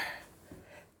together.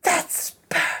 That's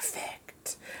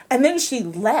perfect." And then she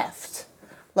left.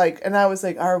 Like, and I was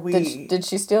like, "Are we..." Did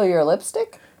she steal your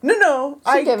lipstick? No.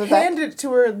 I gave it handed it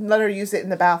to her and let her use it in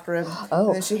the bathroom. Oh,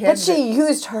 and then she but she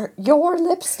used your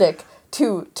lipstick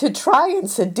to try and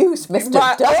seduce Mr.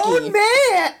 My Ducky. own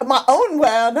man!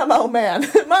 Not my own man.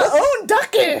 My own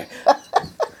Ducky!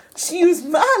 She used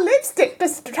my lipstick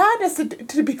to try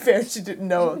to be fair, she didn't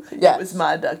know it was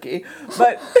my Ducky.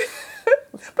 But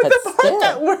the part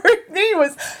that worried me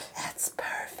was, "That's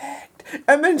perfect."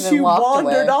 And then she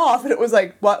wandered off, and it was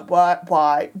like, what,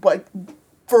 why, what,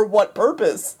 for what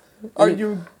purpose are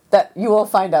you... That you will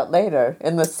find out later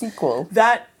in the sequel.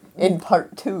 That... In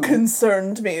part 2.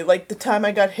 Concerned me. Like the time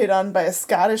I got hit on by a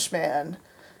Scottish man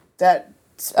that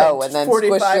spent and then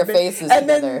 45 squished your minutes, faces and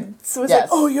together. Then so it was like,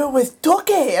 "Oh, you're with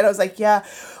Ducky." And I was like, "Yeah."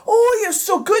 "Oh, you're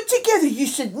so good together. You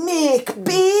should make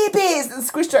babies." And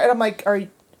squished her. And I'm like, "Are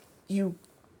you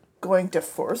going to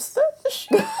force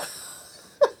that?"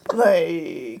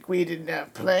 Like, we didn't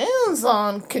have plans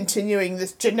on continuing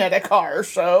this genetic horror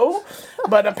show.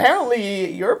 But apparently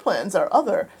your plans are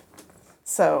other.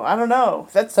 So, I don't know.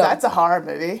 That's a horror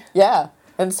movie. Yeah.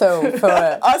 And so for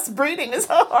us breeding is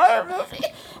a horror movie.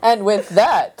 And with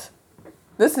that,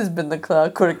 this has been the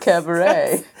Clockwork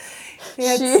Cabaret.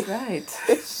 That's right.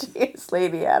 She is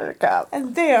Lady Attercop.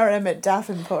 And they are Emmett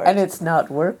Davenport. And it's not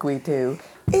work we do.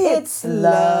 It's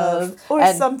love. Or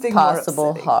and something possible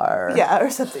more upsetting. horror. Yeah, or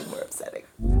something more upsetting.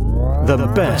 The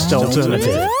best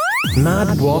alternative.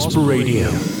 Mad Wasp Radio.